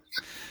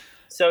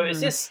 So is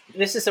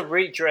this is a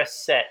redress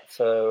set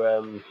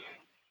for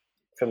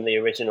from the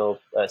original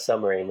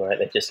submarine, right?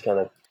 They just kind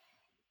of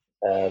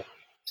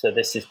so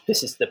this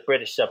is the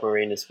British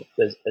submarine as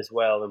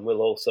well, and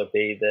will also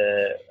be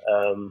the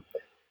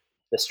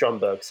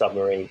Stromberg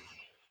submarine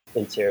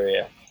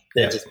interior.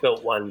 They just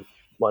built one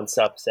one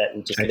subset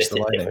and just lit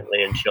it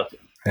differently and shot it.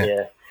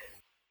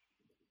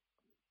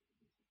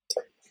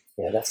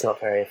 Yeah, that's not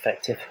very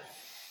effective.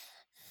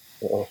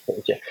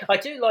 I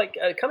do like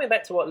coming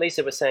back to what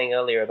Lisa was saying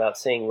earlier about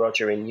seeing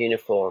Roger in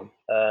uniform,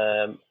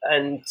 and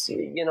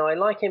I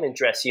like him in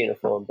dress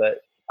uniform,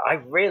 but I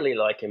really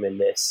like him in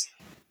this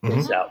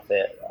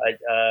outfit.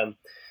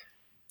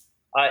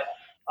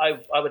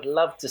 I would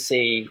love to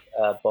see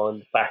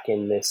Bond back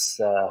in this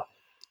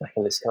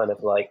kind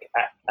of like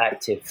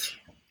active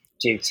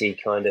duty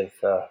kind of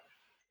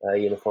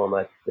uniform.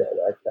 I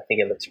think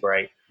it looks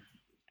great.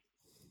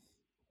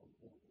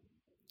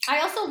 I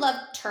also love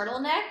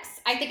turtlenecks.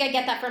 I think I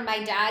get that from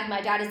my dad.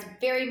 My dad is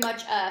very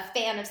much a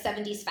fan of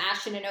 70s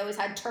fashion and always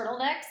had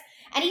turtlenecks.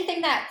 Anything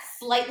that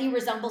slightly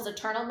resembles a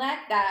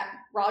turtleneck that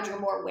Roger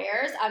Moore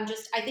wears, I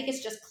think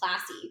it's just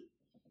classy.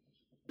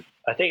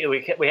 I think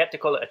we have to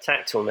call it a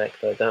tactile neck,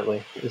 though, don't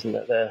we? Isn't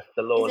that the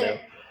law now?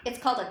 It's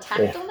called a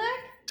tactile neck?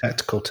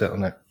 Tactical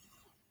turtleneck.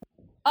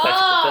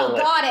 Oh,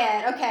 got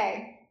it.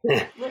 Okay.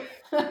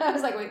 I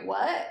was like, wait,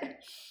 what?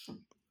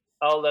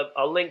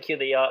 I'll link you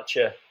the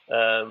Archer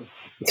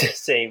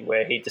scene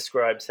where he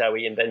describes how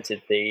he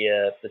invented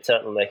the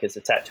turtleneck as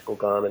a tactical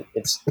garment.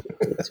 It's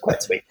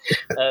quite sweet.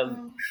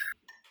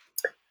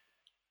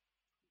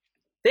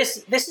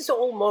 This is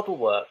all model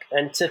work,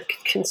 and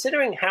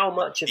considering how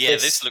much of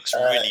this looks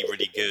really,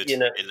 really good.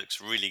 It looks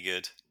really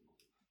good.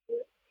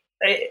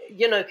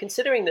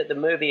 Considering that the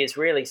movie is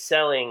really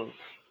selling,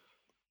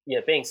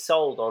 being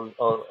sold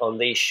on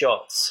these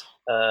shots.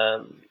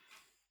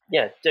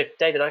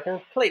 David, I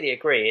completely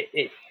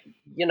agree.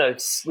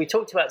 We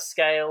talked about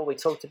scale. We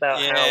talked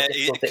about how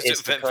difficult it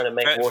is to kind of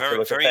make water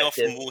look very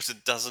effective. Often water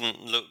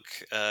doesn't look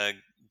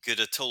good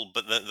at all,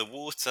 but the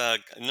water,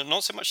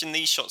 not so much in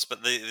these shots,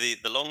 but the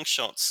long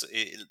shots,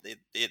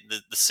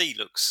 the sea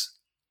looks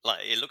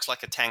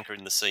like a tanker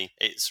in the sea.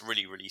 It's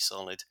really, really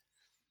solid.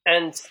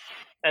 And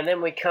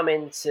then we come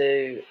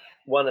into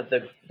one of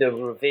the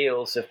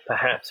reveals of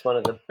perhaps one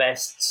of the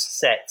best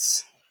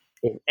sets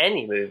in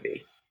any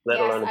movie, let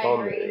alone a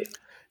Bond movie.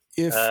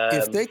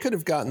 If they could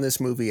have gotten this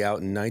movie out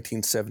in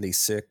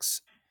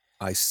 1976,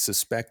 I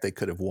suspect they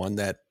could have won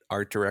that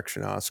art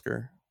direction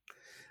Oscar.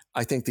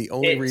 I think the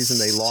only reason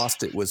they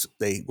lost it was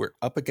they were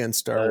up against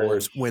Star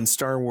Wars when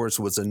Star Wars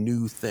was a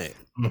new thing.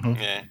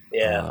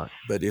 Yeah.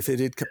 But if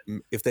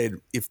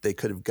they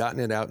could have gotten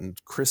it out in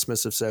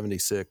Christmas of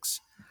 '76,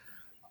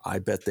 I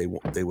bet they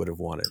would have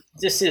won it.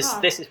 This is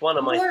one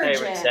of my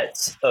favorite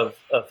sets of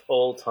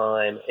all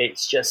time.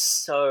 It's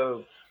just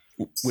so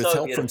with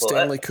help beautiful. from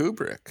Stanley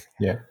Kubrick.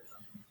 Yeah.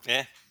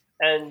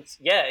 And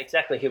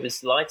exactly. He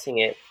was lighting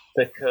it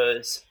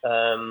because.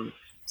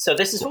 So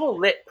this is all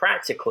lit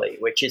practically,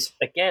 which is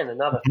again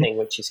another thing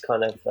which is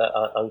kind of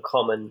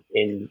uncommon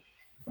in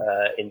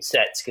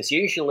sets, because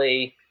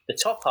usually the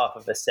top half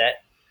of a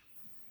set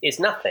is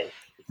nothing.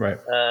 Right.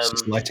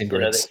 Just lighting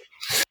grids.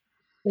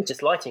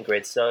 Just lighting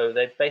grids. So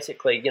they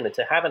basically,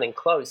 to have an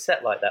enclosed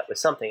set like that was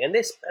something, and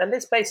this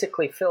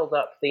basically filled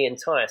up the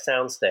entire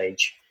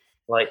soundstage,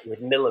 like with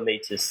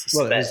millimeters.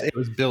 Well, it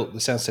was built. The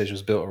soundstage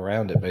was built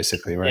around it,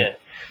 basically, right? Yeah.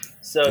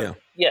 So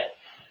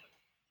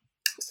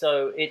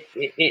So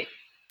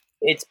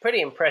it's pretty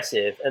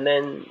impressive. And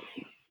then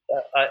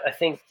I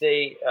think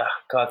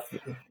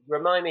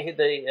remind me who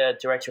the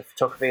director of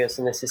photography is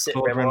in this. Is it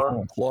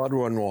Renoir? Claude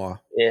Renoir.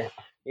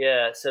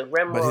 Yeah. So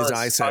Renoir. But his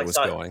eyesight was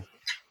going.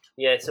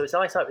 Yeah, so his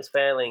eyesight was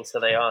failing, so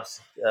they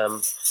asked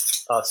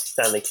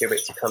Stanley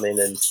Kubrick to come in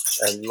and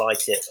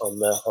light it on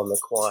the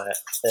quiet.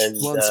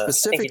 And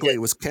specifically, it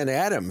was Ken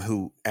Adam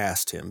who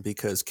asked him,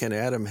 because Ken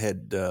Adam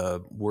had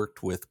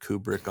worked with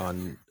Kubrick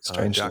on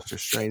Dr.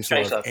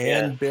 Strangelove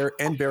and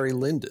Barry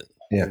Lyndon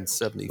in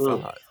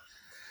 '75.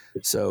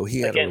 So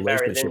he had a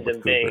relationship with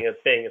Kubrick. Barry Lyndon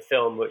being a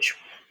film which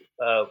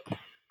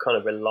kind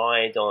of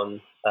relied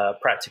on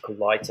practical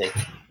lighting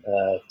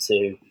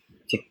to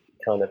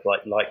kind of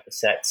like light the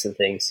sets and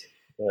things.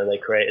 They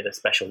created a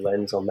special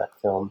lens on that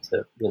film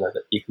to,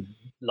 that you could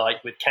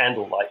light with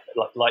candlelight,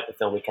 light the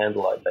film with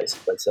candlelight,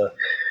 basically. So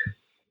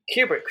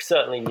Kubrick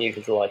certainly knew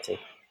his lighting.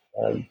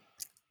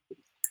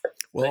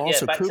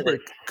 Also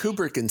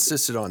Kubrick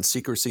insisted on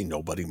secrecy.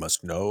 Nobody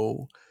must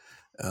know.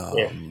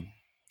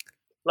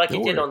 Like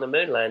he did on the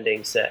moon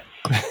landing set.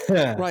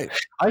 Right.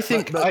 I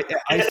think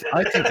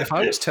if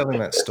I was telling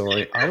that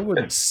story, I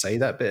wouldn't say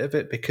that bit of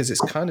it, because it's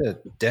kind of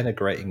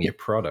denigrating your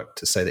product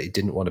to say that he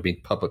didn't want to be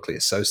publicly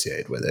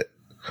associated with it.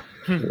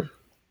 You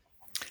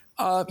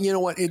know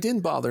what? It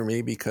didn't bother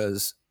me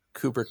because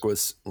Kubrick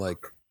was like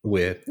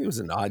weird. He was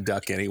an odd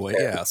duck anyway.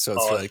 So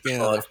it's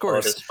of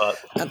course.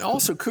 And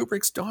also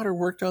Kubrick's daughter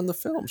worked on the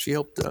film. She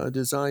helped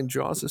design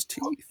Jaws'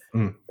 teeth.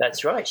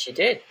 That's right. She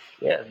did.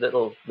 Yeah.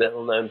 Little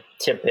known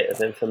tidbit of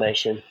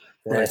information.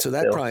 Right. So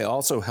that probably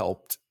also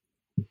helped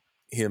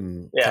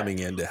him coming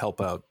in to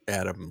help out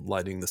Adam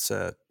lighting the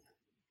set.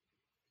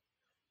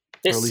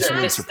 This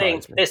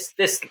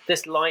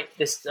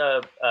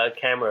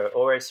camera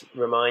always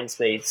reminds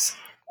me.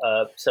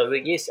 I've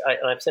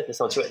said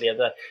this on Twitter the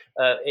other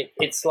day.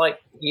 It's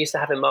like you used to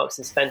have in Marks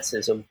and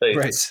Spencers on booths.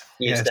 Right.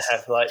 You used to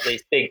have like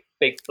these big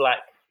black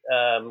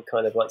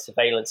kind of like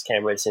surveillance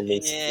cameras in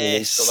these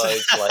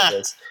globes like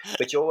this,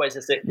 which always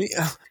is it.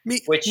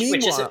 Which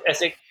is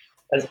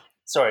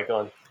sorry, go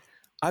on.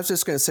 I was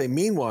just going to say,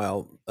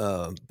 meanwhile,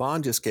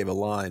 Bond just gave a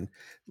line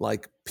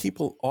like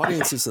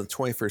audiences in the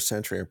 21st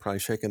century are probably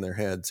shaking their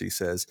heads. He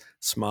says,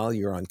 "Smile,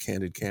 you're on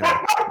candid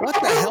camera." What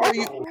the hell are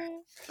you?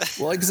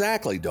 Well,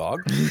 exactly,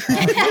 dog.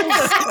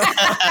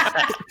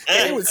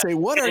 They would say,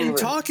 "What are you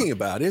talking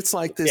about?" It's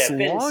like this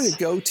long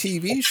ago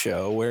TV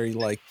show where he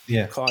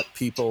caught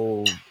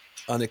people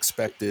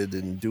unexpected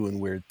and doing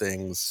weird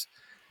things,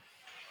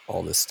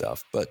 all this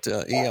stuff. But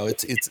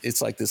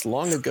it's like this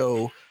long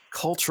ago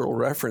cultural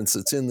reference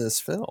that's in this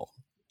film.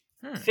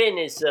 Finn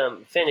is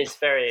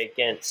very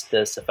against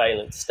the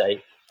surveillance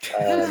state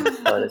kind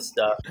of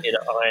stuff.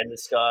 Eye in the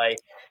sky.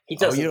 He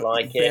doesn't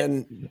like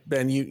it.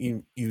 Ben,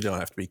 you don't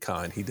have to be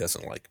kind. He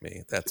doesn't like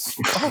me. That's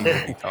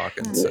me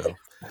talking. So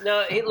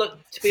no,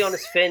 to be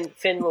honest, Finn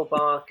will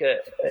bark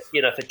at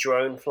if a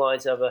drone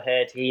flies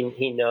overhead.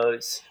 He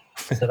knows.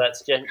 So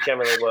that's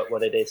generally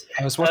what it is.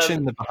 I was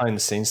watching the behind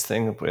the scenes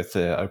thing with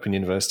the Open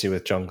University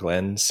with John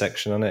Glenn's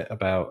section on it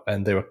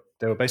and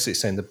they were basically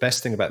saying the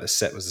best thing about the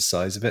set was the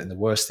size of it, and the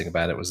worst thing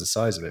about it was the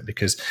size of it,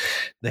 because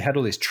they had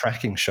all these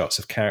tracking shots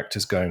of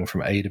characters going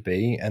from A to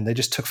B, and they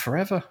just took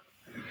forever.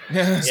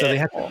 So they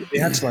had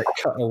to like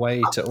cut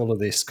away to all of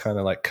this kind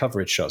of like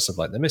coverage shots of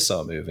like the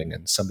missile moving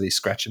and somebody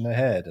scratching their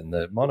head and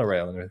the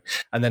monorail,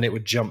 and then it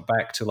would jump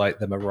back to like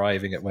them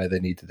arriving at where they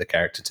needed the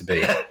character to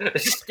be.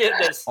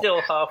 They're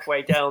still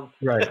halfway down.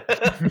 Right.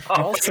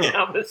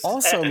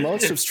 Also,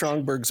 most of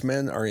Stromberg's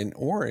men are in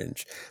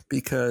orange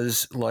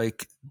because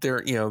like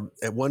they're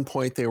at one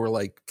point they were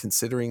like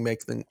considering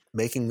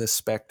making this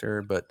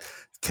Spectre, but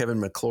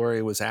Kevin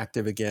McClory was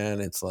active again.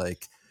 It's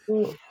like.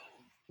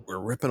 We're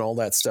ripping all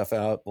that stuff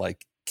out,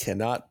 like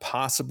cannot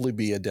possibly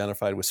be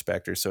identified with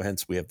Spectre. So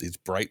hence we have these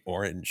bright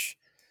orange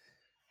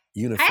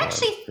uniforms. I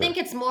actually think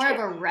it's more of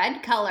a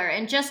red color.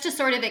 And just to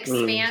sort of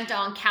expand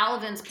on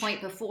Calvin's point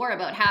before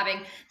about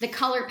having the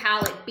color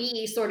palette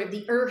be sort of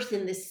the earth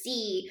and the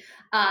sea,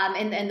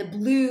 and the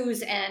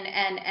blues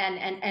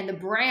and the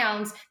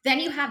browns, then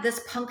you have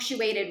this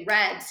punctuated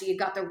red. So you've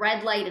got the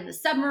red light in the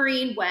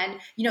submarine when,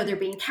 they're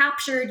being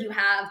captured. You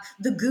have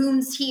the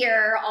goons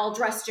here all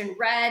dressed in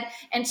red.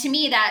 And to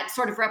me, that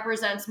sort of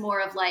represents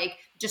more of like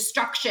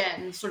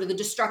destruction, sort of the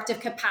destructive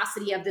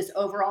capacity of this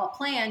overall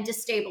plan,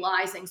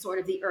 destabilizing sort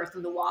of the earth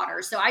and the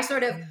water. So I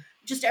sort of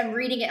just am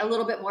reading it a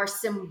little bit more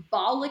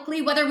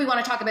symbolically, whether we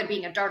want to talk about it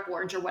being a dark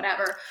orange or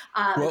whatever.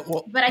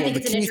 But I think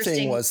it's an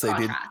interesting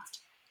contrast.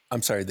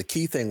 I'm sorry. The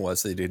key thing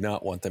was they did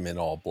not want them in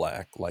all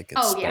black, like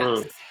it's. Oh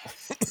yeah,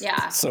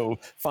 yeah. So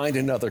find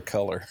another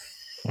color.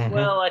 Mm-hmm.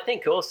 Well, I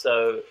think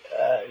also,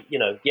 I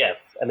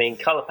mean,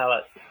 color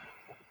palettes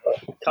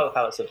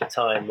of the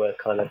time were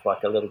kind of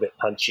like a little bit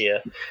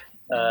punchier,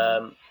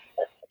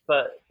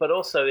 but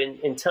also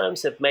in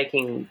terms of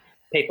making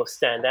people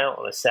stand out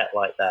on a set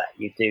like that,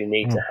 you do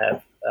need to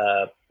have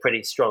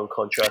pretty strong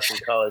contrasting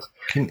colors.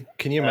 Can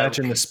you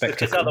imagine the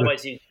spectacle? Because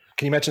otherwise you.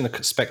 Can you imagine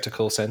the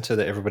spectacle center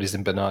that everybody's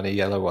in banana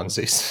yellow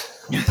onesies?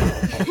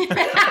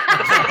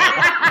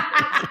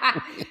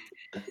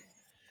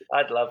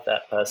 I'd love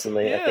that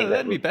personally. Yeah, I think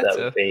that'd be better.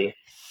 That would be.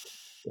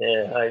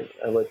 Yeah,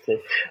 I would too.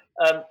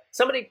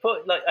 Somebody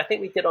put I think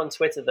we did on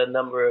Twitter the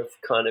number of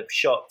kind of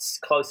shots,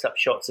 close-up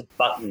shots of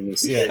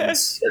buttons in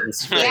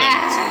screens.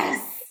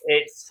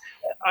 Yes.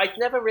 I'd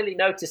never really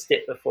noticed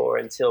it before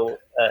until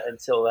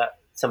that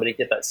somebody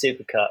did that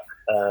supercut.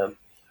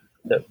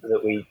 That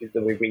we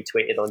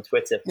retweeted on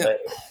Twitter, but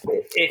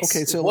it's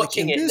okay. So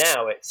watching like it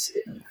now, it's.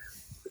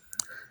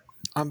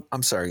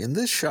 I'm sorry. In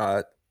this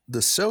shot,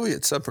 the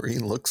Soviet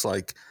submarine looks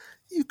like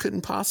you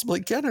couldn't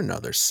possibly get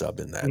another sub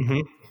in that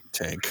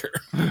tanker.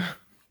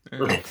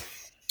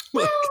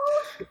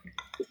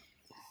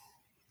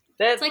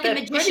 It's like a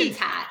magician's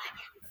hat.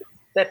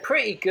 They're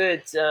pretty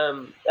good.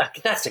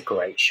 That's a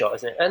great shot,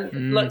 isn't it?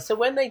 And so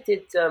when they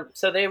did,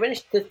 so they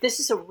arranged. This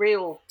is a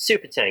real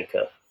super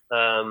tanker.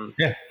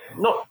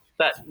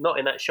 Not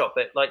in that shot,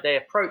 but like they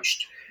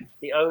approached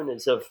the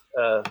owners of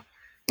the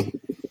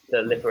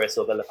Liparis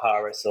or the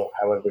Liparis or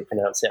however we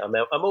pronounce it. I'm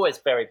always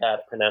very bad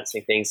at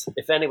pronouncing things.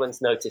 If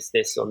anyone's noticed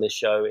this on this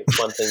show, it's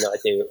one thing that I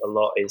do a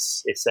lot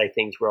is say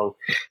things wrong.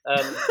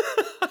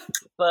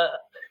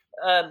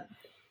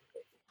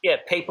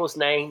 People's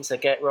names I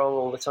get wrong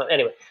all the time.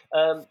 Anyway,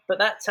 but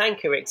that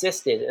tanker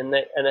existed, and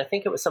I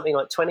think it was something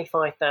like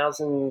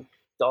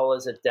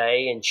 $25,000 a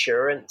day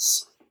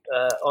insurance.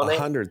 On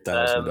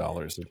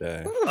 $100,000 a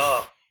day.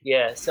 Oh,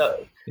 yeah.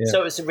 So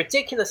it was a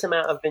ridiculous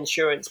amount of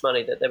insurance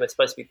money that they were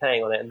supposed to be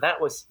paying on it, and that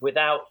was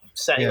without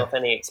setting off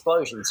any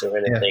explosions or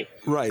anything.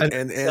 Yeah. Right,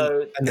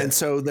 and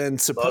so then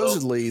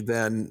supposedly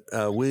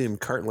William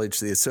Cartledge,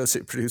 the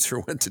associate producer,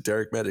 went to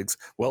Derek Meddings.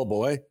 Well,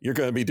 boy, you're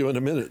going to be doing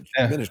a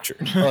miniature.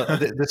 Well,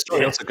 the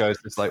story also goes,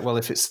 it's like, well,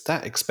 if it's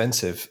that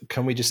expensive,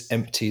 can we just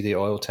empty the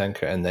oil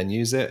tanker and then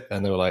use it?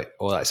 And they were like,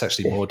 well, that's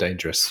actually more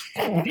dangerous.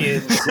 Right,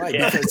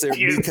 because if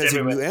you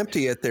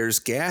empty it, there's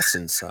gas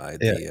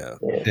inside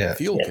the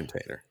fuel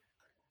container.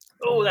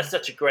 Oh, that's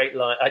such a great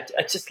line.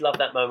 I just love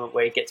that moment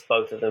where he gets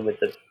both of them with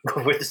the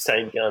with the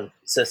same gun.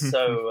 It's just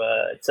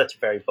it's such a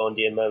very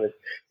Bondian moment.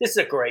 This is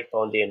a great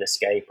Bondian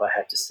escape, I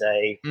have to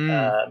say.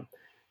 I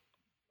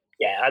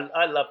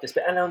love this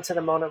bit. And onto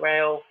the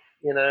monorail,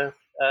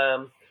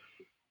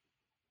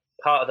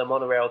 part of the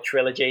monorail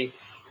trilogy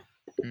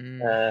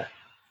that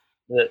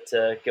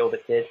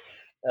Gilbert did.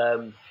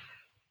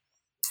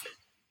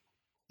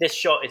 This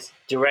shot is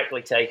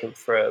directly taken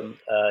from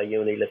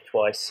You Only Live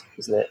Twice,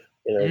 isn't it?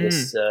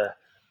 This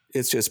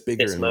it's just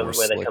bigger. This moment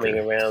where they're coming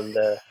around,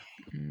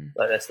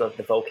 like that's not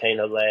the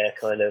volcano layer,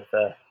 kind of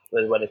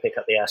where they pick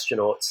up the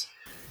astronauts.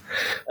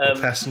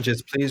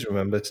 Passengers, please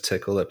remember to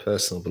take all their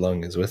personal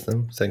belongings with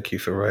them. Thank you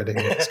for riding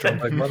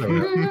Stromberg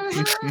Monorail.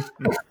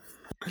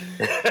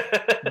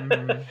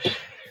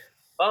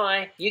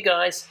 Bye, you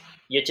guys.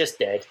 You're just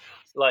dead.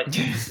 Like,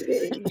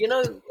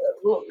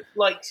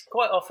 like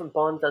quite often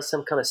Bond does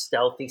some kind of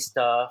stealthy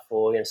stuff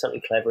or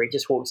something clever. He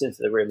just walks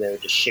into the room there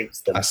and just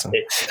shoots them. Awesome.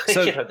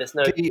 So there's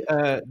no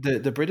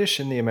the British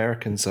and the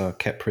Americans are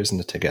kept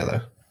prisoner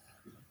together.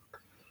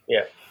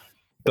 Yeah,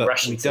 but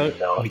we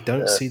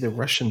don't see the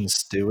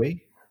Russians, do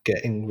we?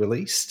 Getting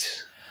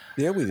released?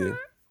 Yeah, we do.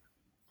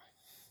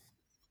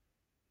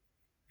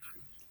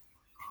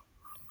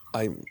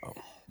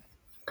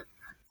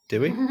 Do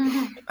we?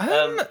 I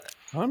don't know.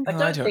 They're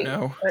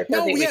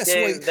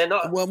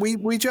not. Well,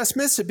 we just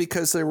missed it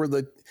because there were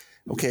the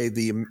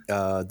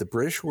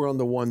British were on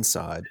the one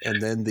side,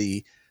 and then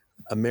the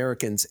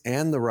Americans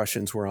and the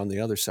Russians were on the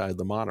other side of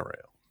the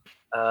monorail.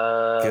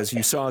 Because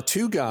you saw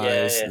two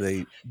guys,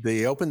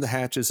 they opened the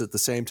hatches at the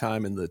same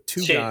time, and the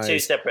two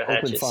separate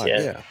hatches.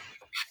 Fire.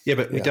 Yeah,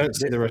 but we don't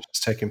see the Russians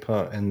taking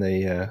part in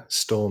the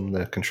storm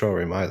the control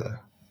room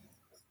either.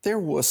 They're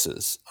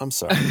wusses. I'm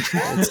sorry.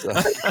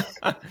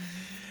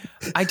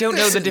 I don't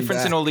know the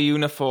difference in all the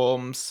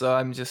uniforms, so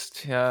I'm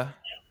just no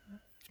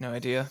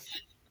idea.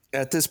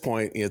 At this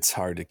point, it's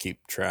hard to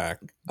keep track.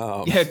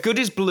 Good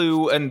is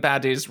blue and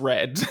bad is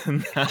red.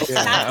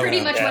 That's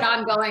pretty much what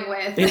I'm going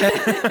with.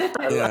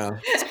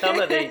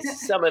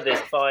 Some of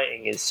this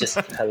fighting is just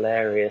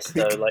hilarious,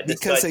 though. Like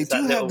because they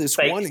do have this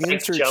one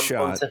insert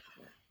shot.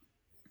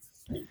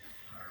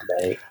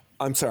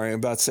 I'm sorry, I'm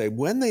about to say,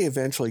 when they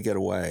eventually get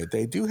away,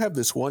 they do have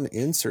this one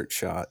insert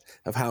shot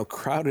of how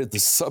crowded the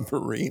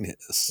submarine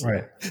is.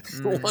 Right.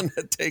 The one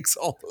that takes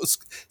all those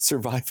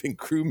surviving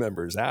crew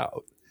members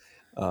out.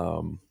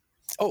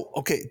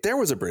 Okay. There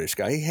was a British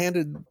guy. He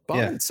handed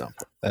Bond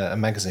something. A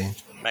magazine.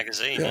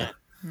 Yeah.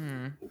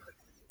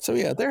 So,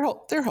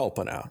 they're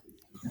helping out.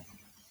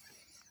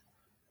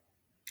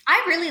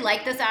 I really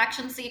like this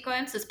action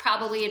sequence. It's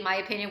probably, in my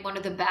opinion, one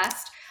of the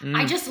best.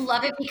 I just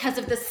love it because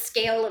of the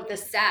scale of the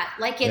set.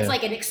 Like, it's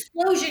like an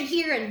explosion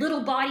here and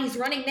little bodies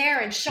running there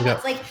and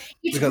shots.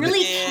 It's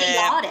really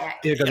chaotic.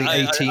 You've got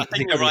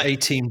the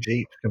A-Team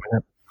Jeep coming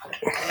up.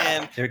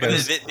 Here it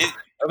goes.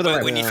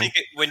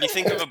 When you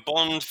think of a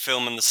Bond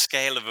film and the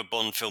scale of a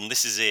Bond film,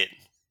 this is it.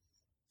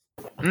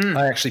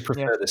 I actually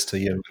prefer this to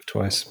You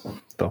Twice,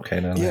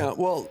 Volcano. Yeah,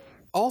 well,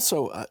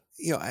 also,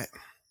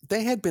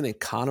 they had been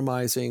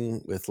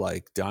economizing with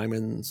like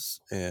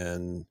diamonds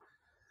and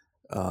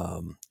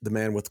the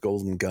Man with the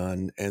Golden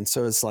Gun, and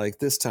so it's like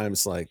this time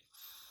it's like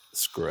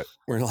screw it,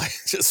 we're going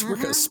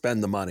to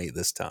spend the money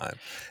this time,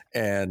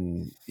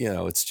 and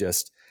it's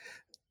just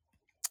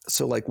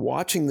so like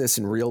watching this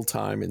in real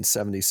time in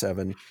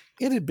 1977.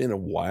 It had been a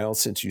while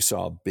since you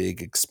saw a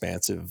big,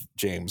 expansive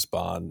James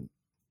Bond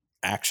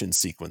action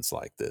sequence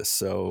like this,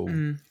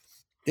 so.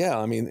 Yeah,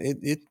 I mean,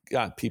 it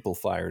got people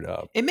fired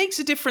up. It makes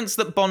a difference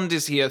that Bond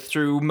is here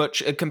through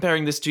much,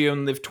 comparing this to You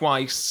Only Live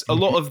Twice, a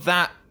lot of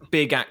that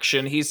big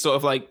action, he's sort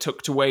of like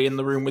tucked away in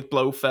the room with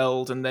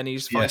Blofeld, and then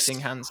he's fighting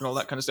hands and all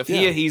that kind of stuff. Yeah.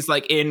 Here, he's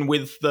like in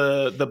with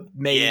the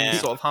main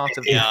sort of heart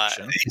of the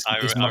action.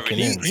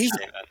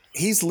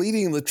 He's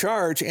leading the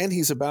charge, and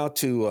he's about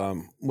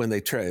to, when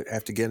they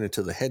have to get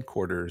into the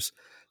headquarters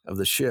of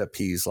the ship,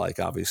 he's like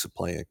obviously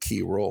playing a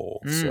key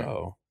role,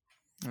 so...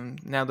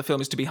 And now the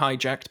film is to be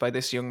hijacked by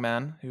this young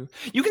man who...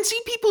 You can see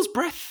people's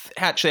breath,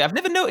 actually. I've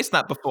never noticed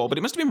that before, but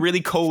it must have been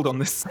really cold on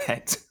this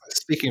set.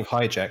 Speaking of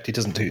hijacked, he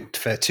doesn't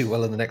fare too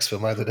well in the next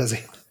film either, does he?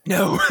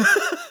 No.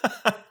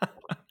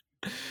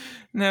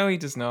 No, he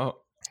does not.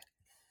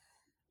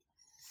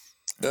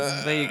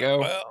 There you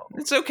go. Well.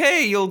 It's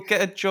okay. You'll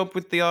get a job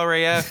with the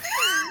RAF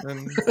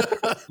and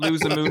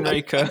lose a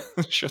Moonraker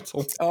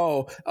shuttle.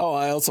 Oh,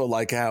 I also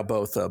like how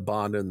both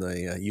Bond and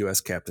the U.S.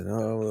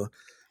 captain...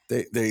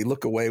 They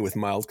look away with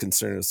mild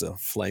concern as the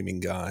flaming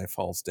guy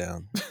falls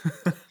down.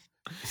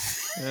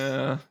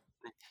 Yeah.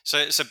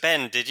 So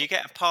Ben, did you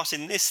get a part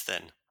in this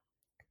then?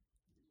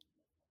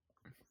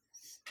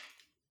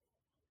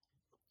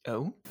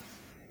 Oh,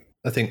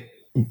 I think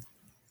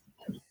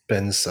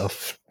Ben's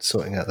off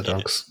sorting out the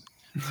dogs.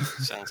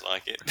 Sounds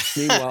like it.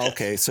 Meanwhile,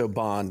 so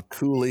Bond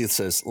coolly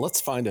says, "Let's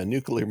find a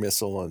nuclear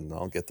missile, and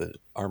I'll get the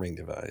arming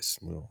device."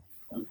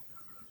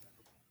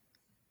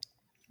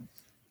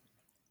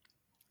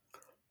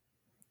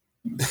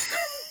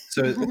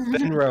 So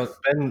Ben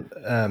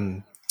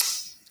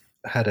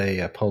had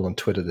a poll on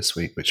Twitter this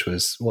week, which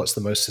was, what's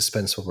the most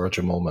suspenseful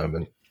Roger Moore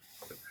moment?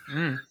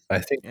 I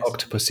think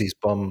Octopussy's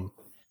bomb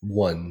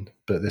won,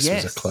 but this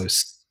was a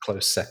close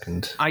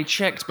second. I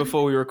checked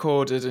before we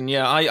recorded, and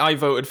I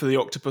voted for the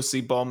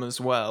Octopussy bomb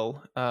as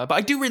well. But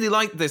I do really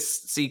like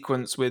this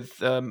sequence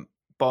with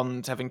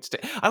Bond having to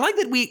I like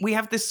that we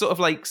have this sort of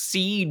like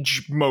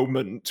siege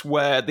moment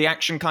where the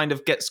action kind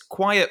of gets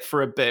quiet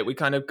for a bit. We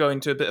kind of go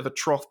into a bit of a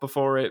trough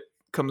before it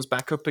comes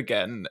back up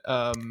again,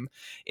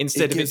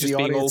 instead of it just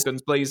being all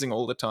guns blazing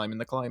all the time in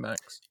the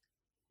climax.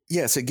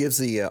 Yes, it gives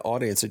the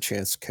audience a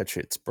chance to catch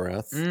its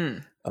breath,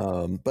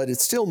 but it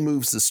still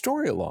moves the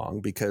story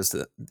along because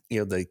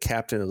the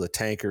captain of the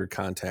tanker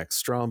contacts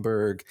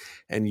Stromberg,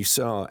 and you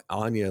saw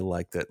Anya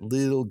like that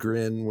little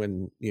grin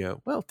when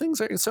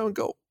things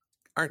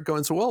aren't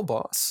going so well,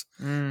 boss,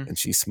 and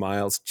she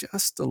smiles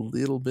just a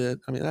little bit.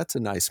 I mean, that's a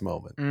nice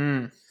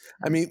moment.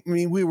 I mean,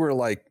 we were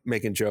like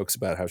making jokes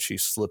about how she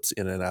slips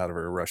in and out of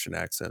her Russian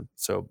accent.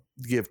 So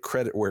give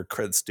credit where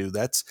credit's due.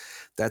 That's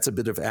a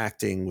bit of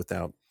acting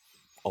without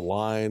a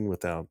line,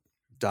 without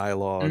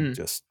dialogue.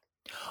 Just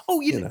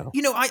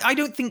I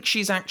don't think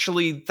she's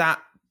actually that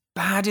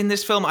bad in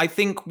this film. I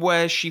think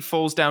where she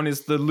falls down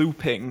is the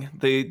looping,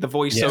 the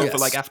voiceover,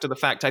 like after the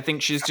fact. I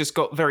think she's just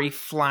got very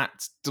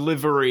flat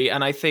delivery,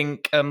 and I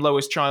think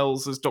Lois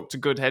Chiles as Dr.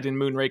 Goodhead in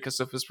Moonraker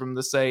suffers from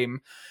the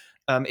same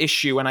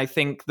issue, and I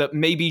think that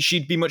maybe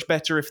she'd be much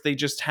better if they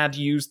just had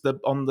used the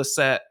on the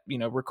set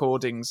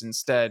recordings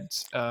instead.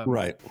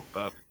 Right.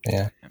 But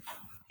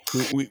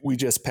we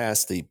just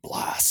passed the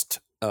blast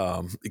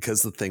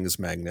because the thing is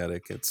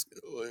magnetic. If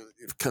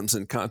it comes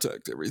in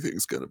contact,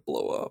 everything's going to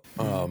blow up.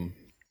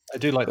 I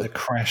do like the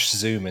crash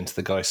zoom into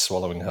the guy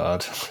swallowing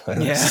hard.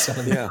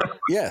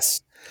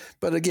 Yes.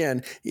 But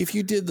again, if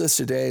you did this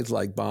today,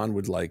 like Bond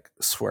would like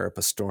swear up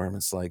a storm.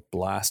 It's like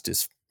blast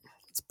is.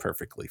 It's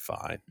perfectly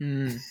fine.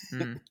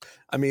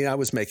 I mean, I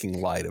was making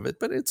light of it,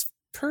 but it's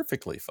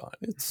perfectly fine.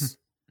 It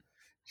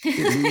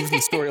moves the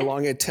story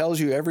along. It tells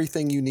you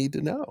everything you need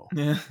to know.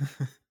 Yeah.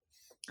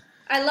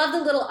 I love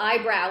the little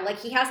eyebrow. Like,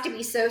 he has to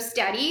be so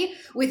steady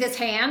with his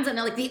hands, and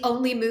like the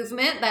only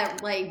movement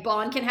that like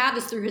Bond can have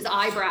is through his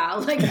eyebrow.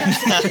 Like,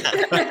 that's I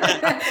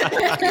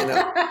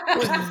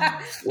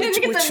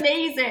think it's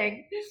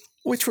amazing.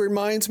 Which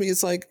reminds me,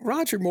 it's like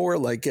Roger Moore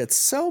like gets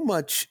so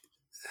much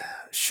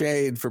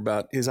shade for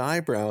about his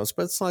eyebrows,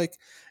 but it's like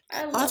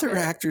other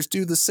actors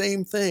do the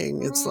same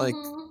thing. It's like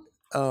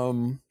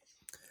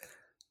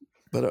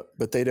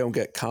but they don't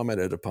get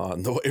commented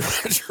upon the way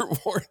Roger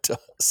Moore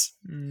does.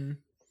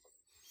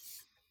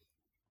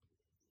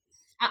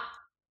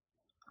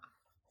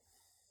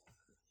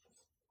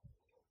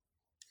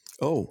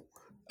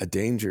 A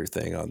danger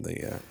thing on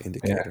the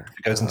indicator. If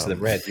it goes into the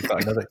red, you've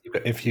got another.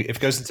 If it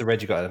goes into the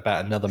red, you've got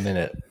about another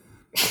minute.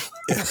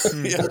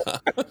 Yeah.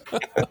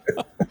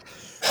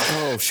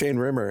 Oh, Shane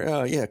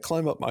Rimmer.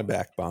 Climb up my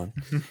back, Bond.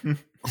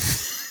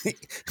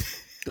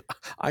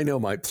 I know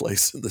my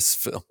place in this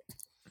film.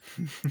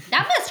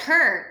 That must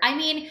hurt. I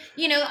mean,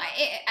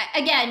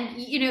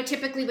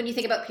 typically when you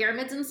think about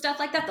pyramids and stuff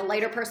like that, the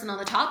lighter person on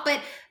the top, but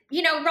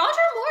Roger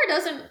Moore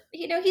doesn't,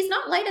 he's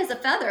not light as a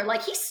feather.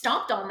 Like, he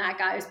stomped on that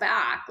guy's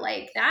back.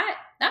 Like, that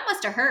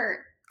must have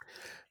hurt.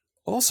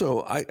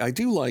 Also, I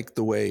do like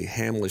the way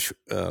Hamlish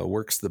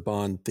works the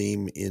Bond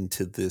theme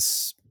into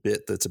this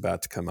bit that's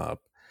about to come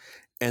up,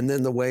 and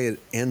then the way it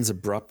ends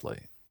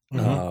abruptly.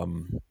 I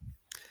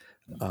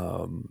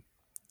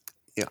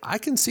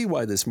can see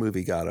why this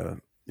movie got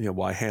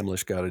why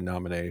Hamlish got a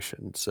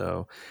nomination.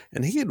 So,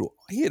 and he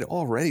had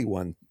already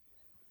won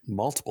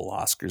multiple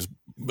Oscars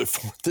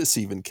before this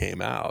even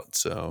came out.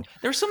 So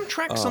there are some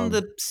tracks on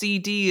the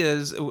CD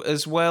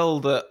as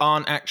well that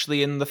aren't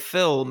actually in the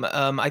film.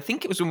 I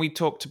think it was when we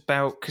talked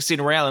about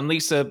Casino Royale, and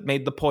Lisa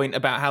made the point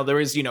about how there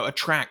is a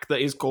track that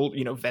is called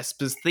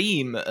Vesper's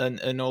theme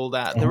and all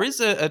that. There is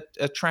a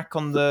track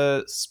on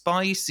the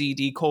Spy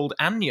CD called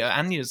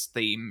Anya's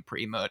theme,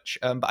 pretty much,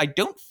 but I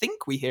don't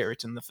think we hear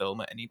it in the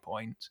film at any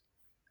point.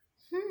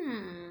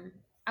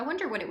 I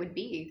wonder what it would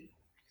be.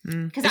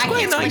 Because I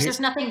feel like there's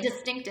nothing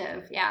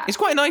distinctive. Yeah, it's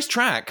quite a nice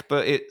track,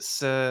 but it's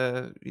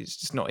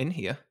just not in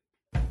here.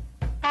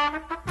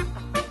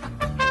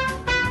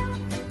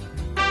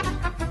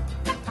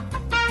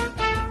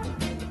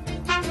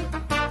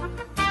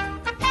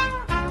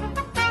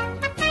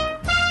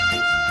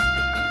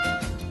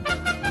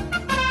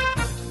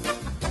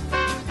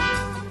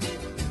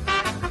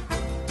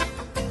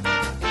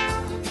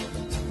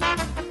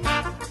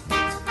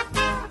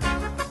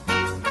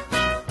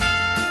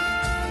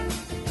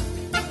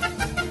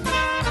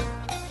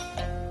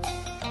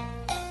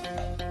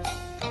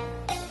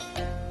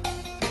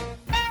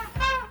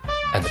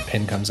 And the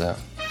pin comes out.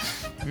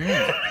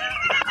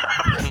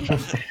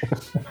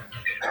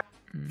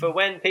 For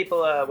when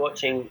people are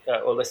watching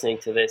or listening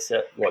to this,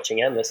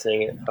 watching and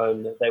listening at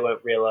home, they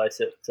won't realise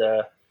that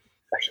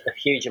a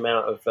huge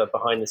amount of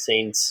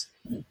behind-the-scenes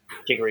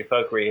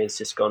jiggery-pokery has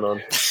just gone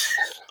on.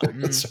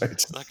 That's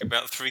right. Like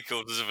about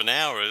 3/4 of an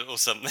hour or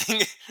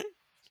something.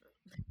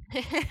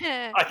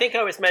 I think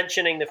I was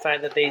mentioning the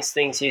fact that these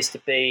things used to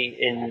be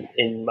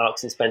in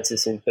Marks and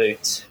Spencer's and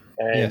Boots,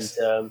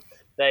 and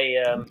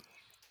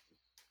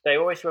they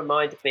always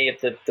reminded me of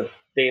the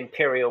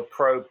Imperial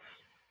probe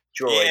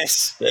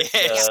droids.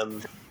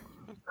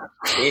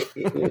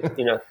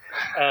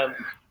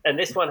 And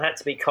this one had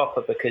to be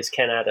copper because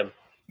Ken Adam.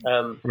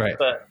 Right.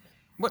 But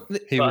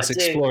he was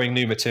exploring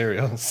new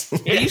materials.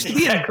 It used to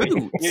be in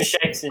Boots. New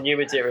shapes and new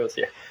materials.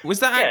 Yeah. Was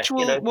that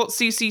what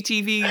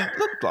CCTV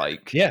looked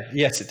like? Yeah.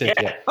 Yes, it did.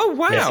 Yeah. Oh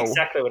wow. That's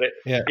exactly what it.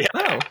 Yeah.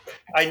 Oh.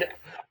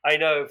 I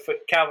know, for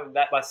Calvin,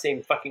 that must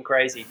seem fucking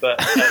crazy, but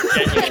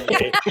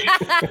genuinely.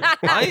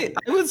 I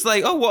was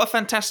like, oh, what a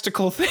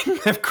fantastical thing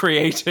they've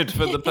created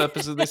for the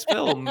purpose of this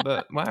film.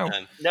 But wow.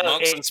 No,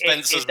 Marks and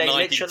Spencer's they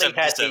literally had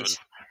 1977. these.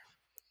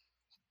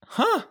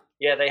 Huh.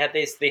 Yeah, they had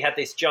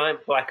these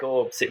giant black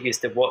orbs that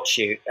used to watch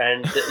you,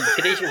 and you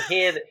could even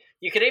hear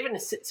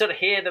sort of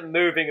hear them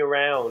moving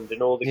around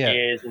and all the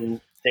gears and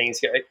things.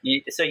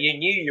 So you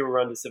knew you were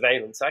under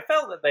surveillance. I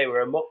felt that they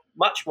were a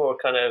much more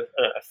kind of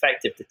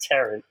effective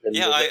deterrent than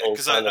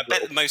because I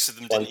bet most of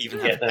them didn't even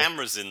have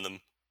cameras in them.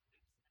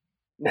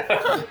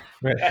 No,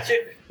 actually,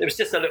 there was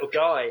just a little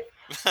guy,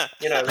 like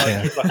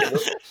a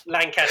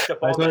Lancaster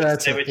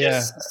bombers. They would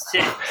just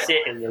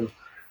sit in them.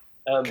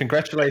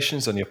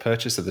 Congratulations on your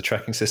purchase of the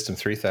tracking system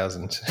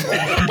 3000. So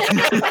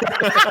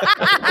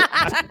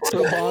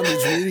Bond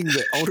is reading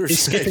the owner's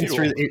He's skipping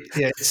through.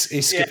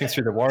 He's skipping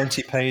through the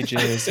warranty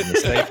pages and the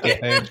safety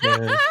pages.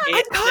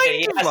 I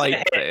kind of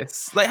like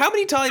this. Like, how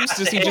many times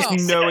does he just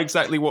know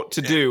exactly what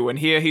to do? And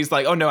here he's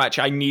like, oh no,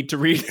 actually, I need to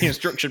read the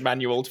instruction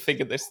manual to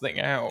figure this thing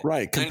out.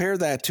 Right. Compare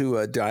that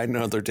to Die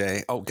Another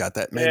Day. Oh, got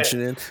that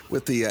mention in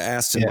with the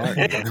Aston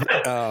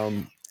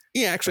Martin.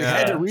 He actually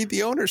had to read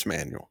the owner's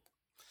manual.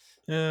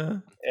 Yeah.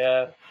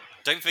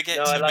 Don't forget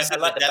I like the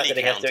fact that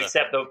he has to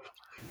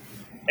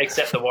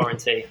accept the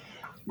warranty.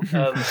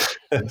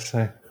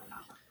 So,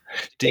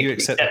 do you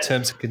accept the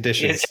terms and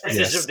conditions?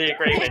 Yes. Of the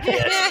agreement,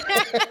 yes.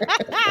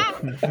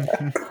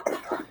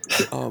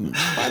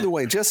 By the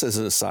way, just as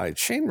an aside,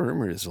 Shane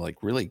Rimmer is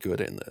like really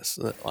good in this.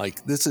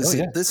 Like this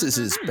is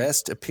his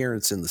best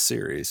appearance in the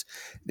series.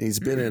 He's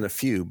been in a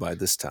few by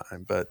this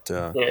time, but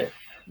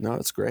no,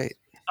 it's great.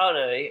 Oh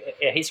no,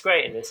 he's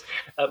great in this.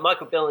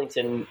 Michael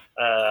Billington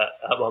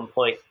at one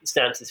point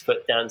stamps his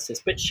foot down and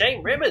says, "But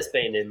Shane Rimmer's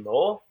been in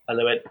more." And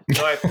I went,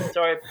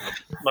 "Sorry,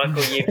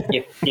 Michael,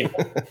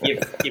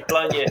 you've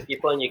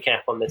blown your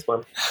cap on this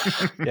one."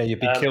 Yeah,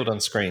 you've been killed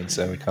on screen,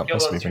 so we can't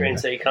possibly bring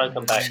so you can't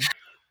come back.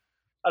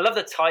 I love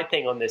the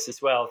typing on this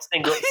as well.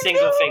 Single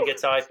finger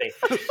typing.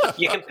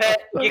 You compare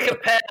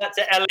that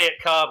to Elliot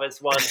Carver's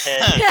one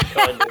hand.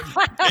 Kind of.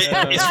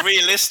 It's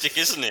realistic,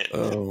 isn't it?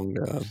 Oh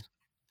god.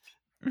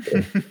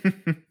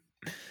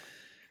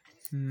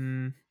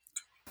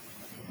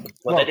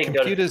 Well,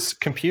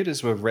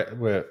 computers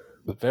were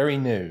very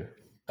new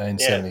in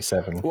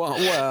 77.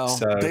 Well,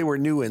 so, they were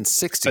new in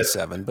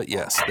 67, but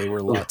yes, they were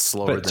a lot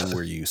slower than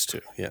we're used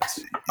to.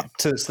 Yes.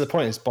 So the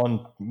point is,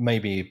 Bond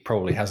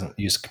probably hasn't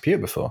used a computer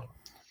before,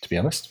 to be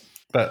honest.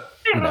 But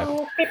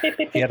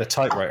he had a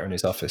typewriter in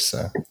his office,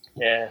 so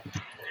yeah.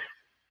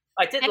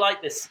 I did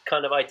like this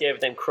kind of idea of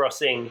them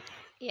crossing.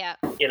 Yeah.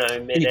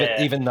 Mid-air.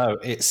 Even though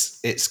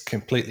it's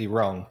completely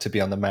wrong to be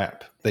on the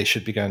map, they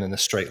should be going in a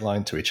straight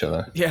line to each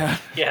other. Yeah.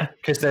 Yeah.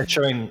 Because they're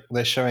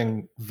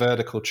showing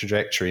vertical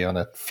trajectory on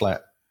a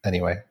flat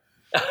anyway.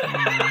 But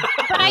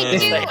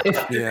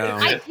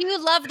I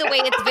do love the way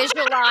it's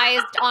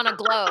visualized on a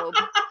globe.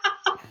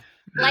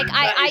 Like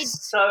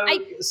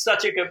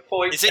such a good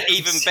point. Is it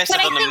even better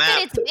on the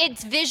map? But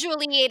it's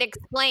visually it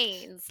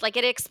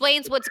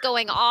explains what's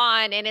going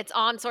on, and it's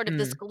on sort of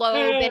this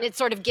globe, and it's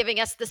sort of giving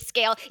us the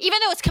scale, even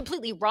though it's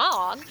completely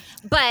wrong.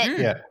 But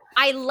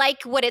I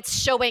like what it's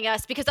showing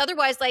us, because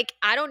otherwise, like,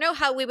 I don't know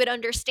how we would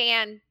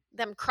understand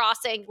them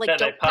crossing, like,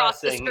 don't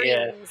cross the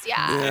screens.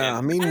 Yeah.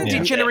 I mean,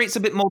 it generates a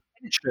bit more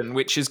tension,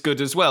 which is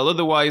good as well.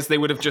 Otherwise, they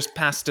would have just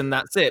passed and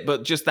that's it.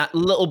 But just that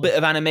little bit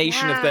of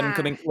animation of them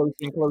coming closer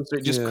and closer,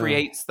 it just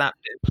creates that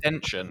bit of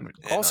tension.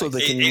 Also,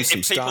 they can use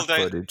some stock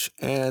footage,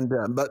 and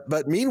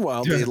but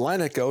meanwhile, the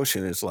Atlantic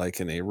Ocean is like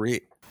an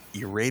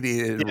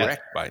irradiated wreck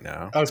by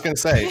now. I was going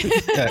to say,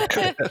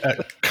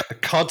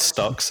 cod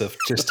stocks have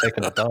just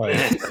taken a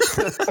dive.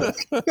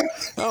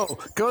 Oh,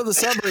 go to the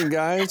submarine,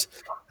 guys.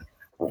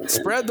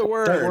 Spread the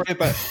word. Don't worry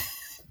about.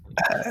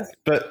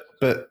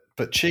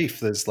 But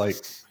Chief, there's like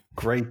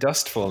grey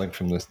dust falling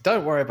from this.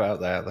 Don't worry about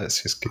that.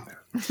 Let's just.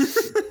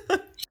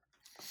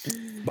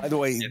 By the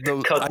way,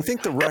 I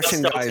think the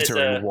Russian guys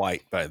are in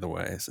white. By the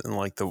way, and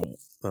like the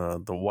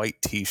white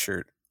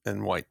T-shirt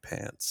and white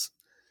pants.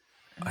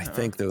 I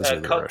think those are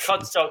the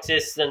Russians. Codstocks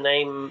is the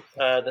name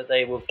that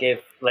they will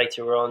give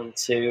later on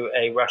to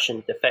a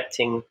Russian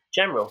defecting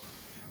general.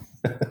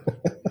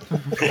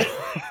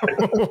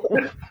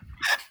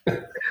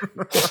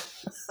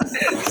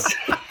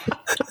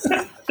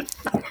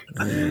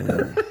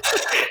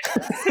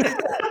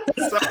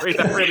 Sorry,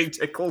 that really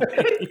tickled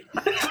me.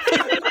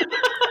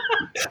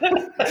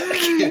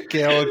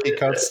 Georgi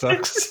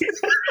Codstocks.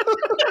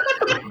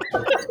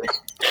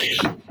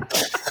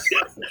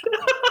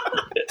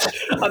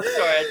 I'm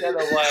sorry, I don't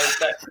know why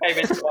that came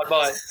into my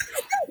mind.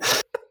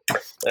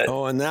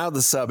 Oh, and now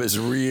the sub is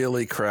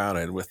really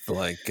crowded with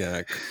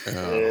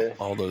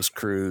all those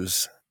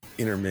crews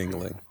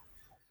intermingling.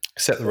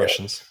 Except the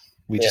Russians.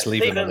 We just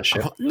leave them on the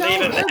ship. No,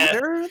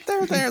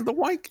 they're there. The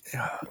white.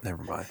 Oh,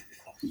 never mind.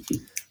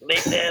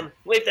 Leave them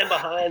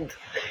behind.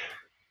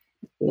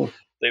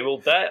 They will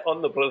die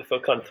on the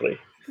beautiful country.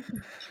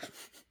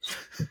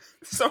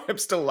 Sorry, I'm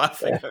still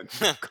laughing.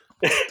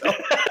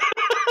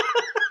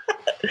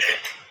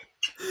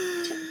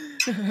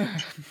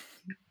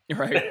 You're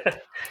right.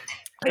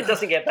 It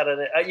doesn't get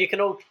better. You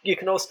can all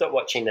stop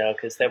watching now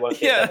because there won't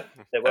be a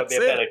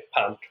better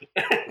punk.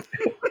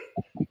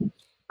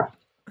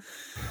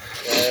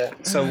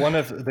 So one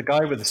of the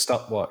guy with the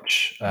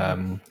stopwatch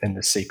in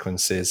the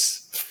sequence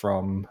is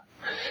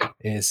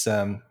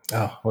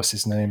what's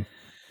his name?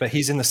 But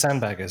he's in the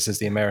Sandbaggers as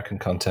the American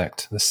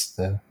contact.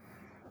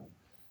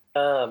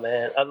 Oh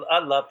man, I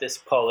love this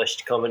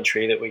polished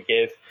commentary that we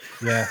give.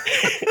 Yeah,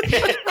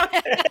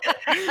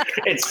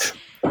 it's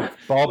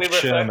Bob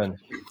Sherman.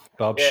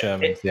 Bob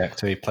Sherman, the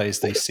actor, he plays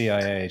the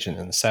CIA agent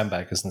in the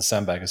Sandbaggers, and the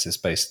Sandbaggers is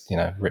based,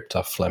 ripped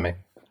off Fleming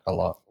a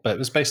lot, but it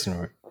was based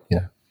in,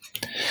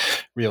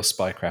 real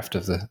spycraft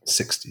of the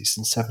 60s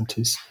and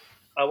 70s.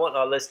 I want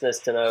our listeners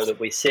to know that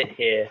we sit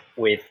here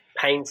with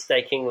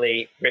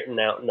painstakingly written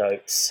out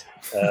notes.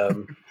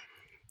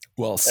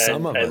 Well,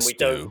 some of us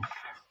do.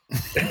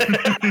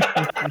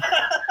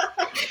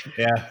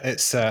 Yeah,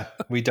 it's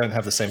we don't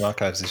have the same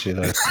archives as you,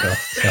 though. So.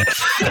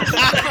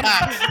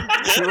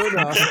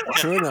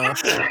 True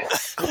enough.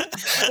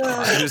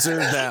 I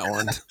deserve that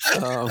one.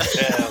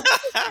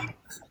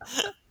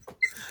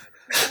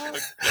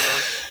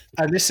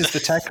 And this is the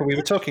tanker. We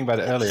were talking about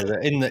it earlier.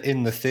 That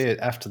in the theater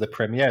after the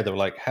premiere, they were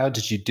like, "How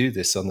did you do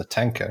this on the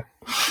tanker?"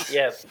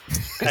 Yeah,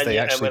 because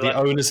the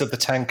owners of the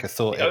tanker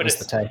thought it was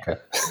the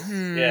tanker.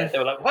 Yeah, they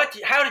were like, "What?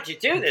 How did you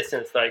do this?"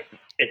 And it's like,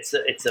 it's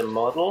a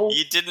model.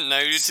 You didn't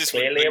notice this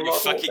when you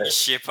fucking your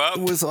ship up.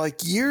 It was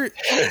like years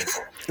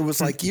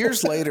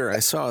later. I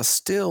saw a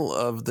still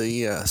of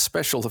the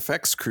special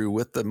effects crew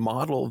with the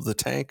model of the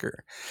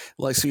tanker.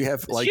 Like, so you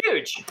have it's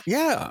huge.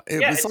 Yeah,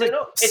 it was like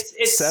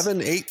it's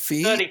 7-8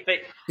 feet. 30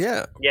 feet.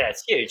 Yeah,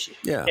 it's huge.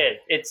 Yeah,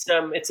 but it's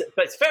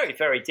very,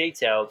 very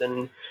detailed,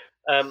 and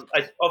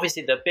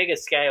obviously the bigger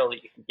scale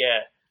that you can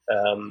get,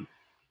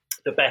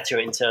 the better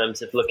in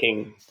terms of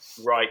looking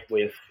right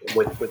with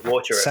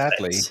water.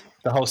 Sadly, effects.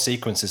 The whole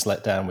sequence is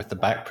let down with the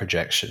back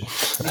projection.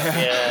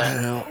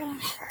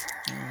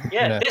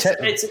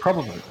 It's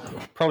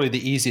probably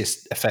the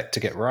easiest effect to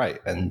get right,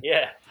 and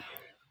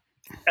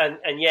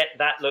and yet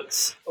that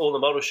looks, all the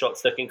model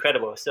shots look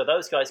incredible. So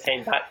those guys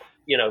came back,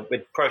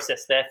 with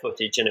processed their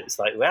footage, and it was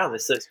like, wow,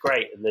 this looks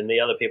great. And then the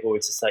other people were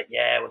just like,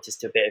 yeah, we'll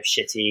just do a bit of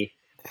shitty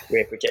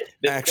rear projection.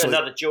 Actually,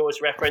 another Jaws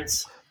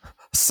reference.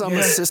 Some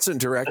assistant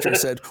director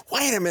said,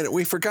 wait a minute,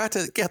 we forgot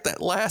to get that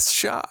last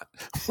shot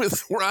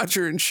with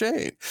Roger and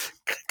Shane.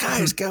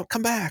 Guys,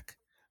 come back.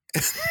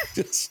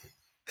 Just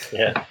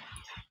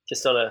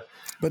on a...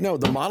 But no,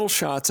 the model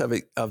shots of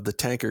the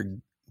tanker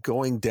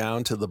going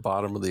down to the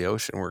bottom of the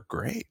ocean were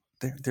great.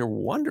 They're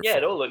wonderful.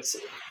 Yeah,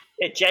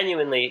 it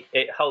genuinely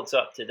holds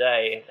up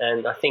today.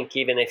 And I think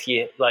even if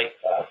you, I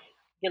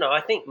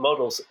think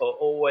models are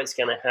always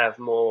going to have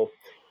more...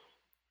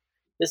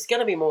 There's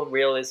going to be more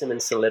realism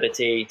and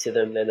solidity to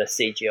them than a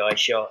CGI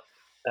shot.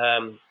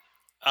 I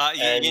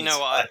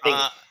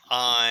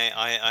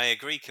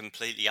agree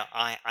completely.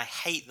 I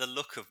hate the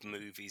look of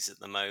movies at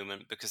the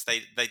moment because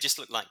they just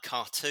look like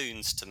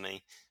cartoons to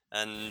me,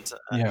 and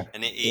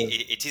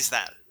it is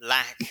that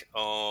lack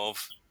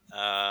of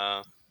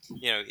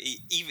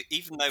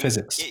even though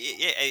physics,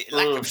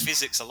 lack of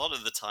physics a lot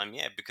of the time,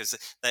 because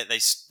they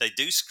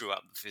do screw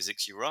up the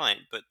physics. You're right,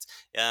 but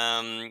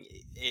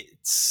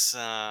it's.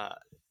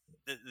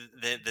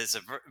 There's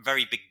a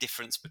very big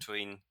difference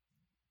between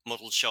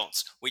model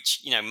shots,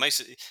 which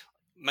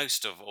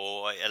most of,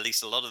 or at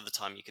least a lot of the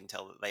time, you can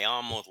tell that they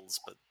are models,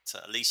 but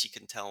at least you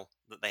can tell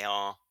that they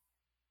are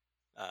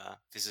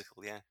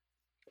physical. Yeah.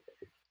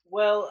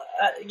 Well,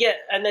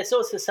 and there's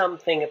also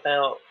something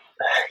about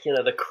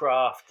the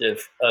craft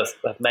of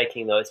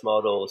making those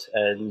models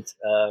and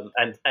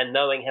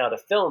knowing how to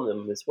film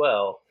them as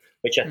well,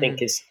 which I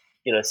think is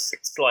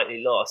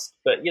slightly lost.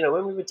 But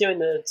when we were doing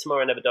the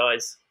Tomorrow Never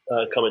Dies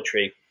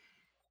commentary,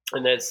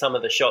 and there's some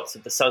of the shots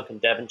of the sunken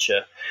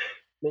Devonshire.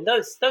 I mean,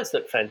 those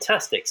look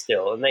fantastic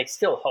still, and they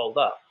still hold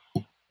up.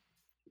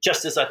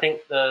 Just as I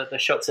think the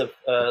shots of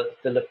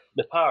the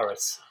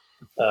Liparis,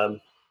 or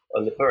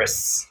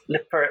Liparis,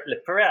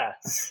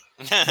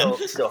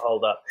 still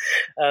hold up.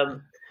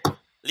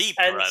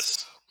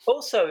 Liparis.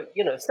 Also,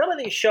 some of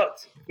these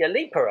shots,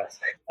 Liparis.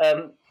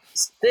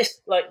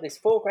 This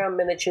foreground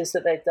miniatures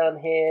that they've done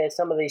here,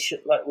 some of these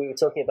like we were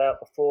talking about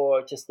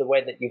before, just the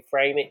way that you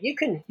frame it, you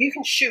can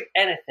shoot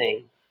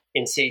anything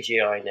in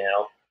CGI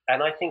now,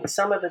 and I think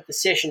some of the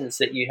decisions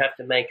that you have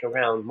to make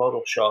around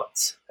model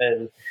shots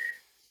and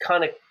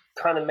kind of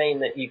mean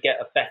that you get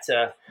a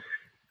better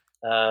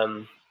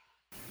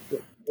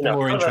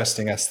more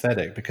interesting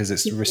aesthetic because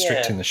it's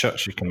restricting the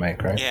shots you can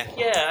make, right?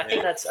 Yeah.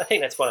 I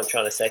think that's what I'm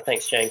trying to say.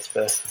 Thanks, James,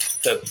 for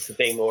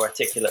being more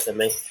articulate than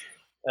me.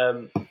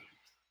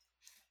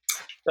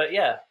 But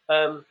yeah,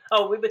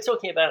 we were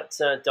talking about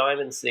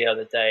diamonds the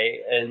other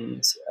day,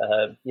 and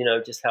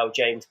just how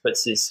James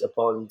puts his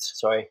Bond.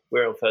 Sorry,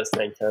 we're on first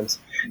name terms.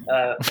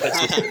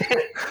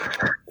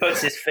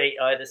 Puts his feet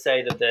either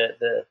side of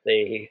the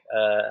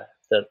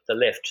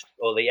lift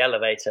or the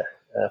elevator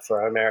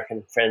for our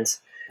American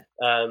friends,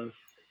 and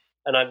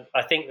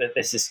I think that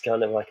this is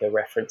kind of like a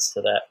reference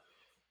to that.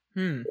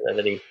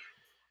 That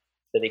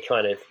he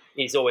kind of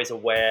he's always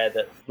aware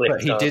that.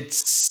 But he did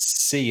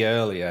see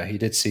earlier. He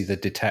did see the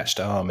detached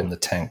arm in the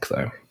tank,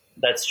 though.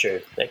 That's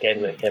true. That gave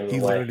him He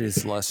away. learned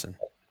his lesson.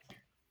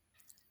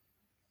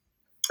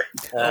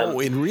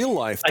 In real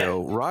life,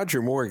 though,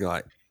 Roger Moore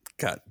got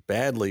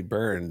badly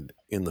burned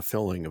in the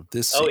filming of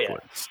this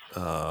sequence.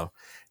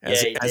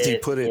 As he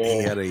put it,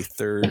 he had a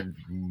third.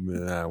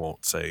 I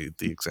won't say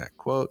the exact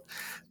quote,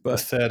 but the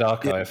third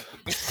archive.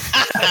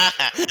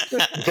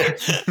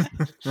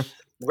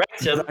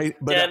 Rectum,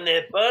 damn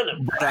near burn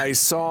him. But I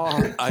saw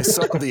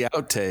the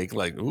outtake,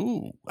 like,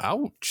 ooh,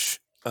 ouch.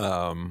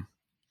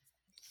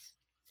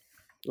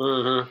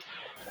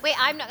 Wait,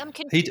 I'm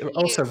confused.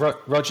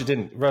 Roger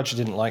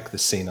didn't like the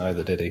scene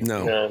either, did he?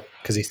 No,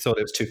 because he thought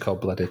it was too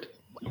cold-blooded.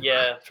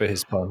 Yeah, for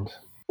his Bond.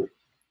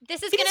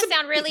 This is going to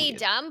sound really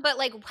dumb, but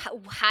like,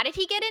 how did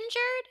he get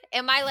injured?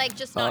 Am I like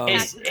just not?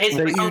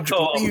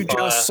 You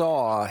just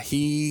saw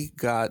he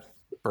got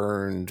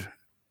burned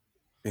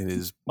in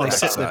his. They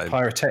set the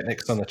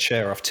pyrotechnics on the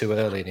chair off too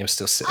early, and he was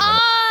still sitting.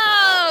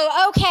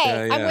 Oh,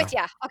 okay. I'm with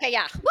you. Okay,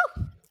 yeah.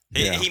 Woo.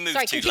 He moved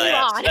too late.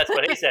 That's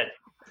what he said.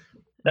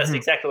 That's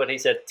exactly what he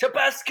said.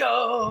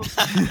 Tabasco.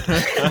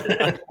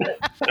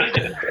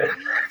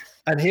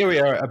 And here we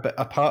are,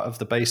 a part of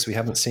the base we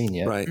haven't seen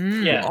yet. Right.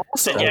 Yeah.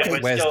 Also,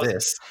 where's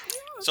this?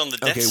 It's on the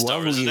Death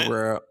Star, isn't it?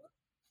 While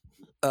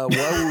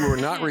we were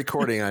not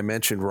recording, I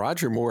mentioned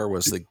Roger Moore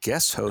was the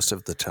guest host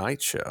of The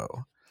Tonight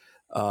Show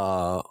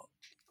on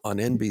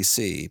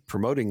NBC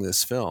promoting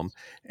this film.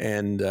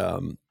 And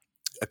a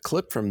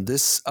clip from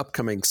this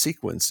upcoming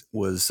sequence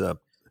was it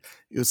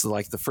was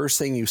like the first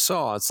thing you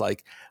saw. It's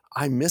like,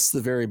 I missed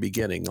the very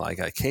beginning. Like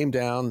I came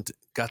down,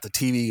 got the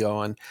TV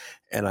going,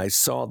 and I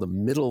saw the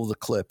middle of the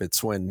clip.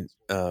 It's when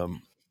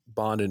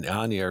Bond and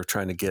Anya are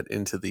trying to get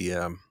into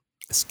the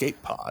escape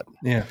pod.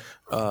 Yeah.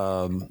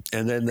 And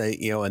then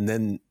and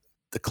then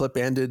the clip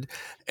ended,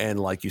 and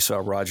like you saw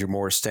Roger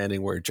Moore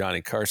standing where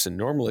Johnny Carson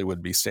normally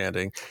would be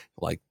standing,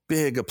 like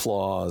big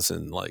applause,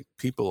 and like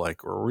people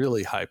like were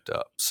really hyped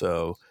up.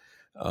 So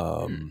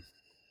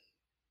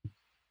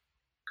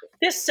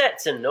this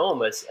set's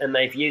enormous, and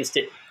they've used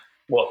it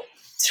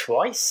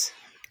twice?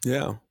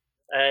 Yeah.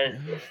 And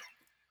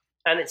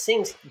it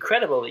seems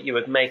incredible that you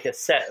would make a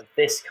set of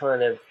this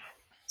kind of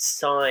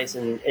size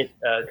and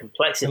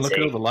complexity. And look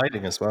at all the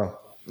lighting as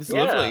well. It's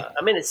lovely.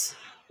 I mean, it's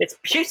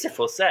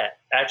beautiful set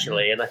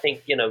actually, and I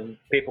think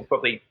people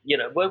probably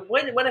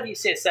whenever you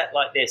see a set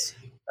like this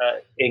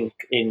in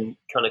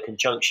kind of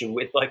conjunction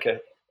with like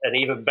an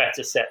even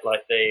better set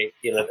like the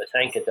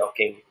tanker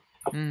docking.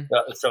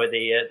 The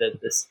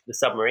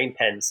submarine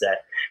pen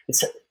set.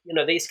 It's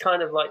these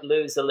kind of like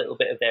lose a little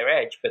bit of their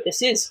edge, but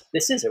this is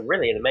a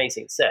really an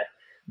amazing set.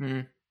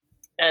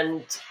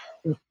 And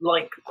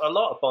like a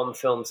lot of Bond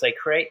films, they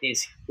create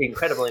these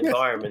incredible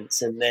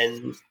environments and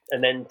then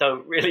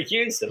don't really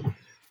use them.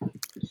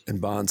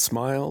 And Bond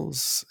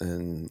smiles,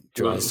 and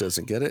Jaws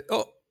doesn't get it.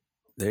 Oh,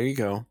 there you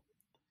go.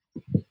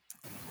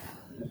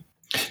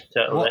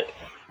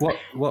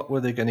 What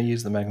were they going to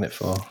use the magnet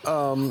for?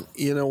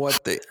 You know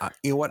what?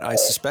 I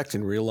suspect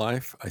in real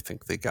life, I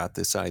think they got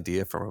this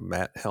idea from a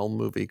Matt Helm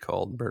movie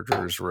called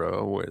Murderers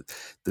Row, where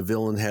the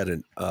villain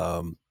had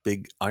a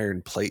big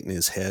iron plate in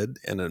his head,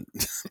 and a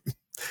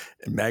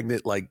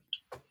magnet like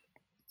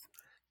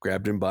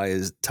grabbed him by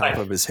his top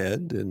of his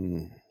head,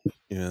 and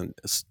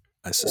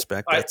I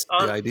suspect that's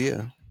the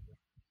idea.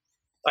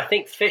 I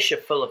think fish are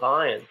full of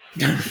iron.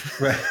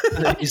 Right.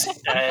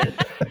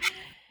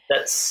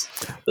 That's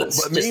but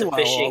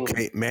meanwhile,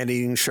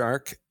 man-eating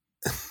shark,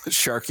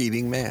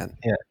 shark-eating man.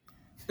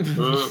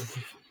 Yeah.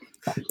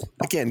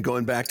 Again,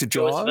 going back to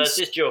Jaws. Jaws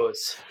versus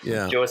Jaws.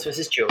 Yeah. Jaws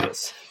versus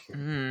Jaws.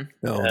 No,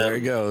 there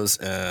he goes.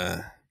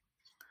 It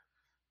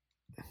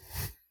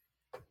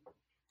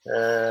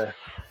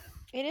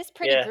is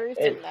pretty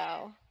gruesome,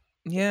 though.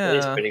 Yeah. It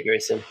is pretty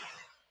gruesome.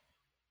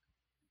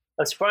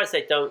 I'm surprised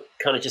they don't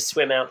kind of just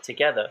swim out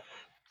together.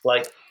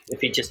 Like,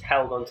 if he just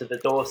held onto the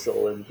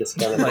dorsal and just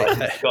kind of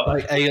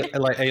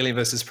like Alien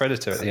versus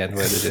Predator at the end,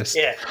 where they just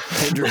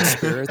kindred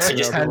spirits,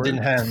 just hand in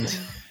hand,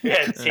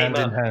 hand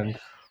in hand.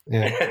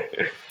 Yeah.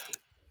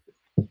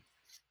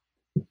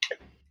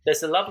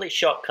 There's a lovely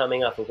shot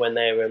coming up of when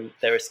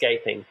they're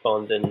escaping,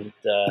 Bond and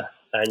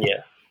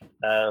Anya,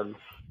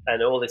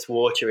 and all this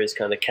water is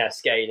kind of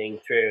cascading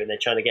through, and they're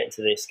trying to get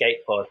into the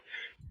escape pod,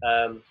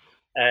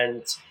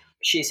 and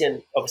she's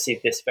in obviously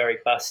this very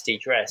busty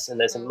dress, and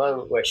there's a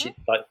moment where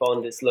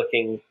Bond is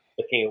looking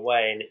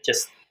away, and it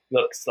just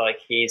looks like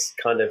he's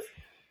kind of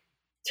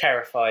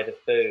terrified of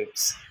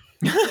boobs.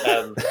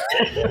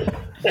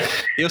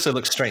 He also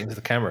looks straight into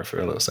the camera for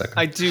a little second.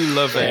 I do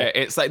love it.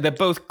 It's like they're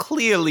both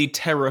clearly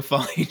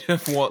terrified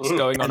of what's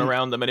going on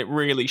around them, and it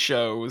really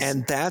shows.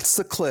 And that's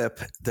the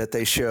clip that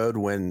they showed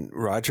when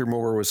Roger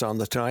Moore was on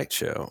The Tonight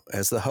Show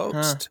as the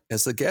host,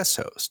 as the guest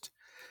host.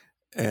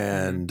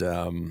 And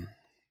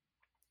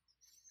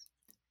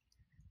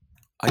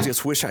I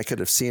just wish I could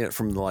have seen it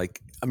from I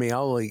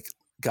only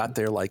got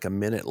there like a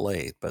minute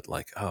late, but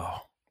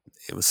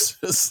it was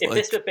just if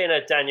this had been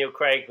a Daniel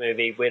Craig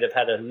movie, we'd have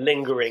had a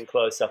lingering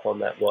close up on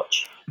that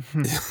watch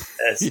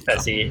as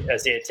he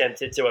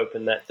attempted to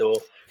open that door.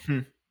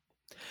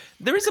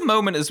 There is a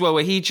moment as well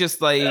where he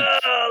just like,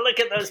 oh, look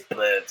at those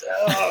boobs.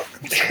 Oh.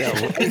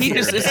 He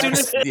just as soon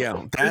as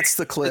that's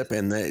the clip,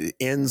 and it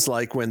ends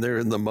like when they're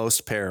in the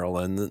most peril,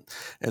 and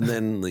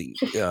then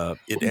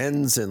it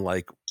ends in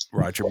like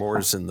Roger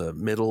Moore's in the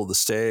middle of the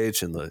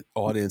stage, and the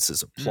audience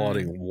is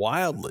applauding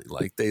wildly,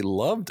 like they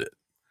loved it.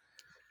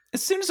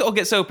 As soon as it all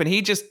gets open,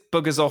 he just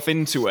buggers off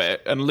into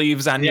it and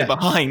leaves Anya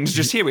behind.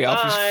 Just here we are,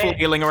 just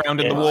flailing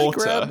around in the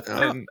water.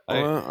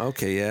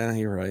 Okay, yeah,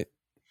 you're right.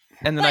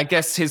 And then I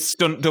guess his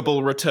stunt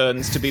double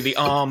returns to be the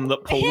arm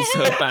that pulls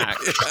her back.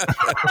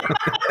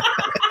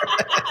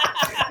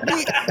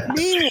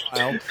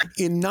 Meanwhile,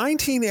 in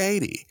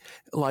 1980,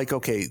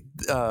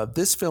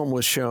 this film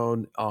was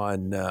shown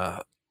on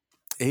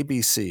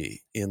ABC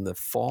in the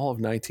fall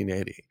of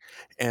 1980.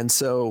 And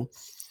so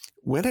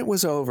when it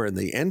was over and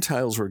the end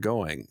titles were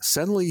going,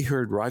 suddenly you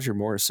heard Roger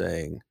Moore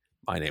saying,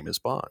 "My name is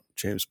Bond,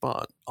 James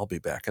Bond. I'll be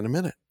back in a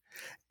minute."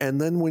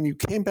 And then when you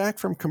came back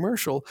from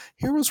commercial,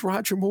 here was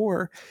Roger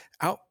Moore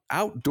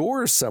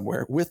outdoors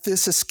somewhere with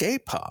this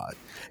escape pod.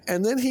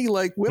 And then he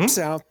whips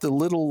out the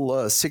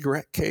little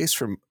cigarette case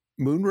from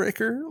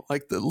Moonraker,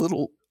 like the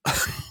little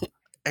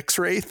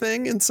X-ray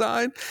thing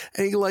inside.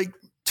 And he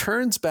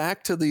turns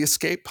back to the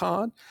escape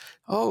pod.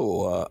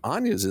 Oh,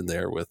 Anya's in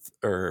there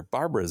or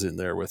Barbara's in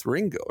there with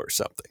Ringo or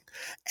something.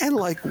 And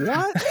what?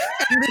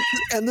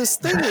 and this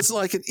thing was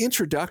like an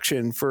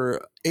introduction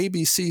for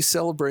ABC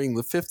celebrating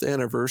the 5th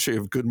anniversary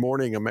of Good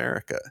Morning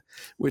America,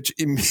 which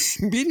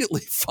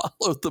immediately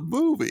followed the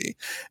movie.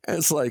 And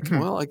it's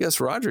well, I guess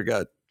Roger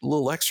got a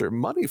little extra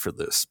money for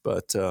this,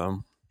 but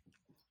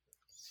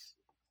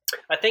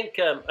I think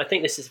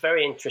this is a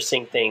very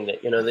interesting thing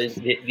that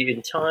the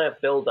entire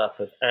build-up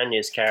of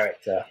Anya's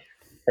character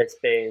has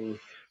been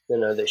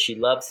that she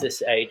loves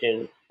this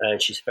agent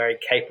and she's a very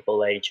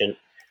capable agent,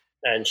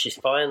 and she's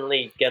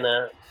finally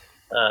gonna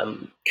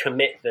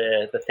commit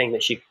the thing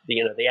that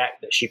the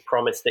act that she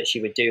promised that she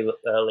would do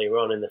earlier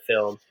on in the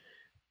film,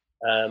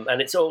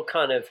 and it's all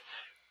kind of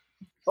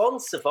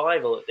Bond's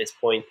survival at this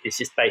point is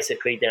just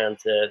basically down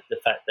to the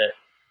fact that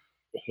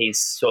he's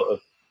sort of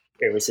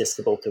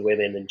irresistible to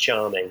women and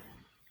charming,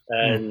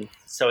 and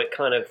so it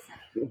kind of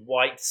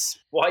wipes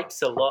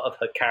a lot of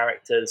her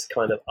character's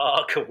kind of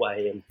arc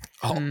away.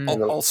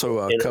 And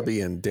also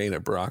Cubby and Dana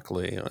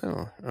Broccoli.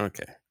 Oh,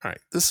 okay, all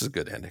right, this is a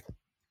good ending.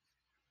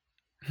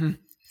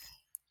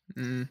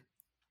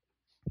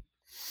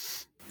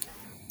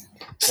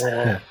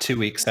 2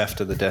 weeks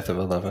after the death of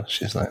a lover,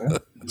 she's like,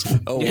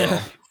 "Oh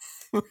yeah,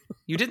 well.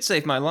 You did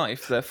save my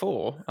life,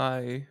 therefore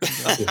I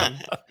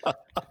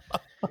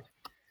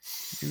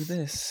do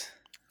this."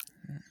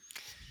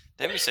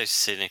 Don't be so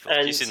cynical.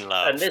 She's in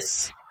love. And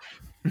this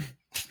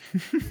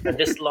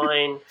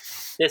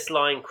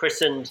line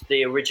christened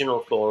the original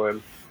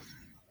forum.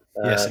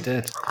 Yes, it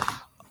did.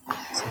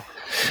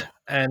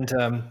 And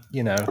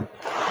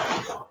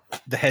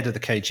the head of the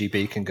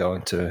KGB can go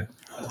into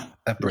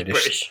a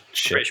British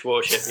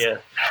warship, yeah,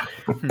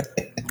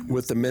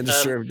 with the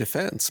Minister of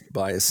Defense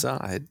by his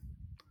side.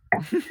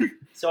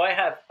 So I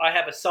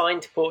have a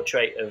signed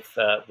portrait of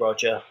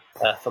Roger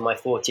for my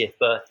 40th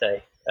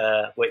birthday,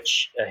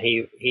 which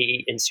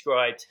he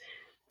inscribed,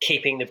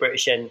 keeping the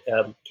British end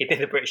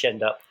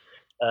up,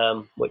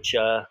 which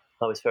I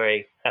was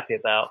very happy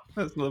about.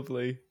 That's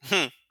lovely.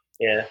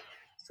 Yeah.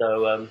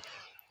 So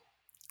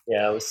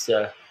I was.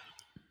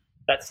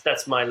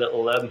 That's my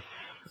little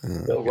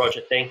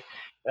Roger thing.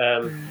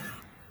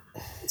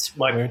 It's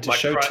my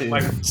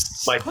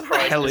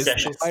pride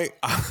possession.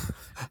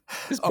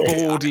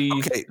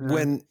 Okay,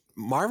 when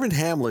Marvin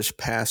Hamlish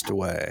passed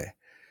away,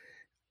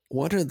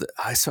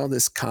 I saw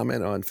this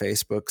comment on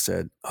Facebook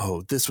said,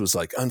 "Oh, this was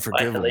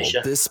unforgivable.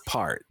 This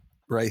part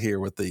right here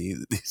with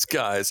these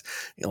guys,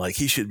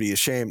 he should be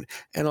ashamed."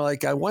 And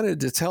I wanted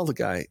to tell the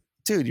guy,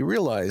 dude, you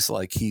realize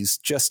he's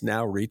just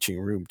now reaching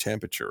room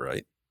temperature,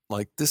 right?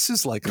 This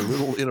is a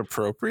little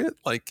inappropriate.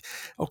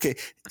 Okay,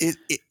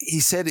 he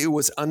said it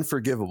was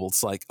unforgivable.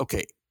 It's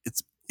okay,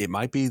 it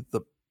might be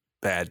the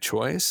bad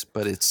choice,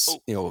 but it's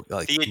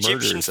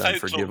murder is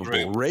unforgivable,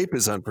 group. Rape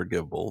is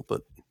unforgivable,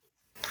 but.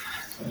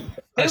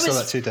 I saw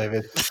that too,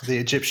 David. The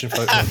Egyptian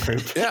folklore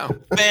group. Yeah,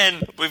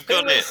 Ben, we've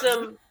got it.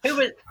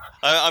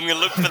 I'm going to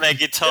look for their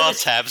guitar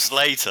tabs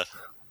later.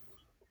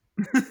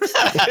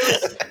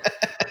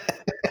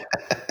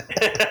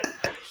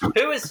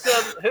 Who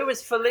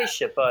was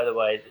Felicia, by the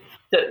way,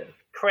 that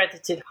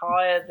credited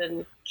higher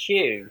than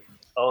Q?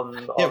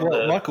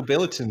 Michael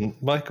Billington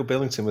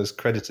was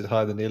credited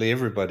higher than nearly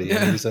everybody,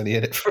 and he was only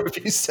in it for a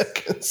few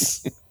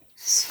seconds.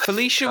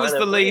 Felicia was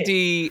the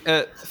lady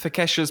at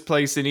Fakesha's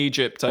place in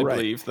Egypt, I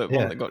believe, one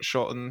that got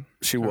shot and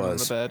she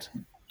was on the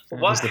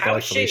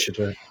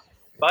bed.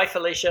 Bye,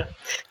 Felicia.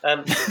 How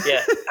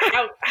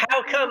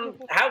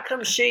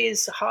come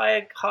she's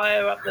higher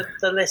up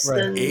the list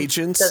than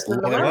agents,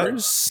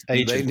 lawyers?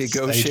 They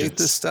negotiate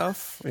this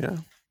stuff. Yeah.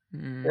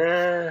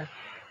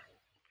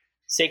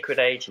 Secret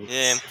agents.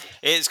 Yeah,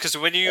 it's because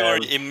when you are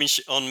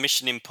on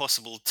Mission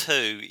Impossible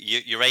 2,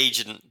 your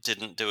agent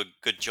didn't do a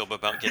good job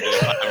about getting you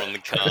higher on the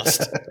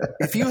cast.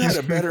 If you had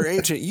a better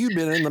agent, you'd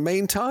been in the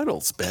main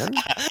titles, Ben.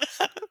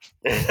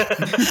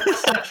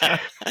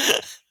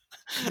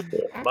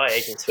 My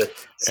agents were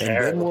terrible. And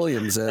Ben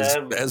Williams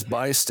as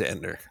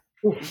bystander.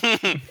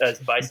 As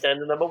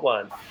bystander number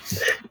 1.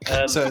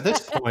 So at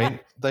this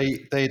point,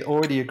 they'd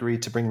already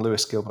agreed to bring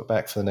Lewis Gilbert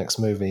back for the next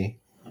movie.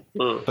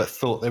 But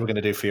thought they were going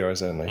to do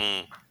Fiore's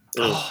Only.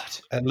 God.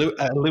 And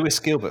Lewis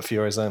Gilbert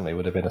Fiore's Only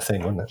would have been a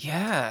thing, wouldn't it?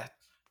 Yeah.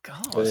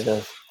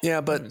 God. Yeah,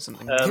 but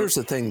here's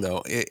the thing,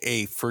 though.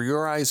 A For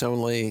Your Eyes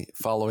Only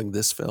following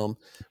this film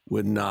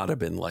would not have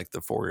been like the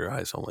For Your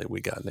Eyes Only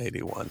we got in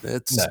 81.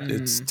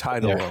 It's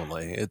title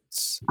only.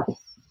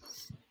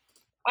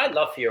 I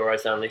love For Your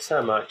Eyes Only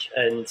so much,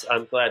 and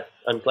I'm glad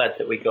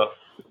that we got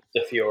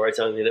the For Your Eyes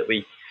Only that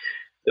we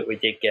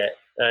did get.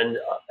 And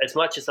as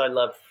much as I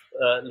love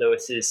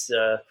Lewis's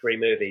 3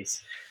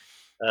 movies,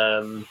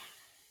 I'm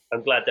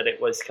glad that it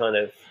was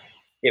the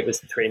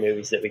 3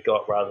 movies that we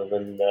got rather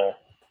than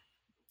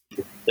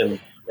them.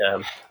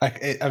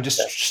 I'm just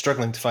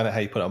struggling to find out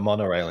how you put a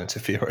monorail into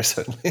Fiore's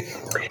Only.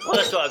 Well,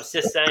 that's what I was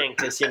just saying,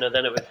 because then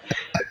it would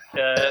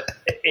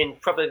in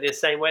probably the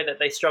same way that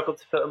they struggled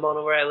to put a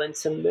monorail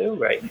into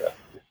Moonraker.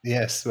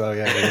 Yes, well,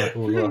 yeah,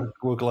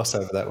 we'll gloss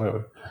over that, won't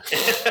we?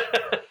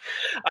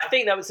 I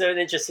think that was an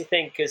interesting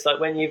thing, because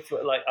when you've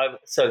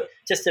so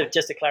just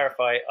to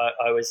clarify,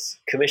 I was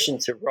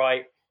commissioned to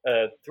write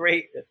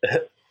 3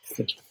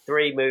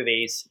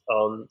 movies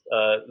on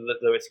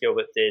Lewis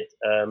Gilbert did,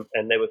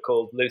 and they were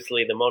called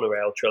loosely the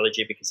Monorail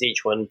Trilogy because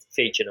each one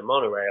featured a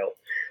monorail.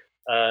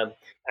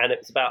 And it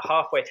was about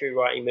halfway through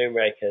writing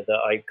Moonraker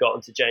that I got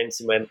onto James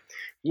and went,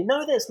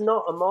 there's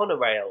not a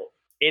monorail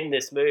in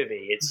this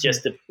movie. It's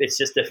just a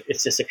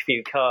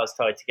few cars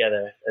tied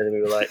together, and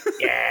we were like,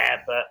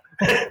 yeah, but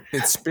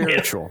it's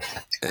spiritual.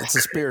 It's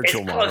a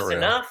spiritual monorail. It's close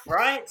enough,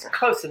 right? It's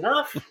close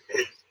enough.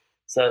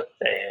 So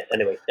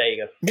anyway, there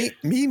you go.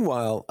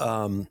 Meanwhile,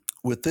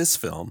 with this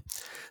film,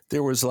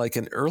 there was like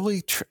an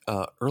early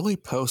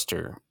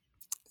poster.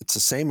 It's the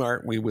same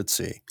art we would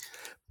see,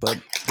 but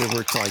there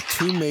were like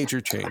 2 major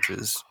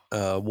changes.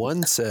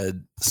 One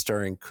said,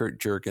 starring Kurt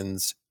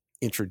Jurgens,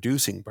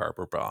 introducing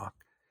Barbara Bach.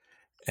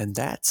 And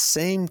that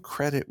same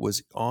credit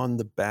was on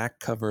the back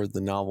cover of the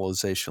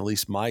novelization, at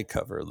least my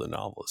cover of the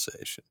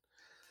novelization.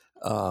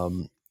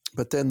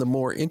 But then the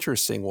more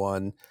interesting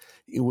one,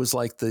 it was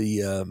like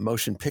the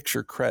motion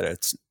picture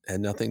credits,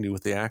 had nothing to do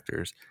with the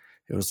actors.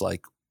 It was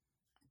like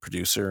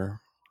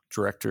producer,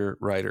 director,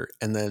 writer.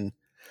 And then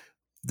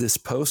this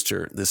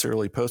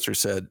early poster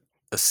said,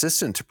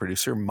 assistant to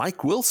producer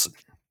Mike Wilson.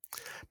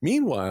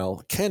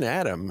 Meanwhile, Ken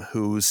Adam,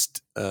 who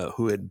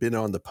had been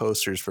on the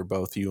posters for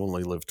both You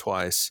Only Live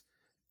Twice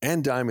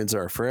and Diamonds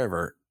Are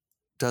Forever,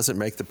 doesn't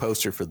make the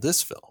poster for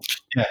this film.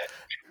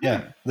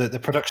 Yeah. The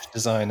production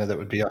designer that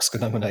would be Oscar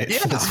nominated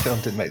for this film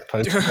didn't make the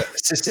poster, but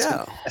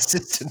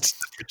assistant to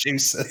the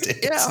producer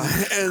did. Yeah,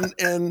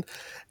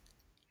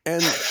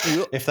 and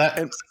if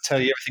that tell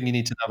you everything you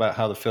need to know about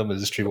how the film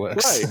industry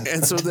works, right?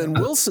 And so then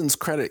Wilson's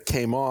credit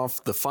came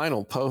off the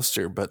final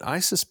poster, but I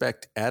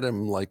suspect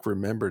Adam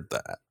remembered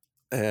that.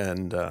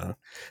 And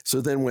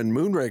so then when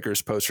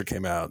Moonraker's poster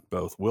came out,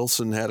 both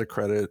Wilson had a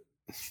credit.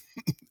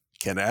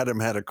 Ken Adam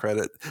had a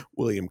credit.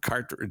 William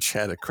Cartridge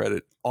had a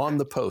credit on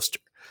the poster.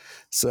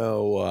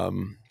 So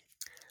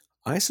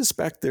I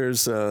suspect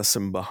there's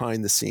some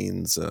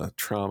behind-the-scenes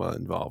trauma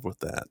involved with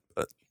that,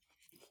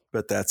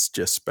 but that's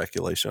just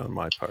speculation on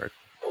my part.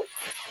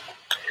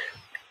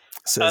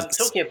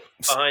 Talking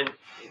behind,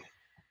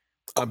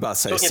 I'm about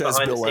to say, says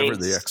Bill Ever,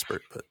 the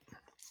expert, but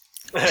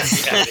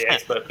yeah, the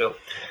expert, Bill,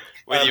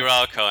 with your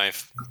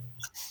archive.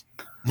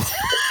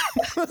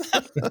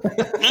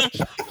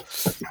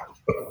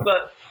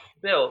 But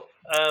Bill,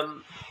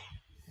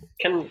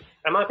 can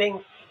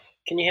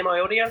you hear my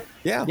audio?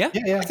 Yeah,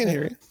 I can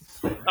hear you.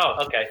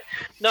 Oh, okay.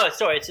 No,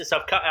 sorry. It's just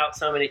I've cut out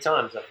so many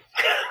times.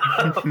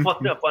 I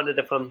wondered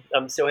if I'm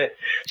still here.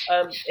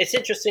 It's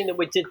interesting that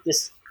we did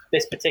this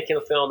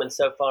particular film, and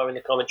so far in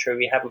the commentary,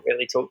 we haven't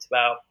really talked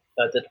about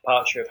the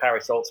departure of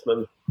Harry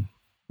Saltzman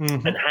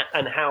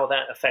and how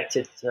that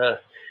affected the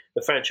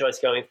franchise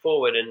going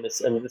forward, and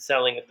the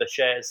selling of the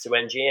shares to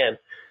MGM.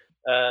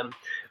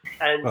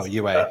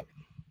 UA.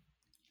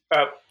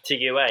 To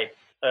UA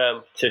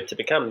to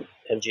become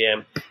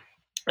MGM,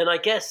 and I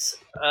guess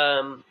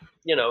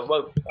we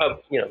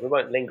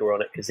won't linger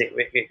on it because it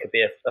could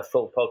be a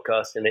full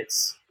podcast in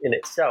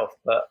itself.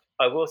 But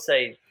I will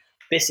say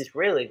this is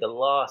really the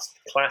last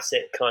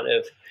classic kind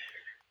of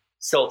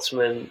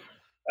Saltzman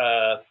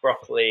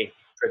Broccoli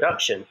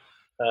production.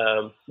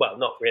 Well,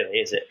 not really,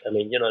 is it? I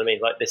mean, you know what I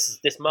mean. Like this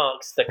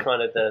marks the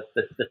kind of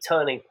the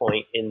turning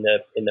point in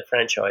the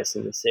franchise,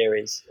 in the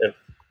series.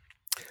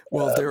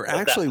 Well, there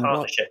actually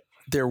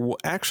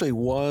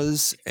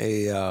was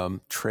a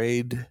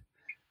trade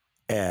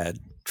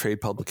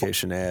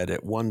publication ad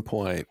at one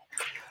point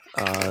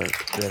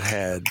that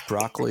had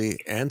Broccoli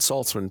and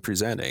Saltzman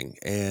presenting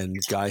and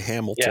Guy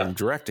Hamilton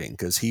directing,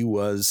 because he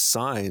was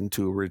signed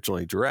to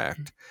originally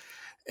direct,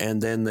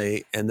 and then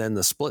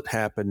the split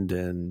happened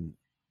and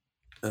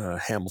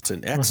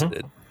Hamilton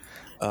exited.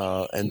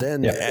 And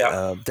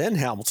then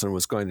Hamilton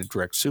was going to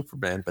direct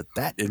Superman, but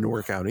that didn't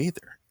work out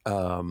either.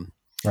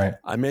 Right.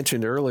 I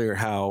mentioned earlier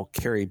how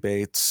Cary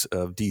Bates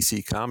of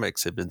DC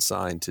Comics had been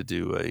signed to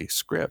do a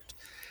script.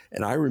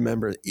 And I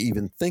remember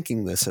even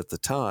thinking this at the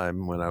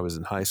time when I was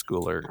in high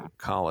school or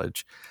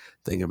college,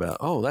 thinking about,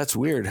 oh, that's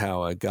weird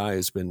how a guy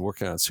who's been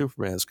working on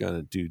Superman is going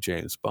to do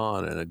James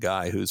Bond, and a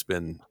guy who's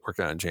been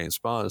working on James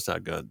Bond is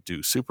not going to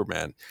do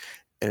Superman.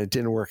 And it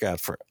didn't work out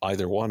for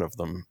either one of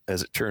them,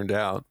 as it turned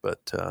out,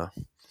 but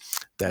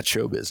that's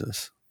show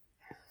business.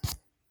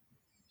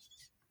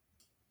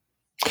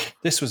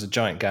 This was a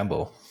giant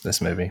gamble,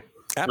 this movie.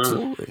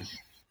 Absolutely.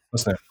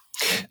 Wasn't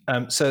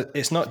it? So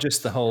it's not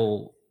just the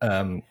whole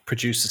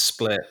producer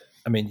split.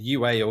 I mean,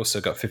 UA also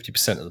got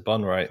 50% of the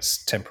Bond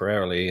rights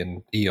temporarily,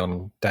 and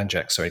Eon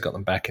Danjak, got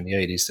them back in the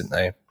 80s, didn't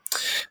they?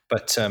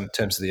 But in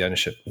terms of the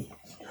ownership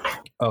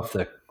of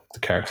the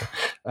character.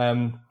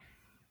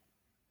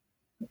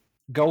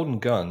 Golden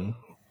Gun,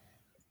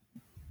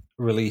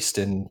 released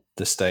in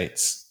the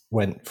States,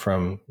 went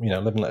from,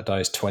 Live and Let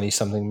Die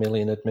 20-something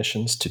million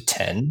admissions to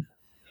 10.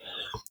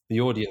 The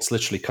audience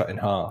literally cut in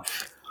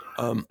half.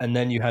 And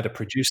then you had a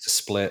producer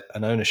split,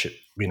 an ownership,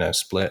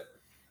 split.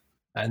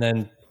 And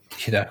then,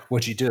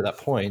 what do you do at that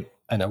point?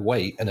 And a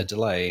wait and a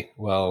delay.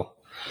 Well,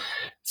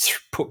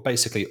 put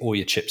basically all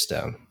your chips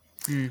down.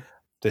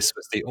 This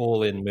was the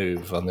all-in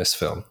move on this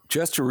film.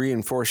 Just to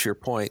reinforce your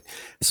point,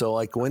 so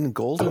like when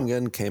Golden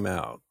Gun came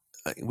out,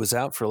 it was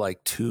out for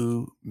like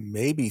 2,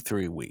 maybe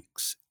 3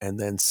 weeks. And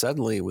then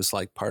suddenly it was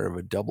like part of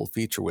a double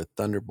feature with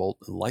Thunderbolt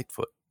and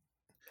Lightfoot,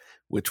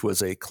 which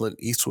was a Clint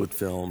Eastwood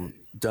film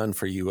done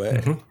for UA.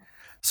 Mm-hmm.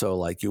 So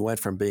like you went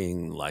from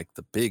being like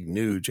the big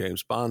new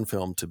James Bond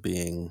film to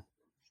being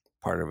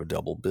part of a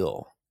double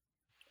bill.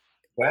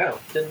 Wow,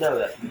 didn't know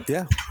that.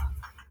 Yeah.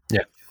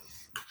 Yeah.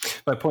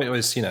 My point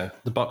was, the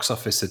box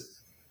office had,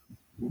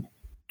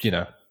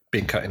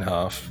 been cut in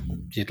half.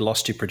 You'd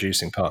lost your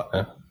producing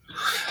partner.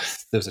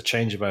 There was a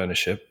change of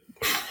ownership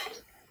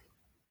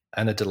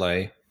and a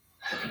delay.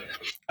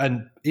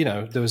 And,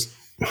 there was...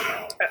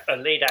 A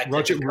lead actor.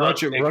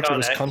 Roger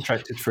was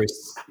contracted for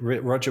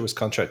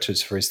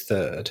his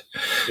third.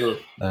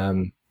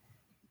 And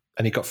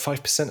he got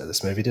 5% of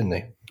this movie, didn't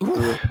he?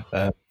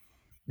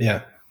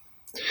 Yeah.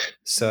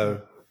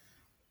 So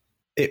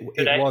it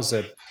was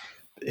a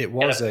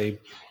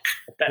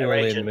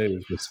all-in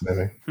move, this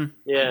movie.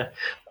 Yeah.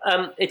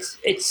 I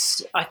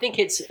think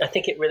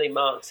it really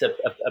marks a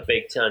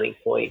big turning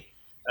point.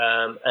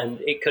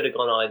 And it could have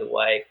gone either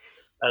way.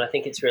 And I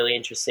think it's really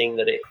interesting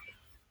that it,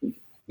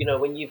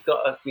 when you've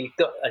got,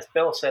 as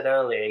Bill said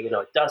earlier,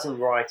 a dozen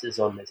writers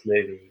on this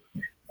movie.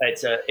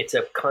 It's a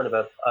kind of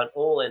an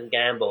all-in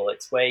gamble.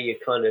 It's where you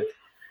kind of,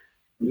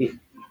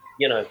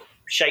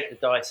 shake the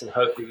dice and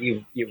hope that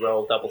you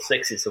roll double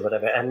sixes or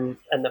whatever. And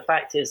the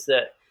fact is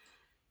that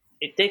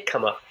it did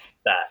come up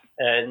that.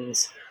 And,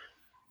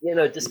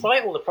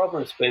 despite all the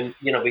problems, we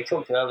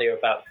talked earlier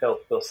about, Phil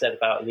said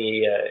about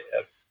the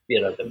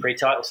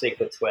pre-title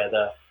sequence where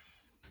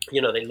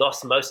they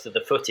lost most of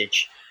the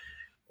footage.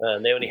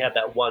 They only had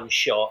that one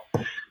shot.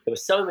 There were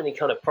so many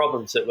kind of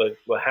problems that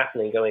were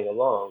happening going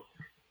along.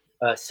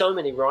 So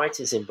many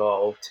writers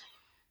involved.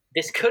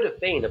 This could have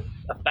been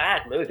a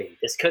bad movie.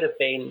 This could have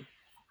been,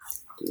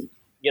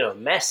 a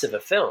mess of a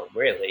film,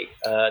 really.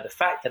 The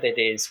fact that it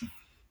is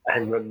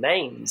and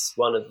remains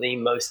one of the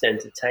most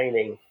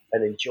entertaining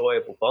and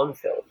enjoyable Bond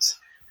films.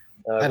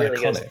 And really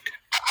iconic.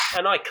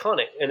 And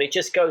iconic. And it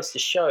just goes to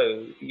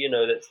show,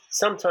 that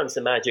sometimes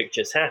the magic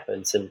just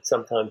happens and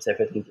sometimes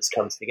everything just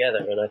comes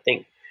together. And I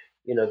think,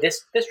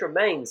 this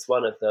remains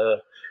one of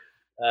the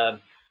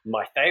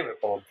my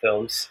favorite Bond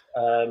films,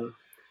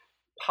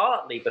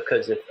 partly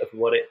because of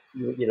what it,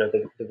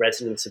 the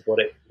resonance of what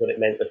it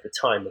meant at the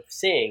time of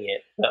seeing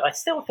it. But I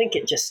still think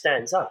it just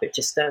stands up. It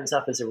just stands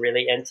up as a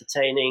really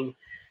entertaining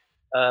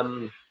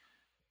kind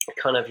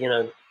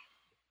of,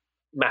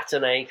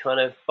 matinee kind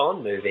of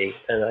Bond movie.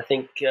 And I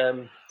think,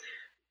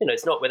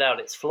 it's not without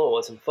its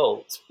flaws and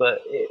faults,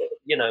 but,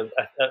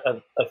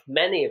 of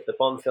many of the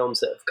Bond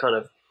films that have kind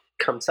of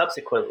come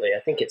subsequently, I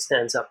think it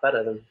stands up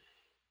better than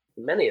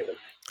many of them.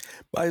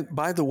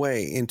 By the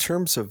way, in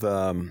terms of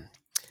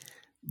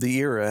the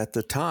era at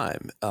the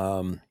time,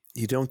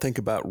 you don't think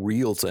about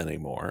reels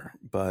anymore,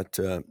 but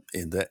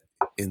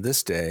in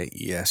this day,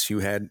 yes, you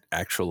had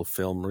actual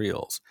film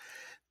reels.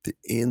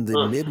 In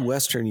the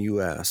Midwestern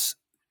U.S.,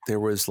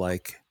 there was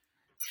like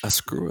a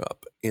screw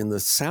up in the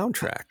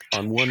soundtrack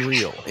on one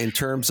reel in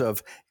terms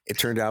of It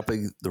turned out to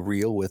be the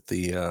reel with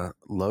the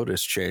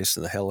Lotus chase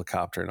and the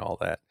helicopter and all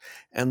that.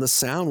 And the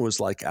sound was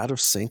like out of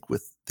sync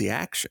with the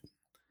action.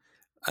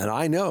 And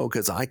I know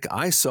because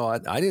I saw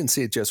it. I didn't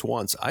see it just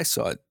once. I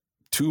saw it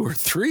 2 or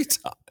 3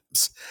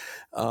 times.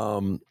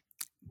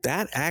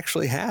 That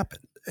actually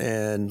happened.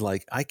 And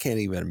like, I can't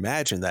even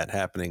imagine that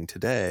happening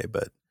today.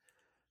 But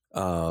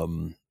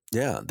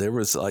yeah, there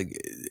was like,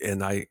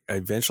 and I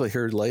eventually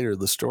heard later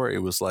the story.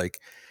 It was like,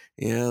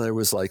 yeah, there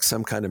was like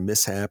some kind of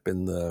mishap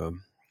in the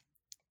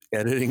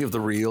editing of the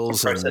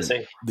reels.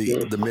 Processing.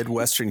 And the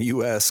Midwestern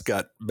U.S.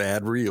 got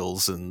bad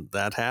reels, and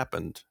that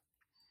happened.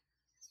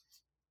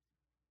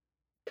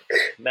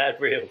 Mad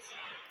reels.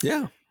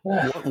 Yeah.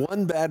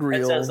 One bad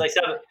reel. That sounds like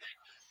something.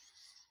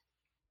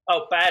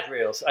 Oh, bad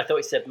reels. I thought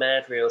you said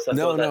mad reels.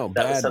 No,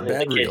 bad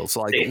reels.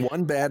 Like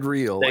one bad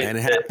reel, and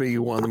it had to be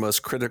one of the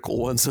most critical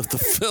ones of the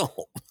film.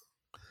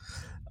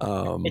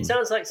 It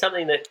sounds like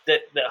something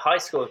that high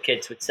school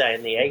kids would say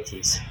in the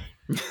 80s.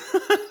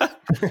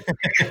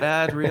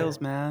 Bad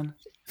reels, man.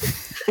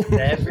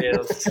 Bad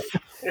reels.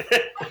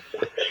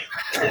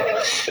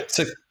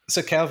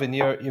 So Calvin,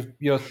 your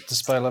The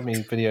Spy Love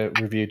Me video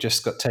review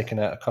just got taken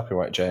out of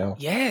copyright jail.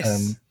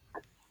 Yes.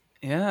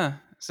 Yeah.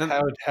 So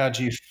how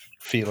do you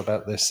feel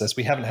about this, as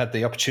we haven't had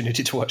the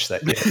opportunity to watch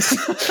that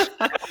yet?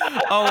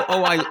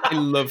 I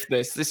love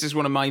this. This is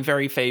one of my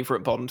very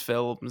favorite Bond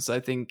films.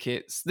 I think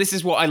this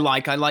is what I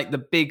like. I like the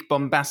big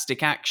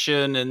bombastic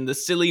action and the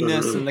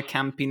silliness and the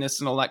campiness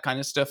and all that kind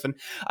of stuff. And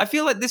I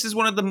feel like this is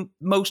one of the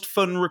most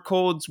fun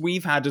records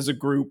we've had as a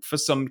group for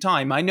some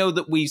time. I know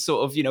that we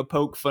sort of,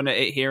 poke fun at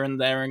it here and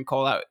there and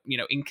call out,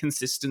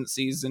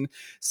 inconsistencies and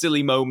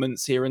silly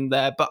moments here and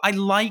there. But I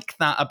like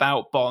that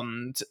about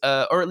Bond,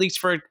 or at least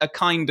for a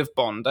kind of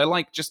Bond. I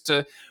like just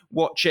to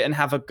watch it and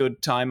have a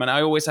good time, and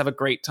I always have a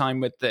great time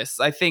with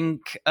this. I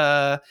think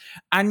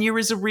Anya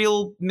is a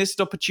real missed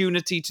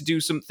opportunity to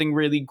do something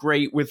really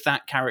great with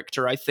that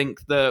character. I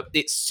think that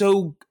it's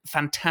so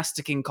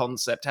fantastic in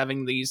concept,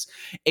 having these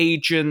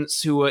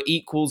agents who are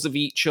equals of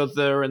each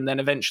other, and then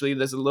eventually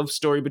there's a love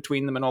story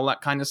between them and all that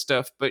kind of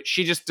stuff, but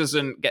she just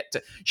doesn't get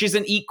to... She's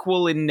an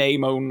equal in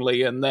name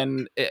only, and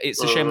then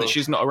it's a shame that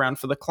she's not around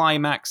for the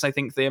climax. I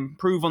think they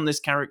improve on this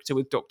character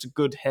with Dr.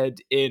 Goodhead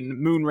in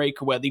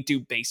Moonraker, where they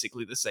do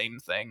basically the same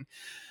thing,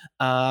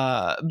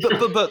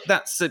 but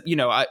that's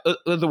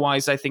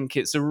otherwise I think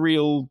it's a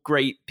real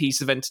great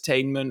piece of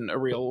entertainment, a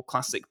real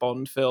classic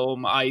Bond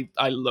film. I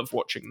love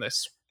watching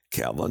this.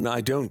 Calvin,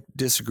 I don't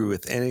disagree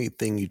with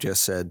anything you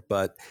just said,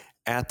 but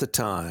at the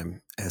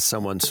time, as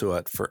someone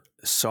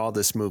saw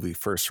this movie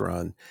first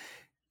run,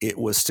 it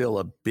was still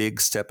a big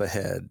step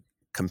ahead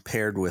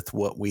compared with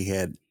what we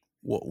had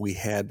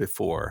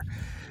before.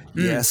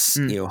 Yes,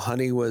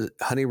 Honey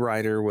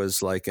Rider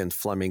was like a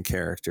Fleming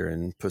character,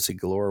 and Pussy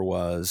Galore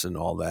was, and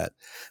all that.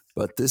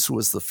 But this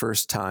was the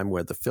first time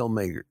where the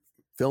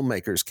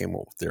filmmakers came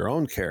up with their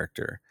own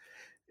character,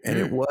 and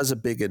it was a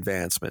big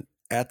advancement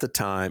at the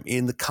time,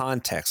 in the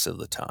context of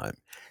the time.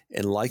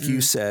 And like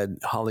you said,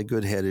 Holly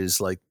Goodhead is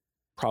like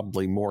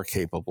probably more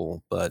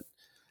capable, but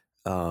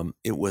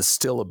it was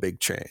still a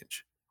big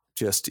change,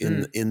 just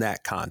in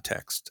that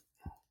context.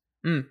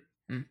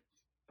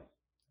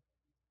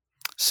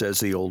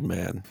 Says the old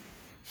man.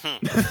 Oh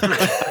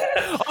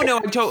no,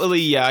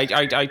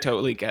 I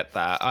totally get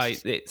that.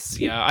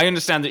 I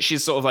understand that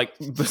she's sort of like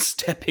the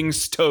stepping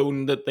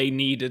stone that they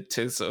needed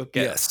to sort of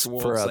get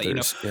towards for that,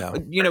 others.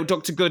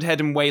 Dr. Goodhead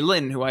and Wei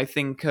Lin, who I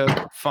think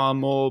are far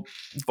more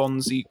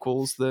Bond's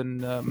equals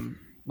than any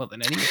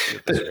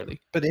of us, really.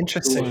 But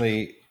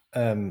interestingly,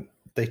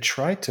 they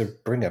tried to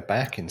bring her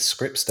back in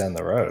scripts down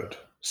the road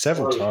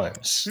several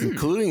times,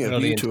 including A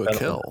View to a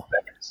Kill.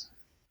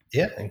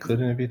 Yeah,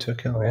 including A View to a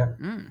Kill, yeah.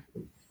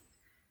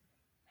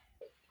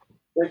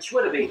 Which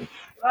would have been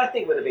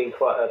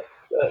quite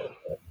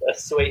a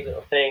sweet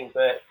little thing,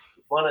 but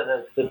one of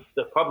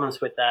the problems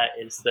with that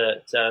is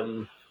that,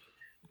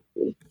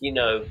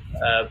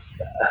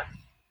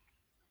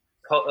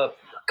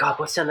 God,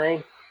 what's her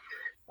name?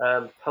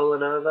 Pola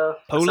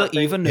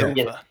Ivanova.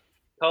 Yeah.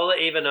 Pola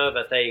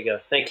Ivanova, there you go.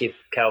 Thank you,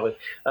 Calvin.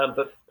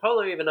 But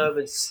Pola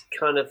Ivanova's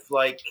kind of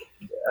like,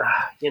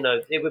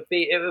 it would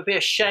be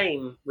a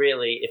shame,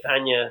 really, if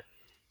Anya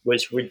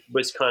was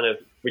kind of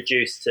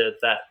reduced to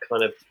that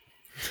kind of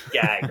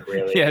gag,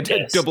 really. Yeah,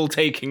 double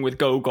taking with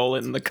Gogol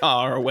in the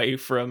car away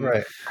from.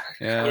 Right.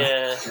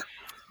 Yeah.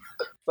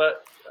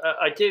 But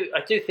I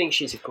do think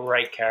she's a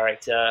great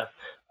character.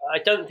 I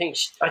don't think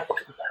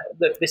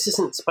look, this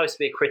isn't supposed to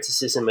be a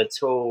criticism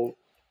at all.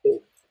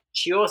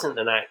 She wasn't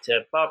an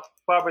actor.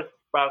 Barbara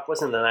Bach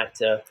wasn't an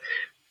actor.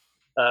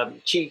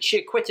 She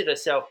acquitted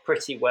herself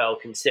pretty well,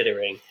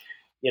 considering,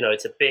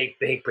 it's a big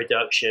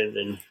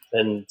production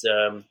and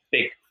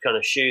big kind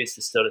of shoes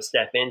to sort of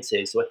step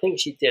into. So I think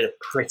she did a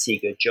pretty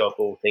good job,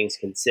 all things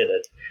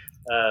considered.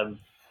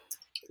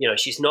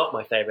 She's not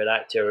my favorite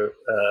actor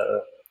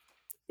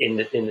in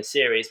the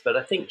series, but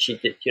I think she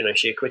did.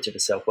 She acquitted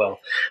herself well.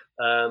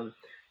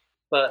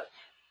 But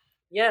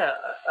yeah,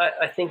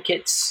 I think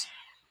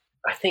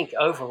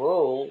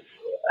overall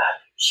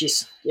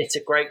it's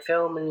a great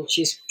film, and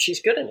she's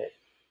good in it.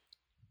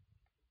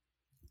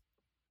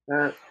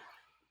 And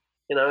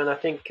I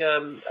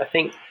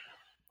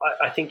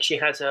think she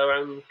has her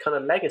own kind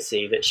of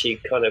legacy that she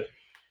kind of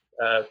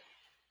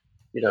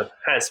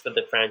has for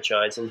the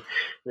franchise, and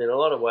in a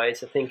lot of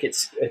ways, I think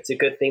it's a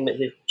good thing that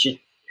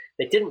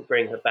they didn't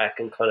bring her back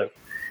and kind of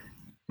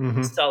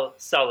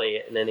sully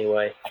it in any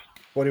way.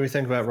 What do we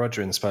think about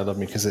Roger in The Spy Who Loved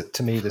Me? Because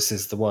to me, this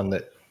is the one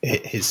that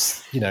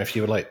is, if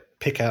you would like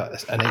pick out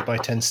an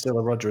 8x10 still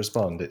a Roger as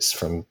Bond, it's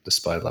from The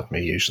Spy Who Loved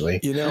Me usually.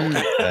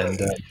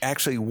 And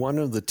actually, one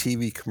of the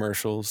TV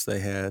commercials they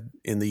had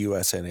in the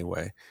U.S.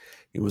 anyway,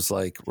 it was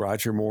like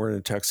Roger Moore in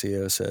a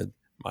tuxedo said,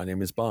 "My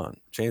name is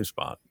Bond, James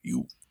Bond.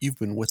 You've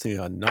been with me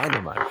on 9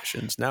 of my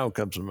missions. Now it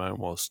comes to my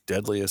most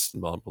deadliest,"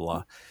 and blah, blah,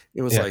 blah.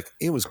 It was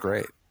it was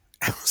great.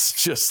 It was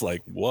just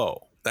like,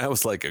 whoa, that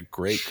was like a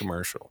great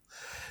commercial.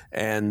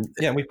 And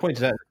we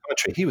pointed out in the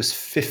commentary, he was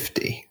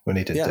 50 when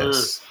he did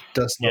this.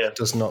 Does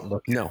not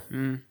look no.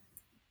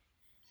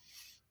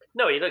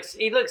 No,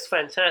 he looks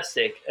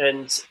fantastic,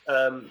 and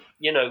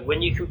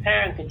when you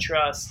compare and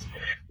contrast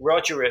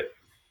Roger at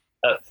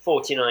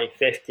 49,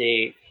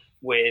 50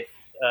 with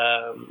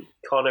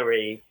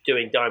Connery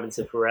doing Diamonds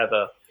Are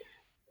Forever,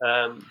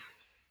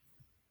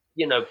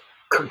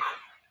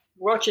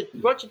 Roger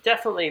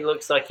definitely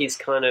looks like he's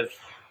kind of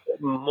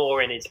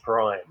more in his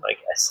prime, I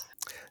guess.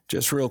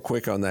 Just real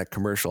quick on that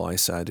commercial I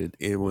cited,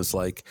 it was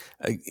like,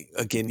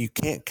 again, you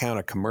can't count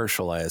a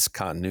commercial as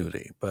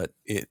continuity, but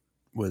it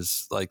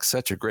was like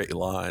such a great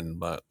line.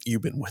 But you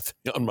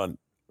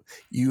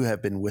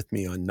have been with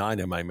me on 9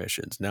 of my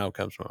missions. Now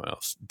comes my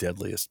most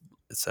deadliest,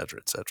 et cetera,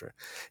 et cetera.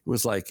 It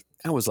was like,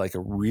 that was like a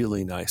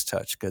really nice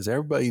touch because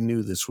everybody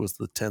knew this was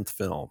the 10th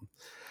film.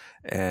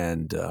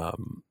 And,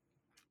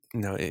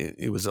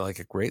 it was like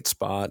a great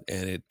spot,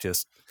 and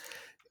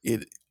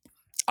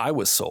I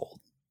was sold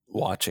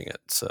watching it.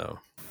 So,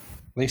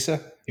 Lisa,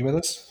 you with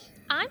us?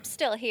 I'm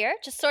still here,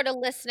 just sort of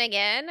listening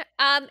in.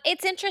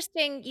 It's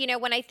interesting,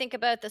 when I think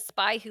about The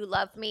Spy Who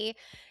Loved Me,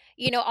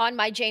 on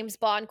my James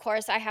Bond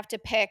course, I have to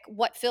pick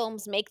what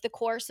films make the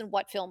course and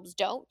what films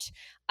don't.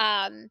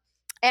 And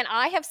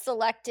I have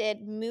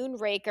selected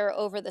Moonraker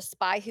over The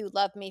Spy Who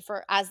Loved Me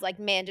as like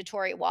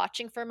mandatory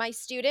watching for my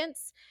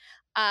students.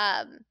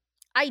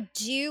 I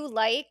do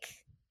like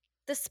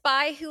The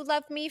Spy Who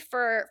Loved Me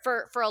for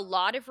a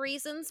lot of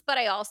reasons, but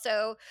I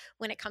also,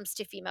 when it comes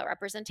to female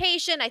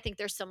representation, I think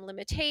there's some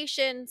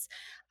limitations.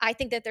 I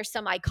think that there's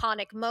some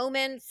iconic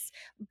moments,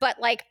 but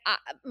like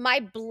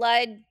my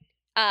blood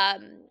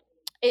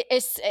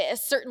it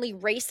certainly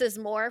races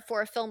more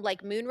for a film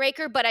like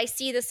Moonraker, but I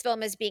see this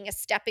film as being a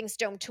stepping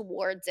stone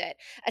towards it,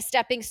 a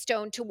stepping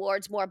stone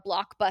towards more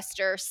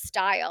blockbuster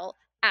style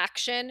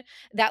action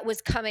that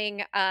was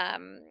coming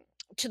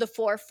to the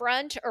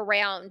forefront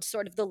around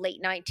sort of the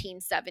late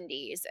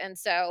 1970s. And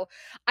so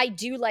I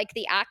do like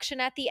the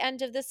action at the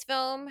end of this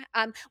film.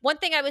 One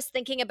thing I was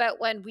thinking about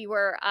when we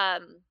were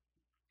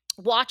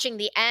watching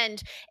the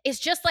end is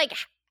just like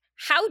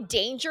how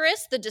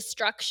dangerous the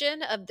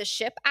destruction of the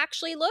ship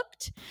actually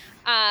looked.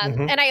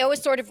 And I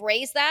always sort of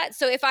raise that.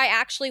 So if I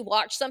actually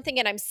watch something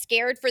and I'm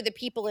scared for the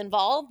people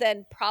involved,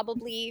 then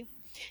probably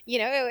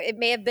it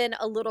may have been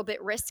a little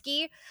bit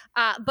risky,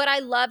 but I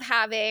love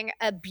having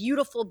a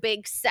beautiful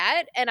big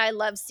set, and I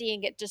love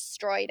seeing it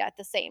destroyed at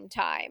the same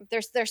time.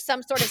 There's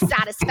some sort of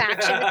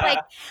satisfaction.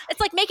 It's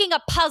like making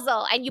a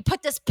puzzle, and you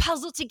put this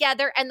puzzle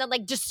together, and then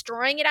like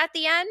destroying it at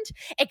the end.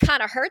 It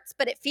kind of hurts,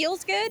 but it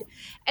feels good.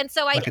 And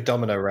so like a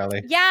domino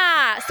rally.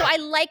 Yeah. So I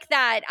like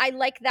that. I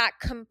like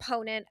that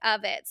component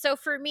of it. So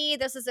for me,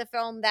 this is a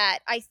film that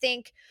I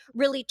think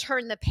really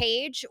turned the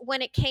page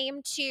when it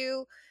came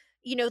to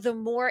the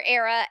Moore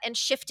era and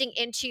shifting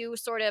into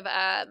sort of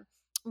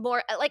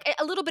more like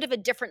a little bit of a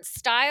different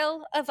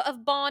style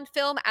of Bond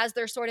film as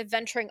they're sort of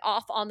venturing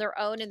off on their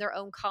own and their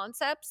own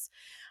concepts.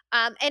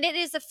 And it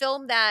is a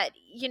film that,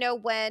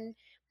 when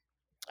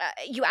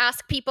you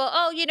ask people,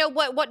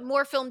 what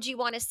more film do you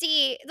want to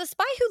see? The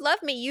Spy Who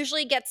Loved Me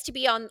usually gets to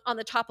be on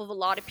the top of a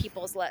lot of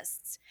people's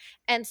lists.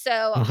 And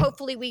so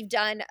hopefully we've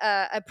done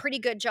a pretty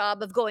good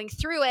job of going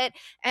through it.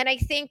 And I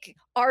think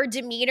our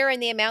demeanor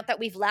and the amount that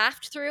we've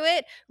laughed through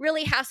it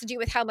really has to do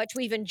with how much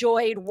we've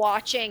enjoyed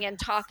watching and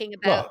talking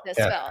about this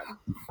film.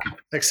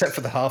 Except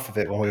for the half of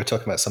it when we were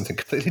talking about something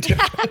completely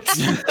different.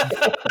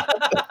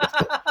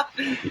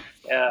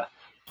 Yeah.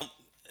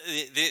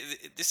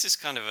 This is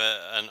kind of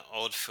an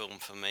odd film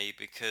for me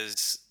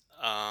because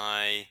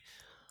I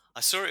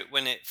saw it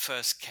when it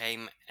first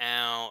came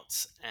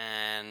out,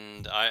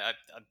 and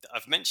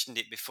I've mentioned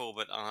it before,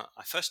 but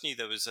I first knew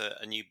there was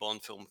a new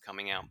Bond film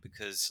coming out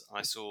because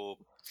I saw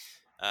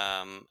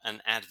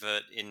an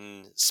advert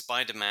in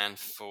Spider-Man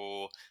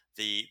for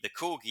the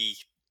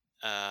Corgi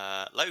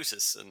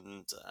Lotus,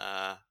 and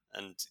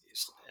it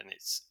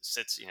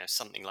says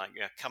something like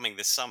coming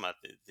this summer,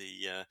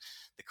 the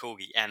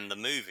Corgi and the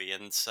movie,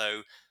 and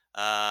so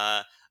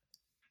I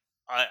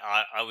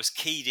was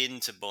keyed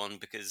into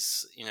Bond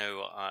because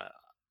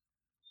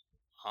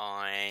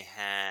I'd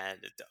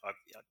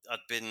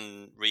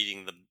been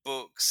reading the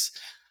books.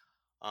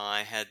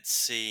 I had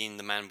seen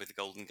The Man with the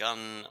Golden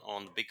Gun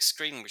on the big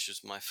screen, which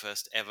was my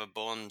first ever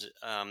Bond.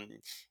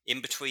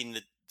 In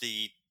between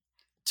the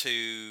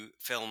two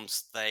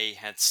films, they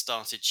had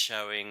started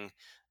showing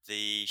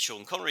the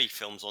Sean Connery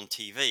films on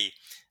TV,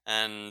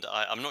 and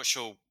I'm not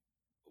sure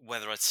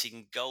whether I'd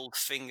seen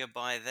Goldfinger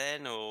by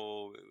then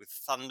or with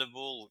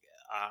Thunderball.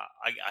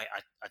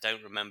 I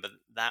don't remember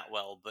that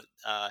well, but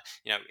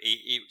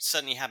it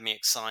certainly had me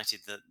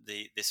excited that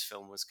this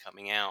film was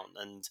coming out.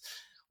 And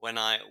when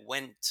I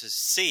went to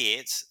see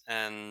it,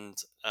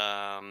 and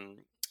I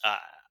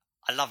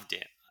loved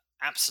it,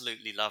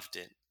 absolutely loved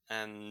it,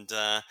 and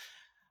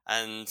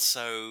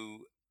so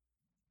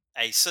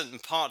a certain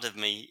part of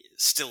me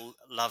still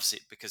loves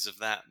it because of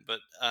that. But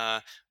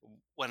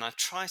when I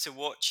try to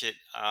watch it,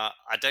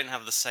 I don't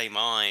have the same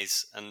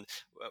eyes. And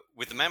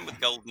with The Man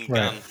with Golden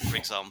Gun, for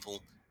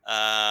example,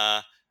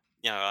 I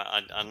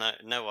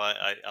know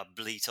I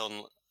bleat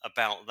on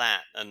about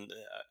that and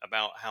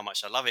about how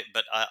much I love it,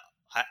 but I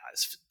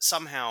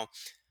somehow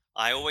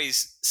I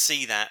always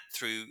see that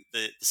through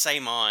the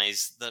same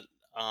eyes that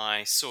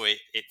I saw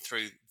it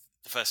through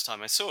the first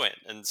time I saw it.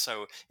 And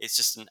so it's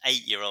just an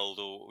 8-year-old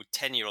or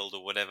 10-year-old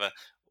or whatever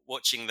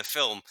watching the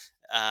film.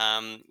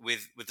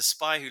 With The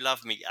Spy Who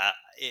Loved Me,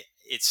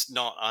 it's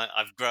not.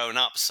 I've grown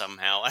up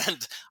somehow,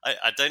 and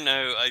I don't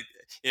know.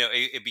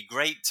 It'd be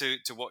great to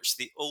watch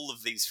all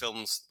of these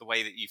films the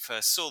way that you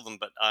first saw them,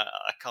 but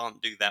I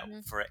can't do that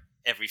for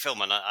every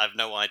film, and I have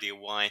no idea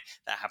why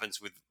that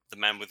happens with The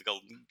Man with the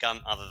Golden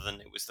Gun, other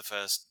than it was the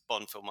first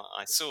Bond film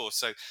I saw.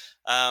 So,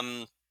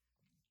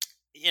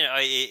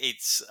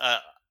 it's.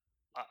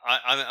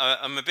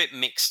 I'm a bit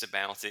mixed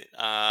about it.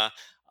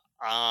 I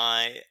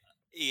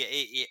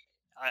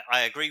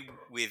agree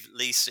with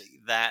Lisa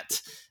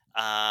that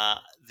I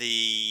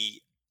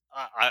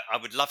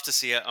would love to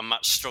see a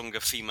much stronger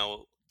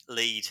female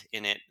lead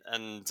in it,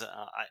 and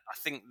I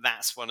think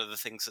that's one of the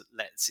things that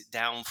lets it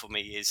down for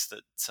me, is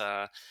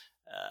that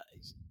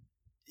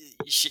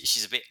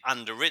she's a bit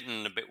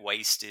underwritten, a bit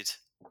wasted.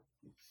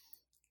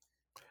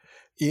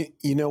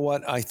 You know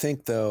what? I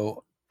think,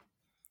 though,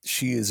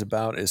 she is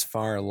about as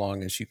far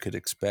along as you could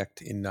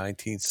expect in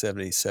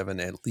 1977,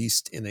 at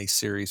least in a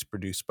series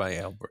produced by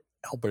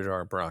Albert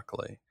R.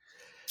 Broccoli.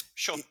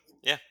 Sure.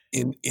 Yeah.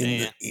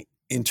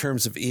 In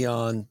terms of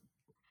Eon,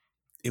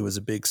 it was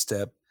a big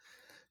step.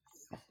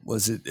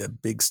 Was it a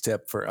big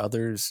step for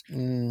others?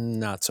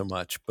 Not so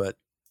much, but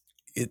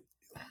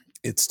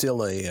it's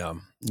still a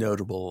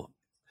notable.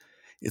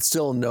 It's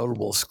still a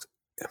notable.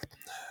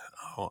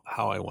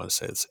 How I want to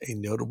say it's a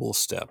notable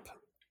step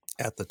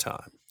at the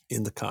time,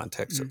 in the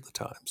context of the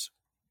times.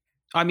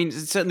 I mean,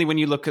 certainly when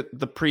you look at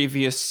the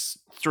previous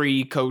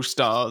 3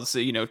 co-stars,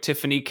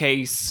 Tiffany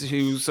Case,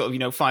 who sort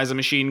of, fires a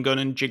machine gun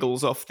and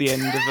jiggles off the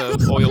end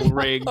of a oil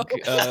rig,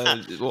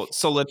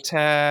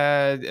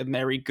 Solitaire,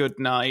 Mary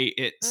Goodnight.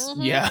 It's,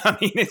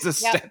 it's a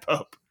step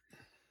up.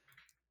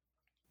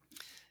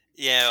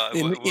 Yeah.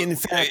 In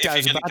fact, I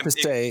was about to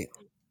say,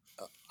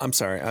 I'm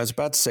sorry, I was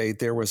about to say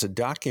there was a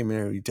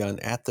documentary done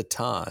at the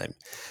time,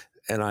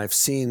 and I haven't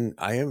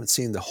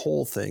seen the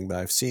whole thing, but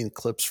I've seen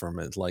clips from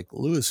it. Like,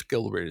 Lewis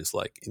Gilbert is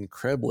like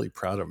incredibly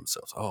proud of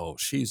himself. Oh,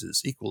 she's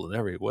his equal in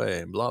every way,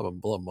 and blah, blah,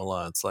 blah, blah,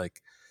 blah. It's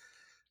like,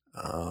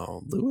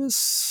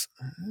 Lewis,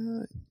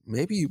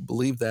 maybe you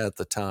believe that at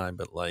the time,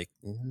 but like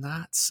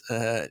not,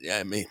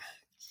 I mean,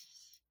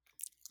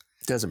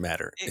 it doesn't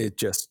matter.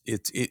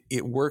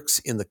 It works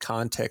in the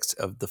context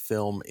of the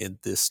film in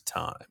this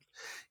time.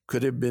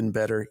 Could it have been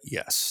better?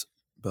 Yes.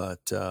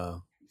 But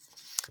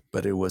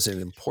it was an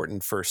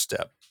important first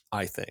step,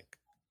 I think.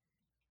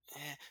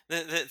 Yeah.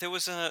 There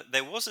was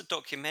a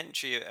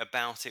documentary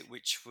about it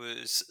which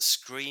was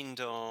screened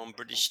on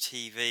British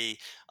TV.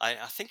 I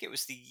think it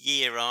was the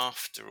year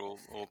after, or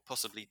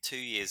possibly 2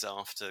 years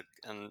after,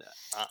 and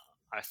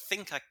I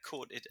think I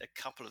caught it a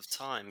couple of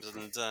times,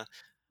 and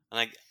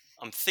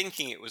I'm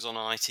thinking it was on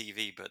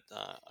ITV, but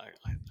I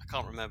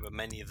can't remember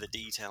many of the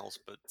details.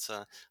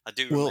 But I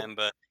do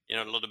remember,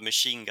 a lot of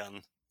machine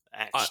gun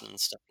action and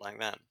stuff like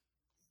that.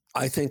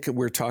 I think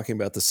we're talking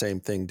about the same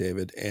thing,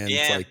 David. And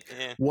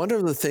one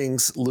of the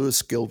things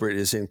Lewis Gilbert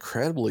is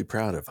incredibly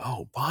proud of,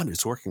 Bond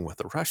is working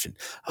with a Russian.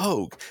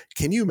 Oh,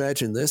 can you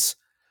imagine this?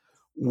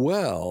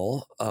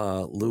 Well,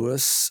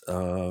 Lewis,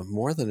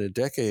 more than a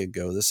decade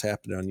ago, this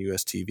happened on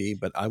US TV,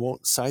 but I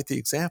won't cite the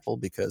example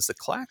because the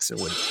klaxon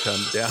would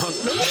come down.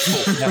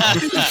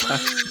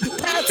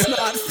 That's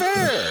not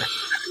fair.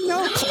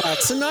 No,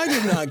 klaxon, I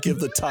did not give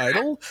the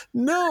title.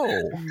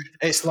 No.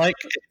 It's like,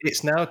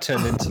 it's now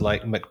turned into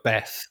like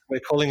Macbeth.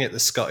 We're calling it the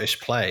Scottish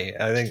play.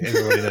 I think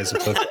everybody knows a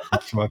book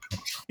from Uncle.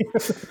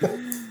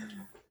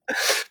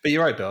 But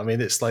you're right, Bill. I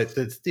mean, it's like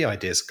the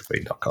idea is a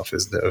complete knockoff,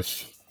 isn't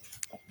it?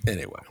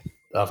 Anyway.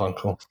 Of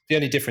Uncle. The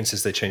only difference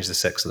is they changed the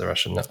sex of the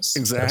Russian. That's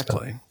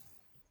exactly.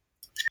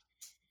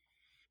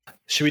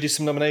 Should we do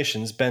some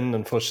nominations? Ben,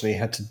 unfortunately,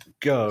 had to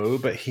go,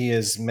 but he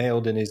has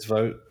mailed in his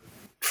vote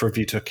for A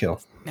View to a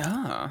Kill.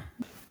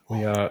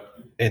 We are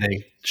in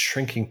a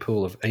shrinking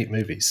pool of 8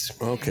 movies.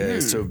 Okay,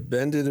 so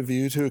Ben did A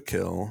View to a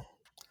Kill.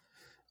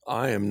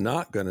 I am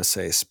not going to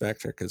say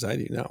Spectre because I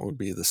do not want to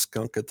be the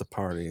skunk at the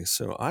party.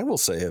 So I will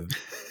say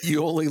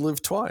You Only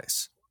Live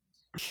Twice.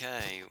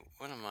 Okay,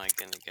 what am I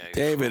going to go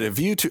David, for? if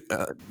you two,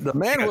 the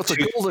man with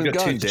the golden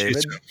gun,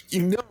 David,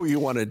 you know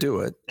you want to do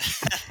it.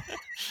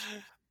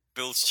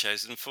 Bill's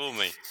chosen for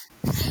me.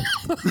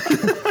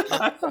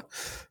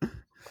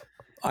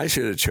 I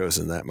should have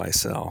chosen that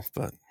myself,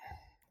 but...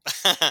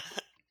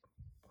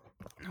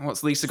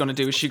 What's Lisa going to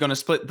do? Is she going to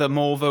split the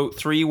more vote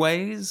 3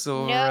 ways?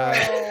 Or,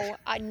 No,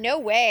 no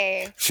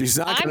way. She's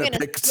not going to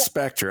pick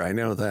Spectre, I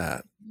know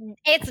that.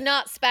 It's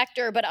not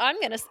Spectre, but I'm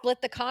going to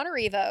split the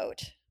Connery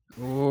vote.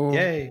 Ooh.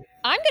 Yay.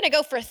 I'm going to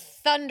go for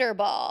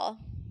Thunderball.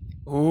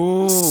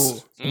 Ooh.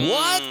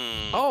 What?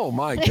 Oh,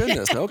 my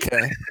goodness.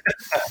 Okay.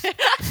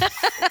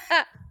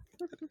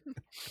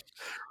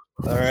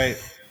 All right.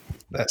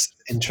 That's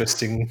an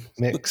interesting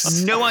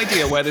mix. No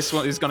idea where this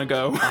one is going to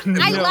go.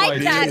 I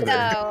like that,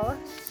 though.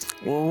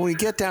 Well, when we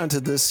get down to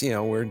this,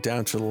 we're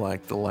down to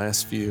like the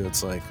last few.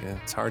 It's like,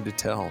 it's hard to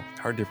tell,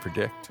 hard to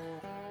predict.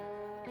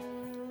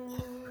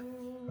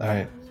 All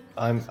right.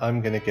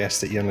 I'm going to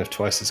guess that You Only Live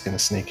Twice is going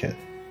to sneak it.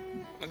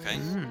 Okay.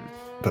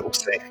 But we'll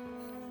see.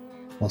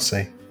 We'll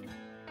see.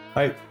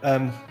 All right.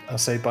 I'll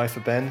say bye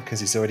for Ben because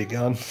he's already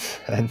gone.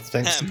 And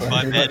thanks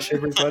very much,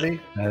 everybody.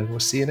 And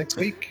we'll see you next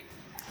week.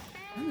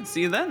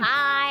 See you then.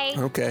 Bye.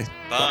 Okay.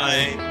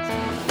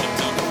 Bye.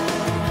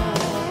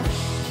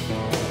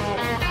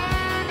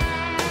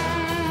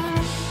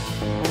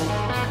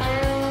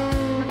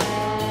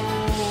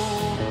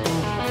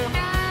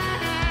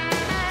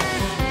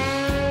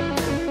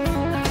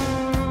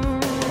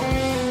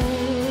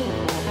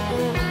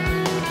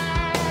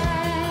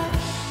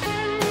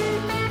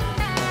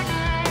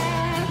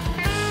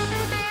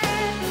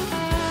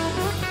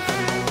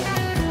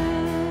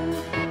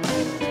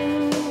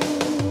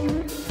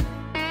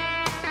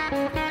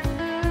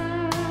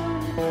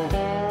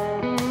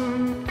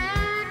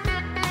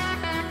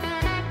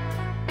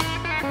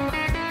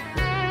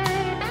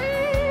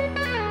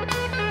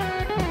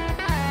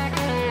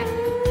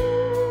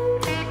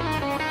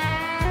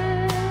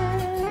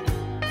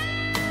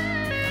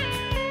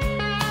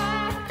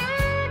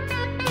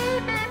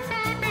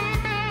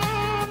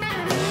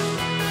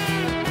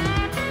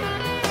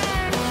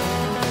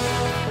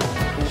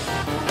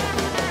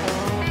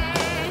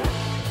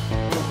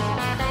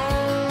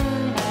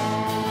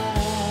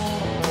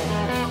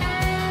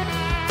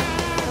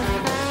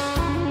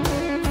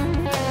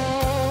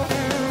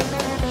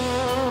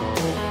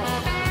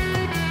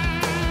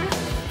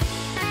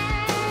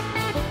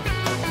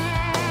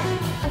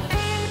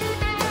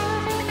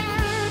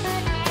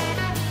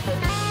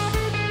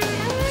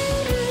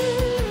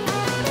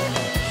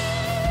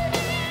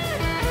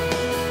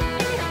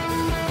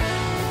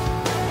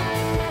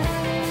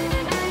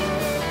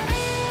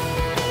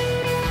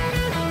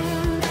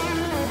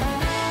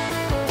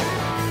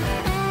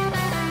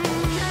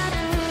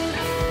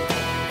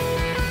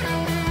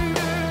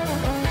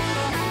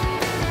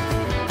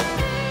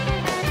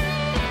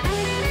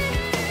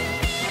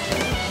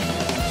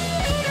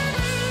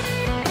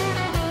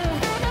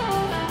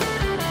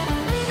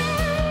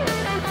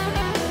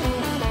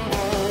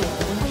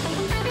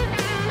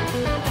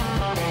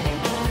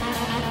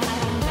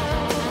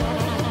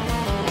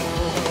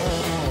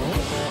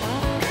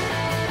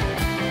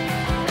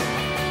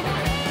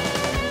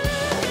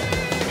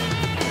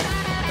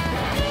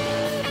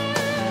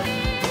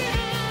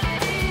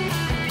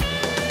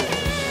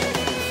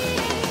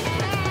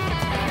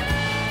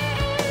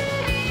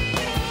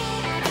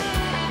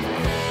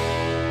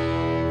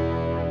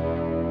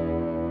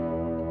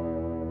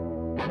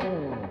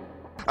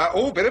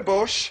 Oh, bit of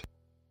bush.